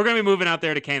we're gonna be moving out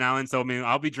there to Cane Island, so I mean,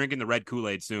 I'll be drinking the red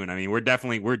Kool-Aid soon. I mean, we're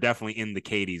definitely in the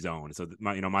Katie zone. So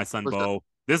my son For Bo, sure.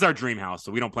 this is our dream house,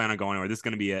 so we don't plan on going anywhere. This is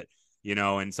gonna be it.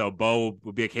 And so Bo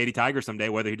will be a Katy Tiger someday,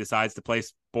 whether he decides to play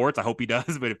sports. I hope he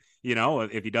does, but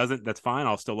if he doesn't, that's fine.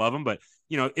 I'll still love him. But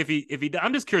if he,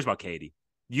 I'm just curious about Katy.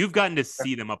 You've gotten to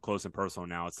see them up close and personal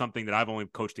now. It's something that I've only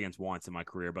coached against once in my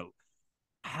career, but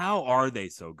how are they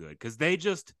so good? Because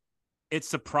it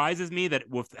surprises me that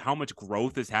with how much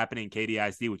growth is happening in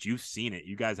KDISD, which you've seen it.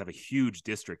 You guys have a huge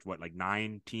district, like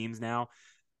 9 teams now.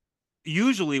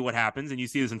 Usually what happens, and you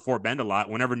see this in Fort Bend a lot,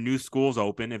 whenever new schools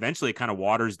open, eventually it kind of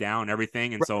waters down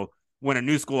everything. And so when a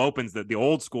new school opens, the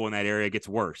old school in that area gets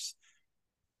worse.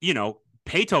 Pato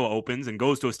opens and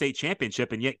goes to a state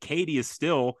championship, and yet Katy is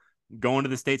still going to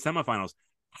the state semifinals.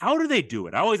 How do they do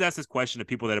it? I always ask this question to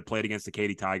people that have played against the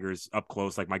Katy Tigers up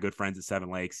close, like my good friends at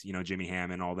Seven Lakes, Jimmy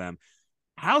Hammond, all them.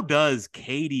 How does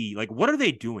Katy, what are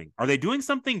they doing? Are they doing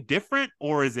something different,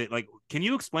 or is it can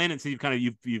you explain it since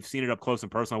you've seen it up close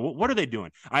and personal? What are they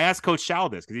doing? I asked Coach Shao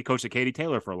this because he coached at Katy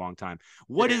Taylor for a long time.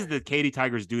 What does the Katy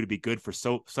Tigers do to be good for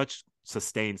such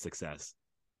sustained success?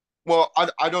 Well,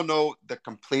 I don't know the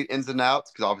complete ins and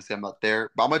outs because obviously I'm not there,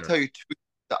 but I'm gonna tell you 2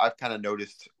 that I've kind of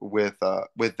noticed with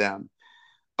them.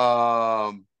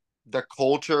 The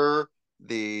culture,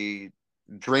 the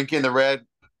drinking the red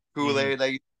Kool-Aid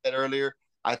like you said earlier.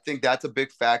 I think that's a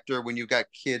big factor when you got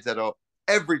kids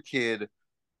every kid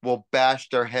will bash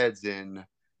their heads in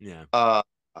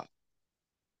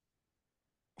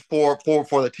for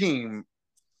the team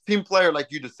player,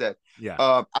 like you just said.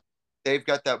 Yeah. they've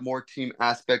got that more team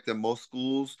aspect than most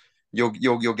schools.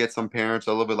 You'll get some parents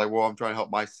a little bit like, well, I'm trying to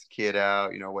help my kid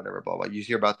out, whatever, blah blah. You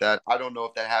hear about that? I don't know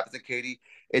if that happens in Katy.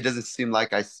 It doesn't seem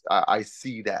like I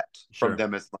see that from Sure.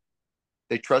 them. It's like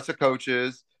they trust the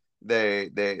coaches, they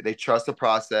trust the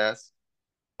process.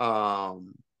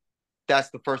 Um, that's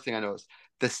the first thing I noticed.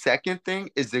 The second thing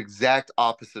is the exact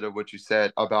opposite of what you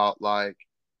said about like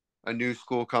a new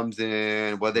school comes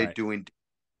in, what they Right. doing.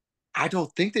 I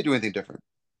don't think they do anything different.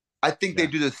 I think they Yeah.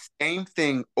 do the same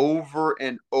thing over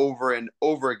and over and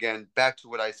over again. Back to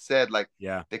what I said, like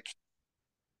Yeah.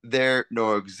 they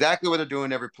know exactly what they're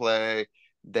doing every play.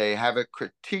 They have it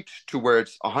critiqued to where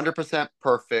it's 100%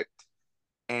 perfect,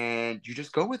 and you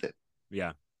just go with it.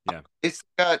 Yeah. Yeah. It's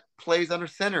got plays under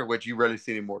center, which you rarely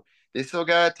see anymore. They still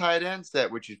got a tight end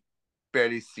set, which you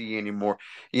barely see anymore.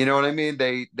 You know what I mean?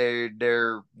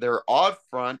 They're odd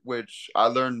front, which I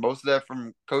learned most of that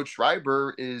from Coach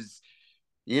Schreiber, is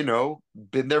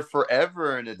been there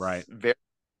forever, and it's Right. very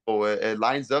it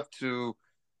lines up to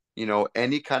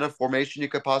any kind of formation you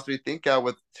could possibly think out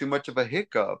with too much of a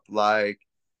hiccup. Like,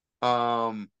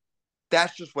 um,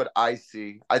 that's just what I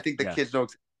see. I think the Yeah. kids know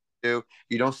exactly what to do.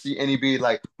 You don't see any be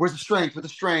like, "Where's the strength? Where's the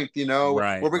strength?"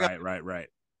 Right. Where we got. Right. Right. Right.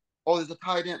 Oh, there's a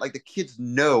tight end. Like the kids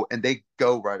know and they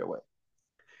go right away.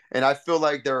 And I feel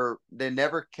like they're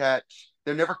never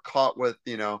caught with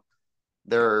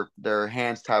their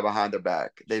hands tied behind their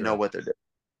back. They know Sure. what they're doing,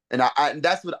 and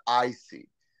that's what I see.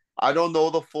 I don't know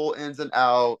the full ins and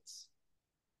outs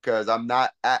because I'm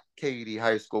not at Katy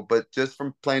High School, but just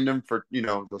from playing them for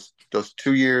those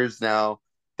 2 years now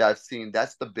that I've seen,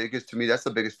 that's the biggest to me. That's the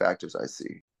biggest factors I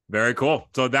see. Very cool.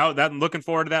 So that looking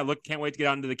forward to that. Can't wait to get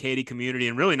out into the Katy community,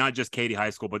 and really not just Katy High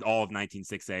School, but all of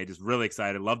 196A. Just really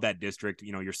excited. Love that district.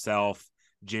 Yourself,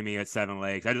 Jimmy at Seven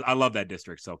Lakes. I love that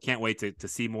district. So can't wait to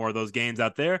see more of those games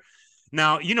out there.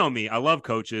 Now, you know me, I love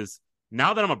coaches.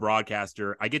 Now that I'm a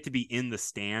broadcaster, I get to be in the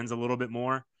stands a little bit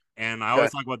more. And I Okay.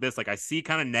 always talk about this. Like, I see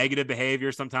kind of negative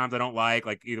behavior sometimes I don't like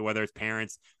either whether it's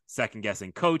parents second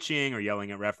guessing coaching or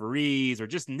yelling at referees or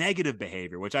just negative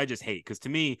behavior, which I just hate. Because to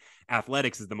me,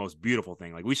 athletics is the most beautiful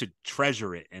thing. Like, we should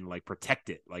treasure it and like protect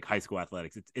it, like high school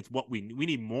athletics. It's what we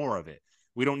need more of it.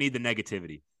 We don't need the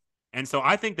negativity. And so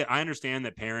I think that I understand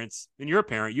that parents, and you're a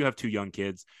parent, you have 2 young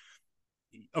kids.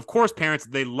 Of course, parents,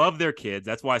 they love their kids.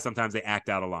 That's why sometimes they act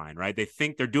out of line, right? They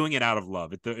think they're doing it out of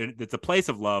love. It's a place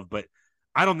of love, but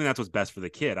I don't think that's what's best for the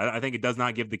kid. I think it does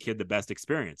not give the kid the best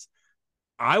experience.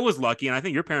 I was lucky, and I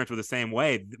think your parents were the same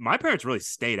way. My parents really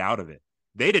stayed out of it.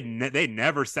 They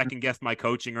never second guessed my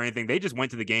coaching or anything. They just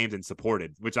went to the games and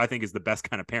supported, which I think is the best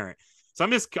kind of parent. So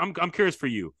I'm curious for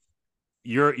you.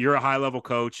 You're a high level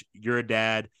coach. You're a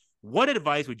dad. What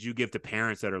advice would you give to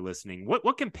parents that are listening?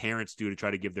 What can parents do to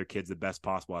try to give their kids the best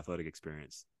possible athletic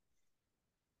experience?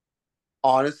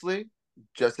 Honestly,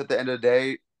 just at the end of the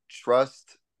day,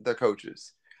 trust the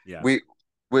coaches. Yeah. We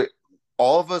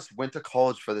all of us went to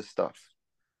college for this stuff.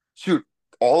 Shoot,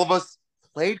 all of us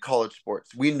played college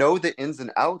sports. We know the ins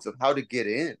and outs of how to get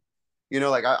in.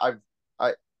 Like I've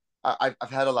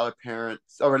had a lot of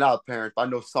parents, or not parents, but I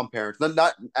know some parents,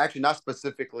 not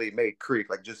specifically May Creek,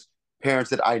 like just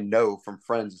parents that I know from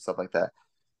friends and stuff like that,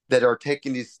 that are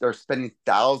they're spending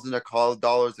thousands of college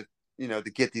dollars,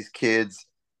 to get these kids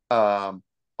on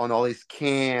all these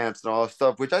camps and all this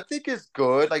stuff, which I think is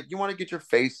good. Like you want to get your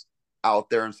face out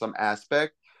there in some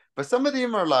aspect, but some of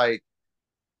them are like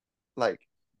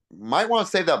might want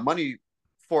to save that money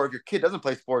for if your kid doesn't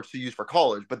play sports to use for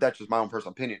college, but that's just my own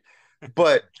personal opinion.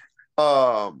 But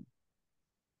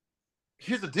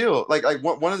here's the deal. Like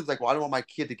one of them's like, well, I don't want my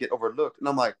kid to get overlooked. And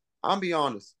I'm like, I'll be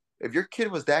honest. If your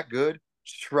kid was that good,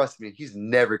 trust me, he's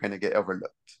never gonna get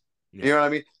overlooked. Yeah. You know what I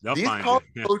mean? They'll These find college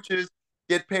it. coaches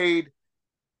get paid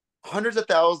hundreds of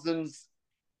thousands,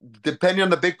 depending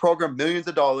on the big program, millions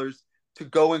of dollars to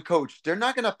go and coach. They're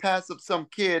not gonna pass up some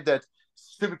kid that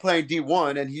should be playing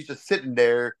D1 and he's just sitting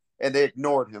there and they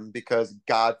ignored him because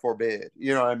God forbid,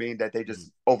 you know what I mean, that they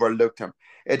just overlooked him.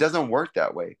 It doesn't work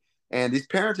that way. And these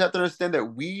parents have to understand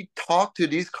that we talk to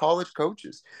these college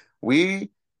coaches.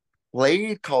 We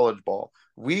played college ball.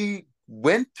 We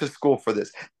went to school for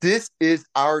this. This is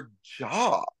our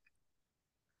job.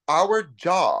 Our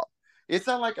job. It's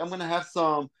not like I'm going to have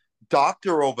some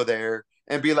doctor over there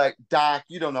and be like, Doc,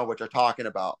 you don't know what you're talking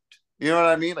about. You know what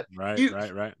I mean? Like,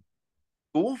 Right.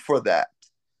 School for that.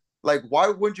 Like, why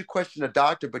wouldn't you question a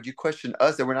doctor, but you question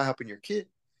us that we're not helping your kid?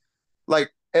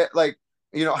 Like, I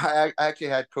actually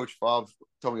had Coach Fobb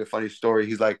tell me a funny story.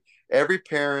 He's like, every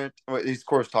parent, he's of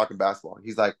course talking basketball.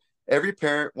 He's like, every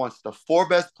parent wants the 4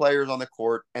 best players on the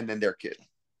court and then their kid.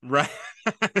 Right.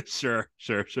 Sure.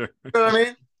 You know what I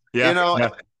mean? Yeah.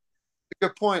 The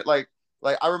good point. Like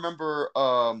I remember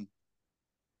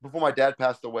before my dad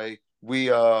passed away,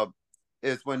 we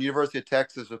is when University of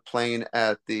Texas was playing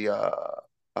at the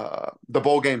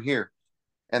bowl game here,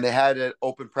 and they had an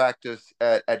open practice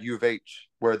at U of H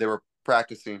where they were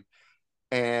practicing.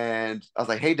 And I was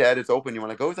like, "Hey, Dad, it's open. You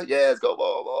want to go?" He's like, "Yeah, let's go."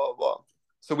 Blah blah blah.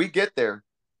 So we get there,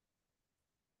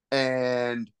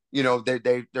 and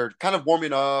they're kind of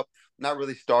warming up, not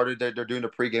really started. They're doing the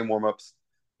pregame warm ups,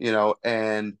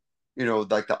 and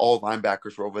like the all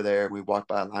linebackers were over there. We walked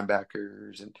by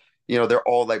linebackers, and they're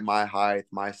all like my height,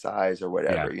 my size, or Yeah.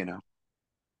 whatever.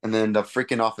 And then the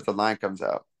freaking offensive line comes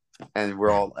out, and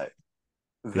we're all like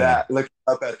Yeah. looking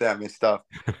up at them and stuff.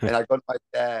 And I go to my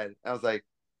dad, and I was like,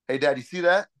 "Hey, Dad, you see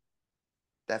that?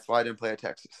 That's why I didn't play at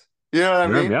Texas." You know what I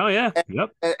mean? Yeah. Yeah. And,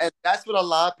 Yep. and that's what a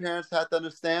lot of parents have to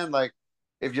understand. Like,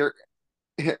 if you're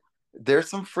there's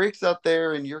some freaks out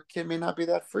there, and your kid may not be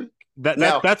that freak.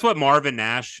 That's what Marvin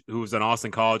Nash, who's an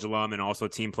Austin College alum and also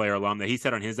team player alum, that he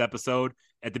said on his episode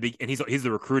at the beginning. And he's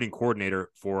the recruiting coordinator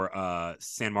for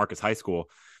San Marcos High School.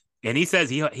 And he says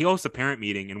he hosts a parent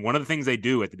meeting, and one of the things they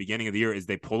do at the beginning of the year is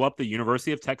they pull up the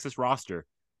University of Texas roster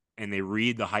and they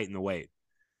read the height and the weight.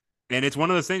 And it's one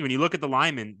of those things when you look at the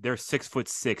linemen, they're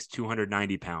 6'6",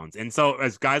 290 pounds. And so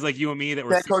as guys like you and me that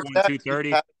were 6'1",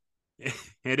 230,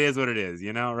 it is what it is,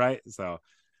 right? So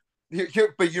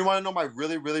but you want to know my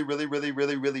really, really, really, really,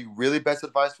 really, really, really best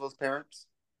advice for those parents?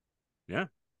 Yeah.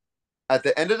 At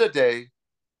the end of the day,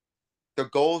 the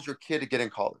goal is your kid to get in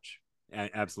college.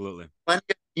 Absolutely. Plenty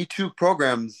of D2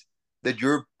 programs that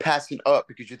you're passing up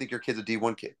because you think your kid's a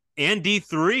D1 kid. And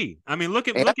D3. I mean, look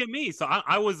at me. So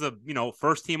I was a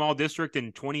first team all district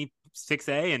in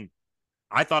 26A, and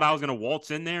I thought I was going to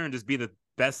waltz in there and just be the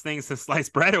best thing since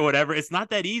sliced bread or whatever. It's not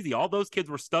that easy. All those kids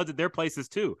were studs at their places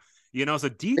too. So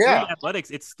D3 athletics,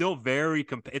 it's still very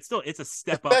it's a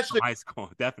step up from high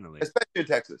school, definitely. Especially in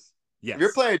Texas. Yes. If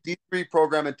you're playing a D3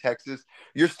 program in Texas,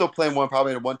 you're still playing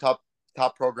probably one top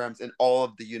programs in all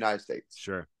of the United States.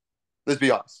 Sure. Let's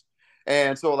be honest.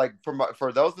 And so, like,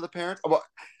 for those of the parents, well,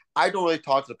 I don't really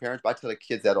talk to the parents, but I tell the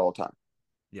kids that all the time.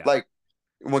 Yeah. Like,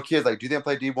 when kids like, do they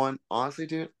play D1? Honestly,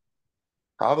 dude,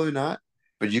 probably not.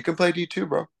 But you can play D2,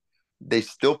 bro. They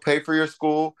still pay for your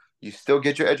school. You still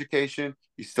get your education.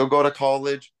 You still go to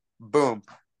college. Boom.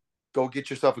 Go get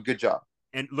yourself a good job.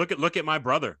 And look at my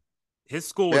brother. His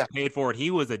school was paid for, and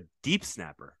he was a deep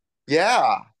snapper.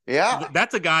 Yeah.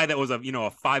 That's a guy that was a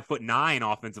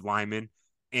 5'9" offensive lineman.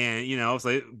 And,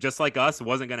 so just like us, it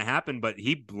wasn't going to happen, but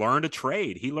he learned a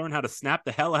trade. He learned how to snap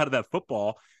the hell out of that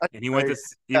football. And he went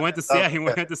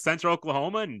to Central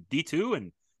Oklahoma and D2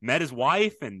 and met his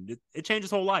wife, and it changed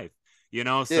his whole life,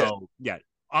 So yeah,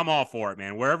 I'm all for it,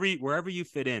 man. Wherever you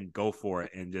fit in, go for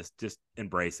it and just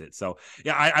embrace it. So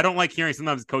yeah, I don't like hearing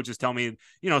sometimes coaches tell me,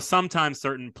 sometimes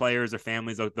certain players or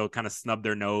families, they'll kind of snub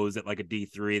their nose at like a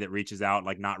D3 that reaches out,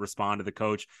 like not respond to the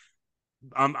coach.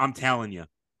 I'm telling you,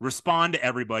 respond to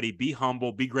everybody, be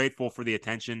humble, be grateful for the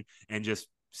attention, and just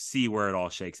see where it all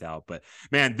shakes out. But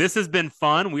man, this has been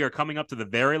fun. We are coming up to the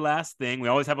very last thing. We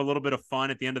always have a little bit of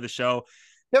fun at the end of the show.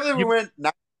 We went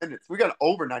 90 minutes. We got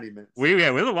over 90 minutes. We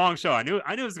had a long show. I knew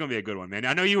it was going to be a good one, man.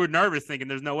 I know you were nervous thinking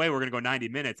there's no way we're going to go 90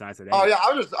 minutes. And I said, hey. Oh yeah,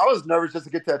 I was nervous just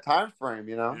to get to that time frame,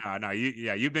 No,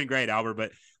 you've been great, Albert.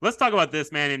 But let's talk about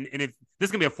this, man. And if this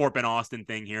is going to be a Fort Bend Austin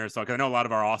thing here. So, cause I know a lot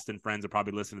of our Austin friends are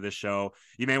probably listening to this show.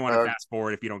 You may want to fast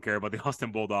forward if you don't care about the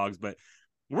Austin Bulldogs, but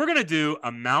we're going to do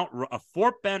a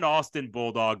Fort Bend Austin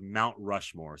Bulldog Mount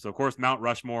Rushmore. So of course, Mount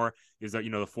Rushmore is,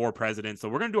 the 4 presidents. So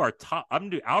we're going to do our top, I'm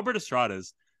going to do Albert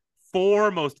Estrada's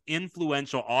 4 most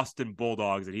influential Austin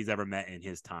Bulldogs that he's ever met in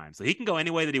his time. So he can go any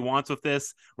way that he wants with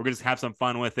this. We're going to just have some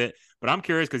fun with it. But I'm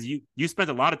curious because you spent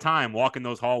a lot of time walking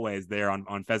those hallways there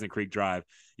on Pheasant Creek Drive,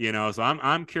 So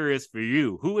I'm curious for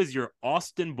you. Who is your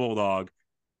Austin Bulldog,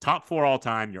 top 4 all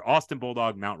time, your Austin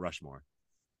Bulldog Mount Rushmore?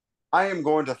 I am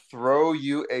going to throw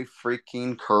you a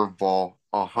freaking curveball,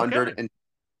 100%.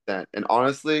 Okay. And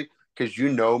honestly, because you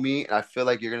know me, and I feel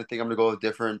like you're going to think I'm going to go a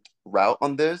different route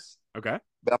on this. Okay.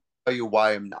 But I'm tell you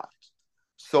why I'm not.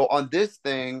 So on this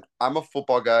thing, I'm a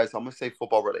football guy, so I'm gonna say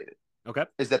football related. Okay.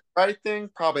 Is that the right thing?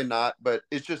 Probably not, but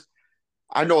it's just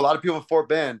I know a lot of people in Fort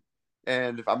Bend,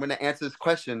 and if I'm gonna answer this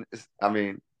question, I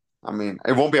mean,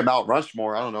 it won't be a Mount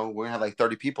Rushmore. I don't know. We're gonna have like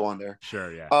 30 people on there.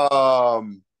 Sure, yeah.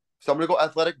 So I'm gonna go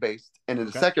athletic based, and then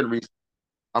the second reason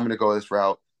I'm gonna go this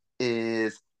route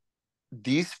is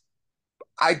these.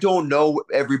 I don't know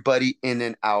everybody in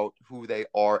and out who they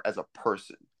are as a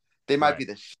person. They might be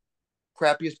the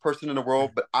crappiest person in the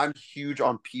world, but I'm huge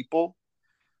on people.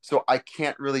 So I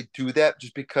can't really do that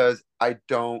just because I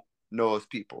don't know those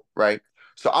people, right?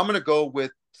 So I'm going to go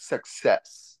with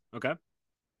success. Okay.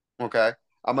 Okay.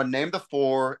 I'm gonna name the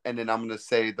four, and then I'm gonna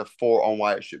say the four on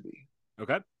why it should be.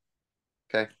 Okay.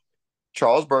 Okay.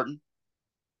 Charles Burton,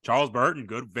 Charles Burton,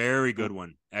 good, very good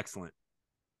one. Excellent.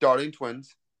 Darling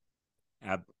Twins,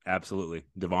 Absolutely.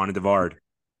 Devon and Devard.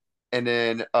 and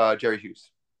then Jerry Hughes.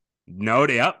 No,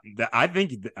 yep. I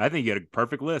think you had a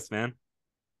perfect list, man.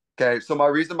 Okay. So my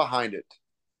reason behind it,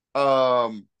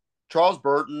 Charles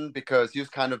Burton, because he was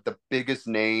kind of the biggest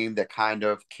name that kind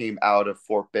of came out of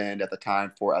Fort Bend at the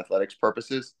time for athletics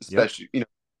purposes, especially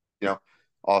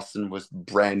Austin was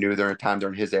brand new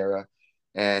during his era,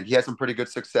 and he had some pretty good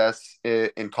success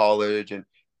in college and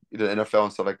the NFL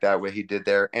and stuff like that where he did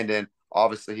there, and then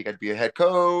obviously he got to be a head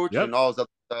coach Yep. and all this other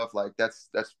stuff. Like that's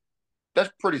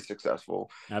pretty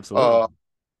successful. Absolutely.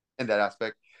 In that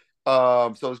aspect.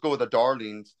 So let's go with the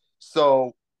Darlings.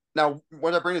 So now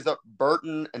when I bring this up,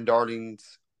 Burton and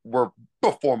Darlings were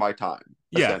before my time,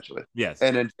 essentially. Yes.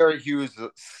 And then Jerry Hughes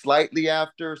slightly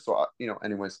after. So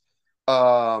anyways,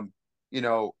 you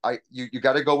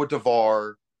got to go with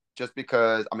DeVar just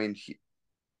because he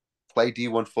played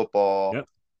D1 football, Yep.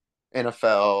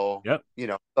 NFL, Yep.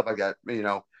 Stuff like that.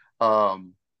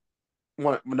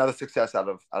 Another success out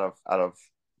of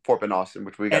Fort Bend Austin,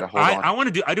 which we got to hold on.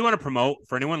 I do want to promote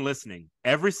for anyone listening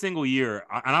every single year.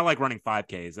 And I like running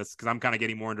 5Ks. That's because I'm kind of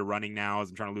getting more into running now as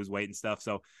I'm trying to lose weight and stuff.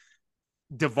 So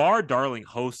DeVar Darling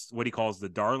hosts what he calls the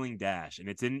Darling Dash, and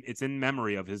it's in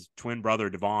memory of his twin brother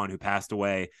Devon, who passed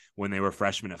away when they were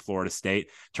freshmen at Florida State.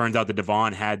 Turns out that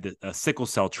Devon had a sickle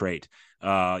cell trait,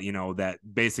 that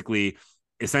basically,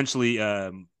 essentially,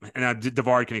 and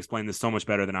DeVar can explain this so much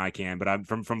better than I can. But I'm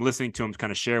from listening to him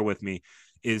kind of share with me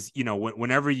is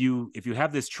whenever if you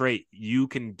have this trait, you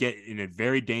can get in a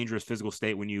very dangerous physical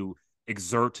state when you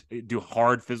do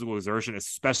hard physical exertion,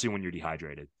 especially when you're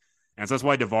dehydrated. And so that's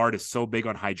why DeVard is so big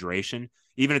on hydration.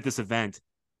 Even at this event,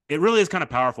 it really is kind of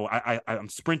powerful. I'm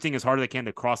sprinting as hard as I can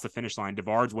to cross the finish line.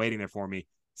 DeVard's waiting there for me,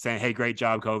 saying, "Hey, great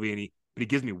job, Kobe." But he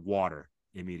gives me water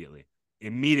immediately.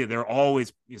 They're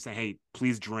always saying, "Hey,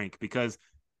 please drink," because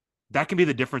that can be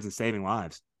the difference in saving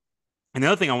lives. And the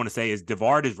other thing I want to say is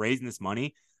DeVard is raising this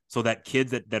money so that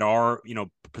kids that are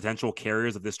potential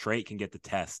carriers of this trait can get the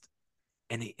test.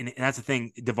 And that's the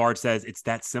thing. DeVard says it's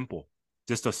that simple.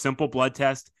 Just a simple blood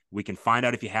test. We can find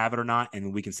out if you have it or not,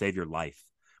 and we can save your life.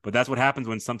 But that's what happens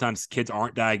when sometimes kids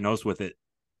aren't diagnosed with it.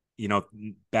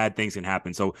 Bad things can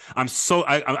happen. So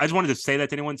I just wanted to say that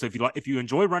to anyone. So if you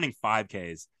enjoy running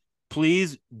 5Ks,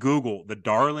 please Google the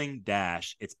Darling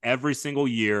Dash. It's every single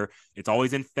year. It's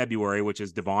always in February, which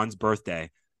is Devon's birthday.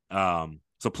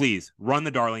 So please run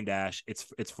the Darling Dash.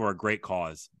 It's for a great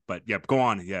cause. But yeah, go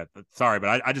on. Yeah, sorry,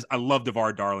 but I love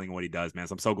DeVar Darling and what he does, man.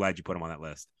 So I'm so glad you put him on that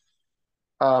list.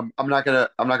 I'm not gonna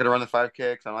run the 5K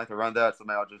because I don't like to run that, so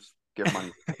maybe I'll just give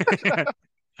money.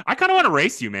 I kind of want to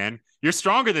race you, man. You're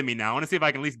stronger than me now. I want to see if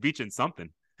I can at least beat you in something.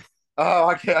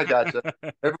 Oh, okay, I gotcha.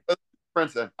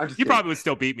 Princeton. You probably would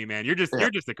still beat me, man. You're just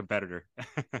a competitor.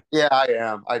 Yeah, I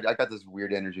am. I got this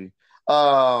weird energy.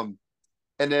 And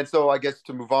then so I guess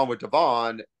to move on with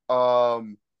Devon,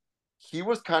 he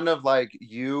was kind of like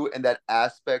you in that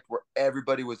aspect where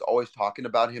everybody was always talking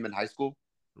about him in high school.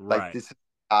 Right. Like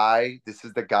this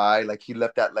is the guy. Like he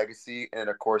left that legacy, and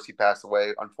of course he passed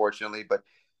away, unfortunately. But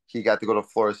he got to go to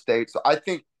Florida State, so I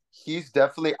think he's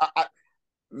definitely.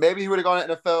 Maybe he would have gone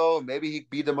to NFL. Maybe he'd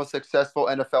be the most successful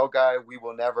NFL guy. We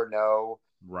will never know.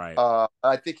 Right.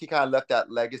 I think he kind of left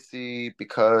that legacy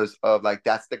because of like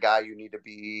that's the guy you need to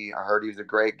be. I heard he was a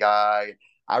great guy.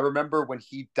 I remember when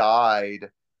he died.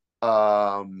 There's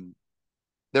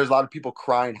a lot of people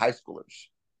crying, high schoolers,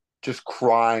 just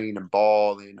crying and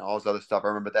bawling and all this other stuff. I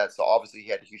remember that. So obviously he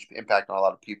had a huge impact on a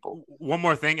lot of people. One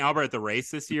more thing, Albert, at the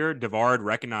race this year, DeVard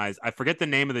recognized, I forget the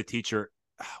name of the teacher.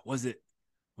 Was it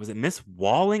Miss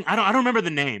Walling? I don't remember the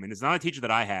name, and it's not a teacher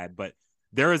that I had, but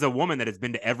there is a woman that has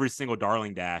been to every single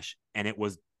Darling Dash, and it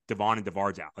was Devon and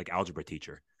DeVard's algebra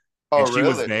teacher. Oh, and she really?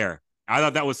 was there. I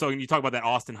thought that was so. You talk about that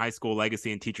Austin high school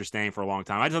legacy and teacher staying for a long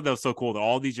time. I just thought that was so cool that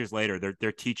all these years later,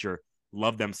 their teacher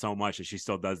loved them so much that she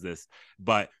still does this.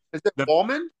 But is it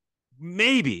Bowman?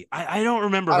 Maybe I don't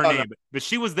remember her name, but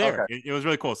she was there. Okay. It was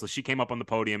really cool. So she came up on the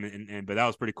podium, and but that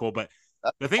was pretty cool. But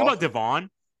That's the thing awesome. about Devon,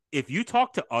 if you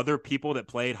talk to other people that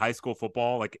played high school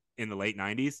football, like in the late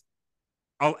 90s,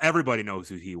 everybody knows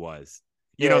who he was.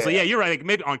 So yeah, you're right. Like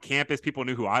maybe on campus, people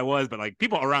knew who I was, but like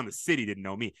people around the city didn't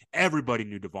know me. Everybody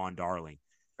knew Devon Darling.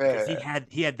 Because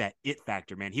he had that it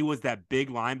factor, man. He was that big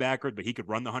linebacker, but he could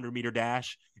run the 100-meter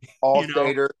dash.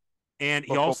 All-stater. And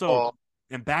he also,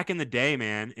 and back in the day,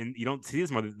 man, and you don't see this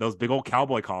more, those big old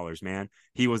cowboy collars, man.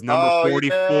 He was number 44.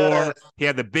 Yes. He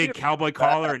had the big cowboy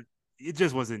collar, and it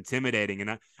just was intimidating.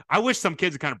 And I wish some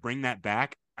kids would kind of bring that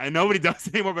back. And nobody does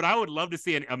anymore, but I would love to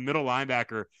see a middle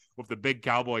linebacker with the big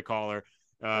cowboy collar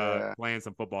playing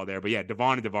some football there. But yeah,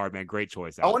 Devon and DeVard, man, great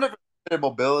choice. I wonder if it's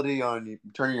mobility on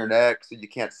turning your neck so you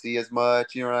can't see as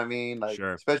much. You know what I mean? Like,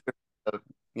 sure. Especially,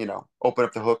 open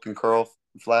up the hook and curl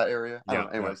flat area.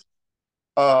 Anyways.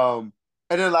 And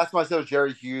then last one I said was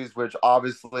Jerry Hughes, which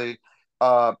obviously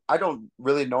I don't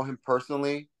really know him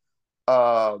personally.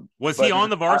 Was he on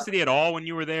the varsity at all when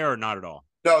you were there or not at all?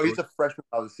 No, he's a freshman.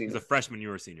 I was a senior. He's a freshman. You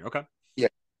were a senior. Okay. Yeah,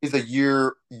 he's a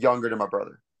year younger than my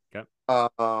brother. Okay.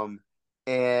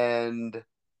 And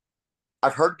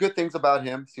I've heard good things about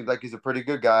him. Seems like he's a pretty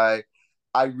good guy.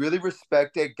 I really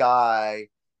respect a guy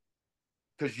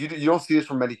because you don't see this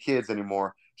from many kids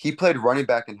anymore. He played running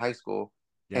back in high school,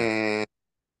 and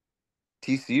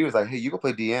TCU was like, "Hey, you go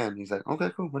play DN." He's like, "Okay,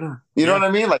 cool, whatever." You know what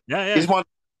I mean? Like, he's one.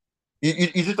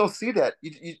 You just don't see that.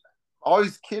 All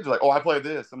these kids are like, "Oh, I play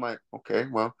this." I'm like, "Okay,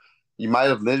 well, you might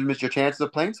have limited your chances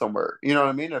of playing somewhere." You know what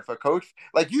I mean? If a coach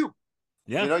like you,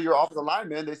 you're offensive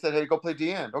lineman, they said, "Hey, go play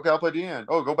DN." Okay, I'll play DN.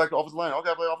 Oh, go back to offensive line. Okay,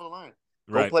 I'll play offensive line.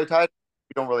 Go play tight.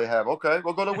 We don't really have. Okay,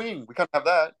 we'll go to wing. We kind of have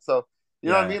that. So you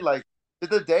know what I mean? Like, at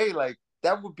the day, like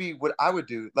that would be what I would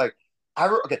do. Like,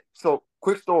 so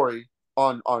quick story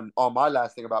on my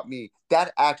last thing about me.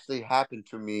 That actually happened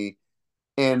to me,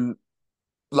 in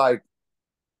like.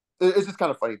 It's just kind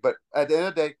of funny, but at the end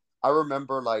of the day, I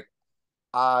remember like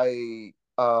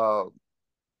what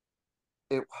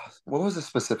was it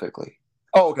specifically?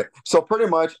 Oh, okay. So pretty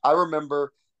much I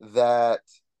remember that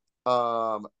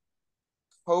I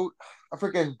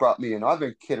forget who brought me in. I've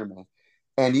been Kitterman.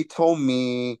 And he told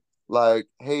me like,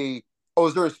 hey, it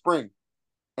was during spring.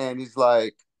 And he's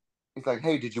like,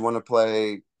 hey, did you want to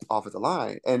play offensive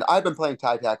line? And I've been playing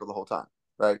tie tackle the whole time,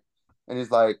 right? And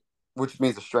he's like, which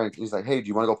means the strength. He's like, hey, do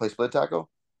you want to go play split tackle?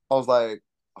 I was like,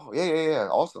 oh, yeah,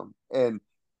 awesome. And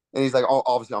he's like, oh,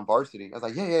 obviously on varsity. I was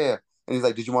like, yeah. And he's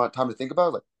like, did you want time to think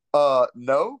about it? Like,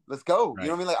 no, let's go. Right. You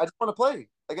know what I mean? Like, I just want to play.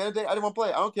 Like, at the end of the day, I didn't want to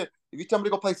play. I don't care. If you tell me to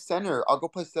go play center, I'll go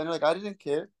play center. Like, I didn't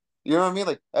care. You know what I mean?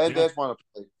 Like, I just want to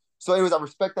play. So anyways, I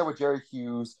respect that with Jerry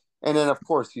Hughes. And then, of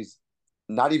course, he's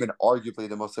not even arguably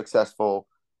the most successful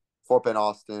Fort Bend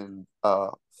Austin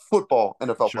football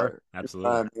NFL player.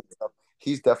 Absolutely.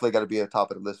 He's definitely got to be at the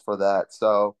top of the list for that.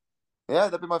 So, yeah,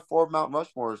 that'd be my 4 Mount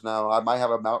Rushmores now. I might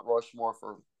have a Mount Rushmore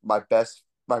for my friends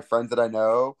that I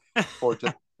know, for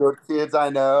just good kids I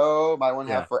know. Might want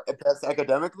to have for best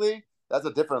academically. That's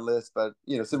a different list, but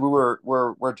since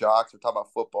we're jocks, we're talking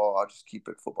about football. I'll just keep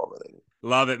it football related.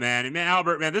 Love it, man. And man,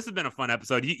 Albert, man, this has been a fun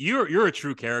episode. You're a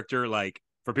true character. Like,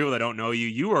 for people that don't know you,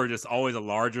 you are just always a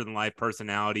larger than life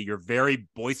personality. You're very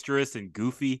boisterous and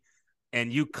goofy.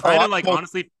 And you kind of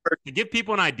honestly, to give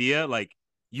people an idea, like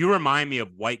you remind me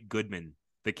of White Goodman,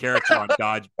 the character on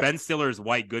Dodge, Ben Stiller's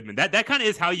White Goodman. That kind of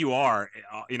is how you are,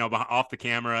 off the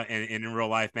camera and in real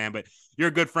life, man. But you're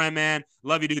a good friend, man.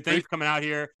 Love you, dude. Thanks for coming out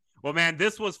here. Well, man,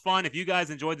 this was fun. If you guys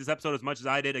enjoyed this episode as much as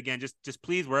I did, again, just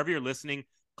please, wherever you're listening,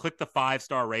 click the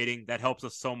 5-star rating. That helps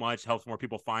us so much. Helps more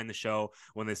people find the show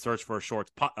when they search for a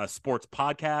sports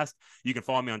podcast. You can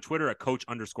follow me on Twitter at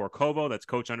Coach_Kovo. That's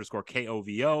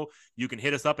Coach_KOVO. You can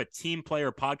hit us up at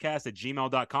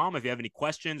teamplayerpodcast@gmail.com if you have any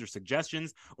questions or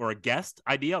suggestions or a guest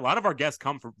idea. A lot of our guests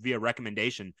come via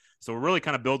recommendation. So we're really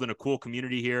kind of building a cool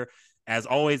community here. As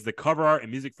always, the cover art and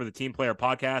music for the Team Player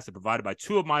podcast are provided by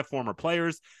 2 of my former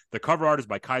players. The cover art is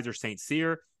by Kaiser St.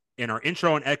 Cyr. And our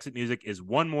intro and exit music is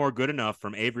One More Good Enough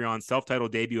from Avrion's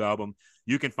self-titled debut album.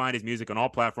 You can find his music on all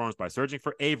platforms by searching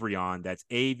for Avrion. That's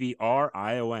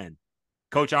Avrion.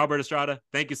 Coach Albert Estrada,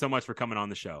 thank you so much for coming on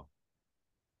the show.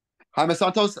 Hi, Ms.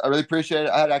 Santos. I really appreciate it.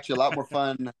 I had actually a lot more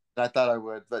fun than I thought I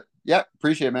would. But, yeah,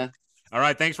 appreciate it, man. All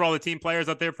right, thanks for all the team players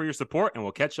out there for your support, and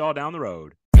we'll catch y'all down the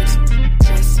road.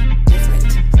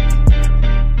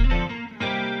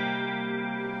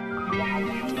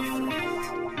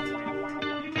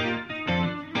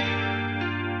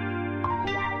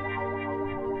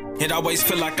 It always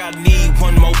feel like I need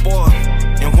one more boy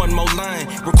and one more line.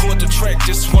 Record the track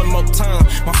just one more time.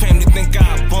 My family think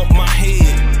I bumped my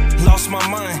head, lost my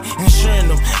mind, ensuring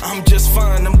them I'm just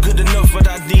fine. I'm good enough, but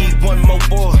I need one more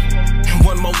boy and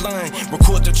one more line.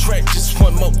 Record the track just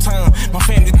one more time. My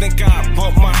family think I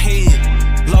bumped my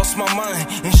head, lost my mind,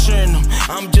 ensuring them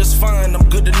I'm just fine. I'm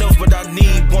good enough, but I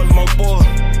need one more boy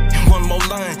and one more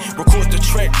line. Record the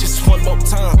track just one more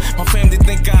time. My family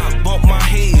think I bumped my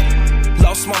head,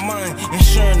 lost my mind,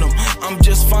 ensuring them I'm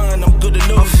just fine, I'm good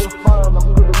enough.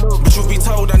 But truth be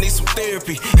told, I need some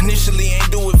therapy. Initially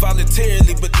ain't do it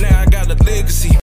voluntarily, but now I got a legacy.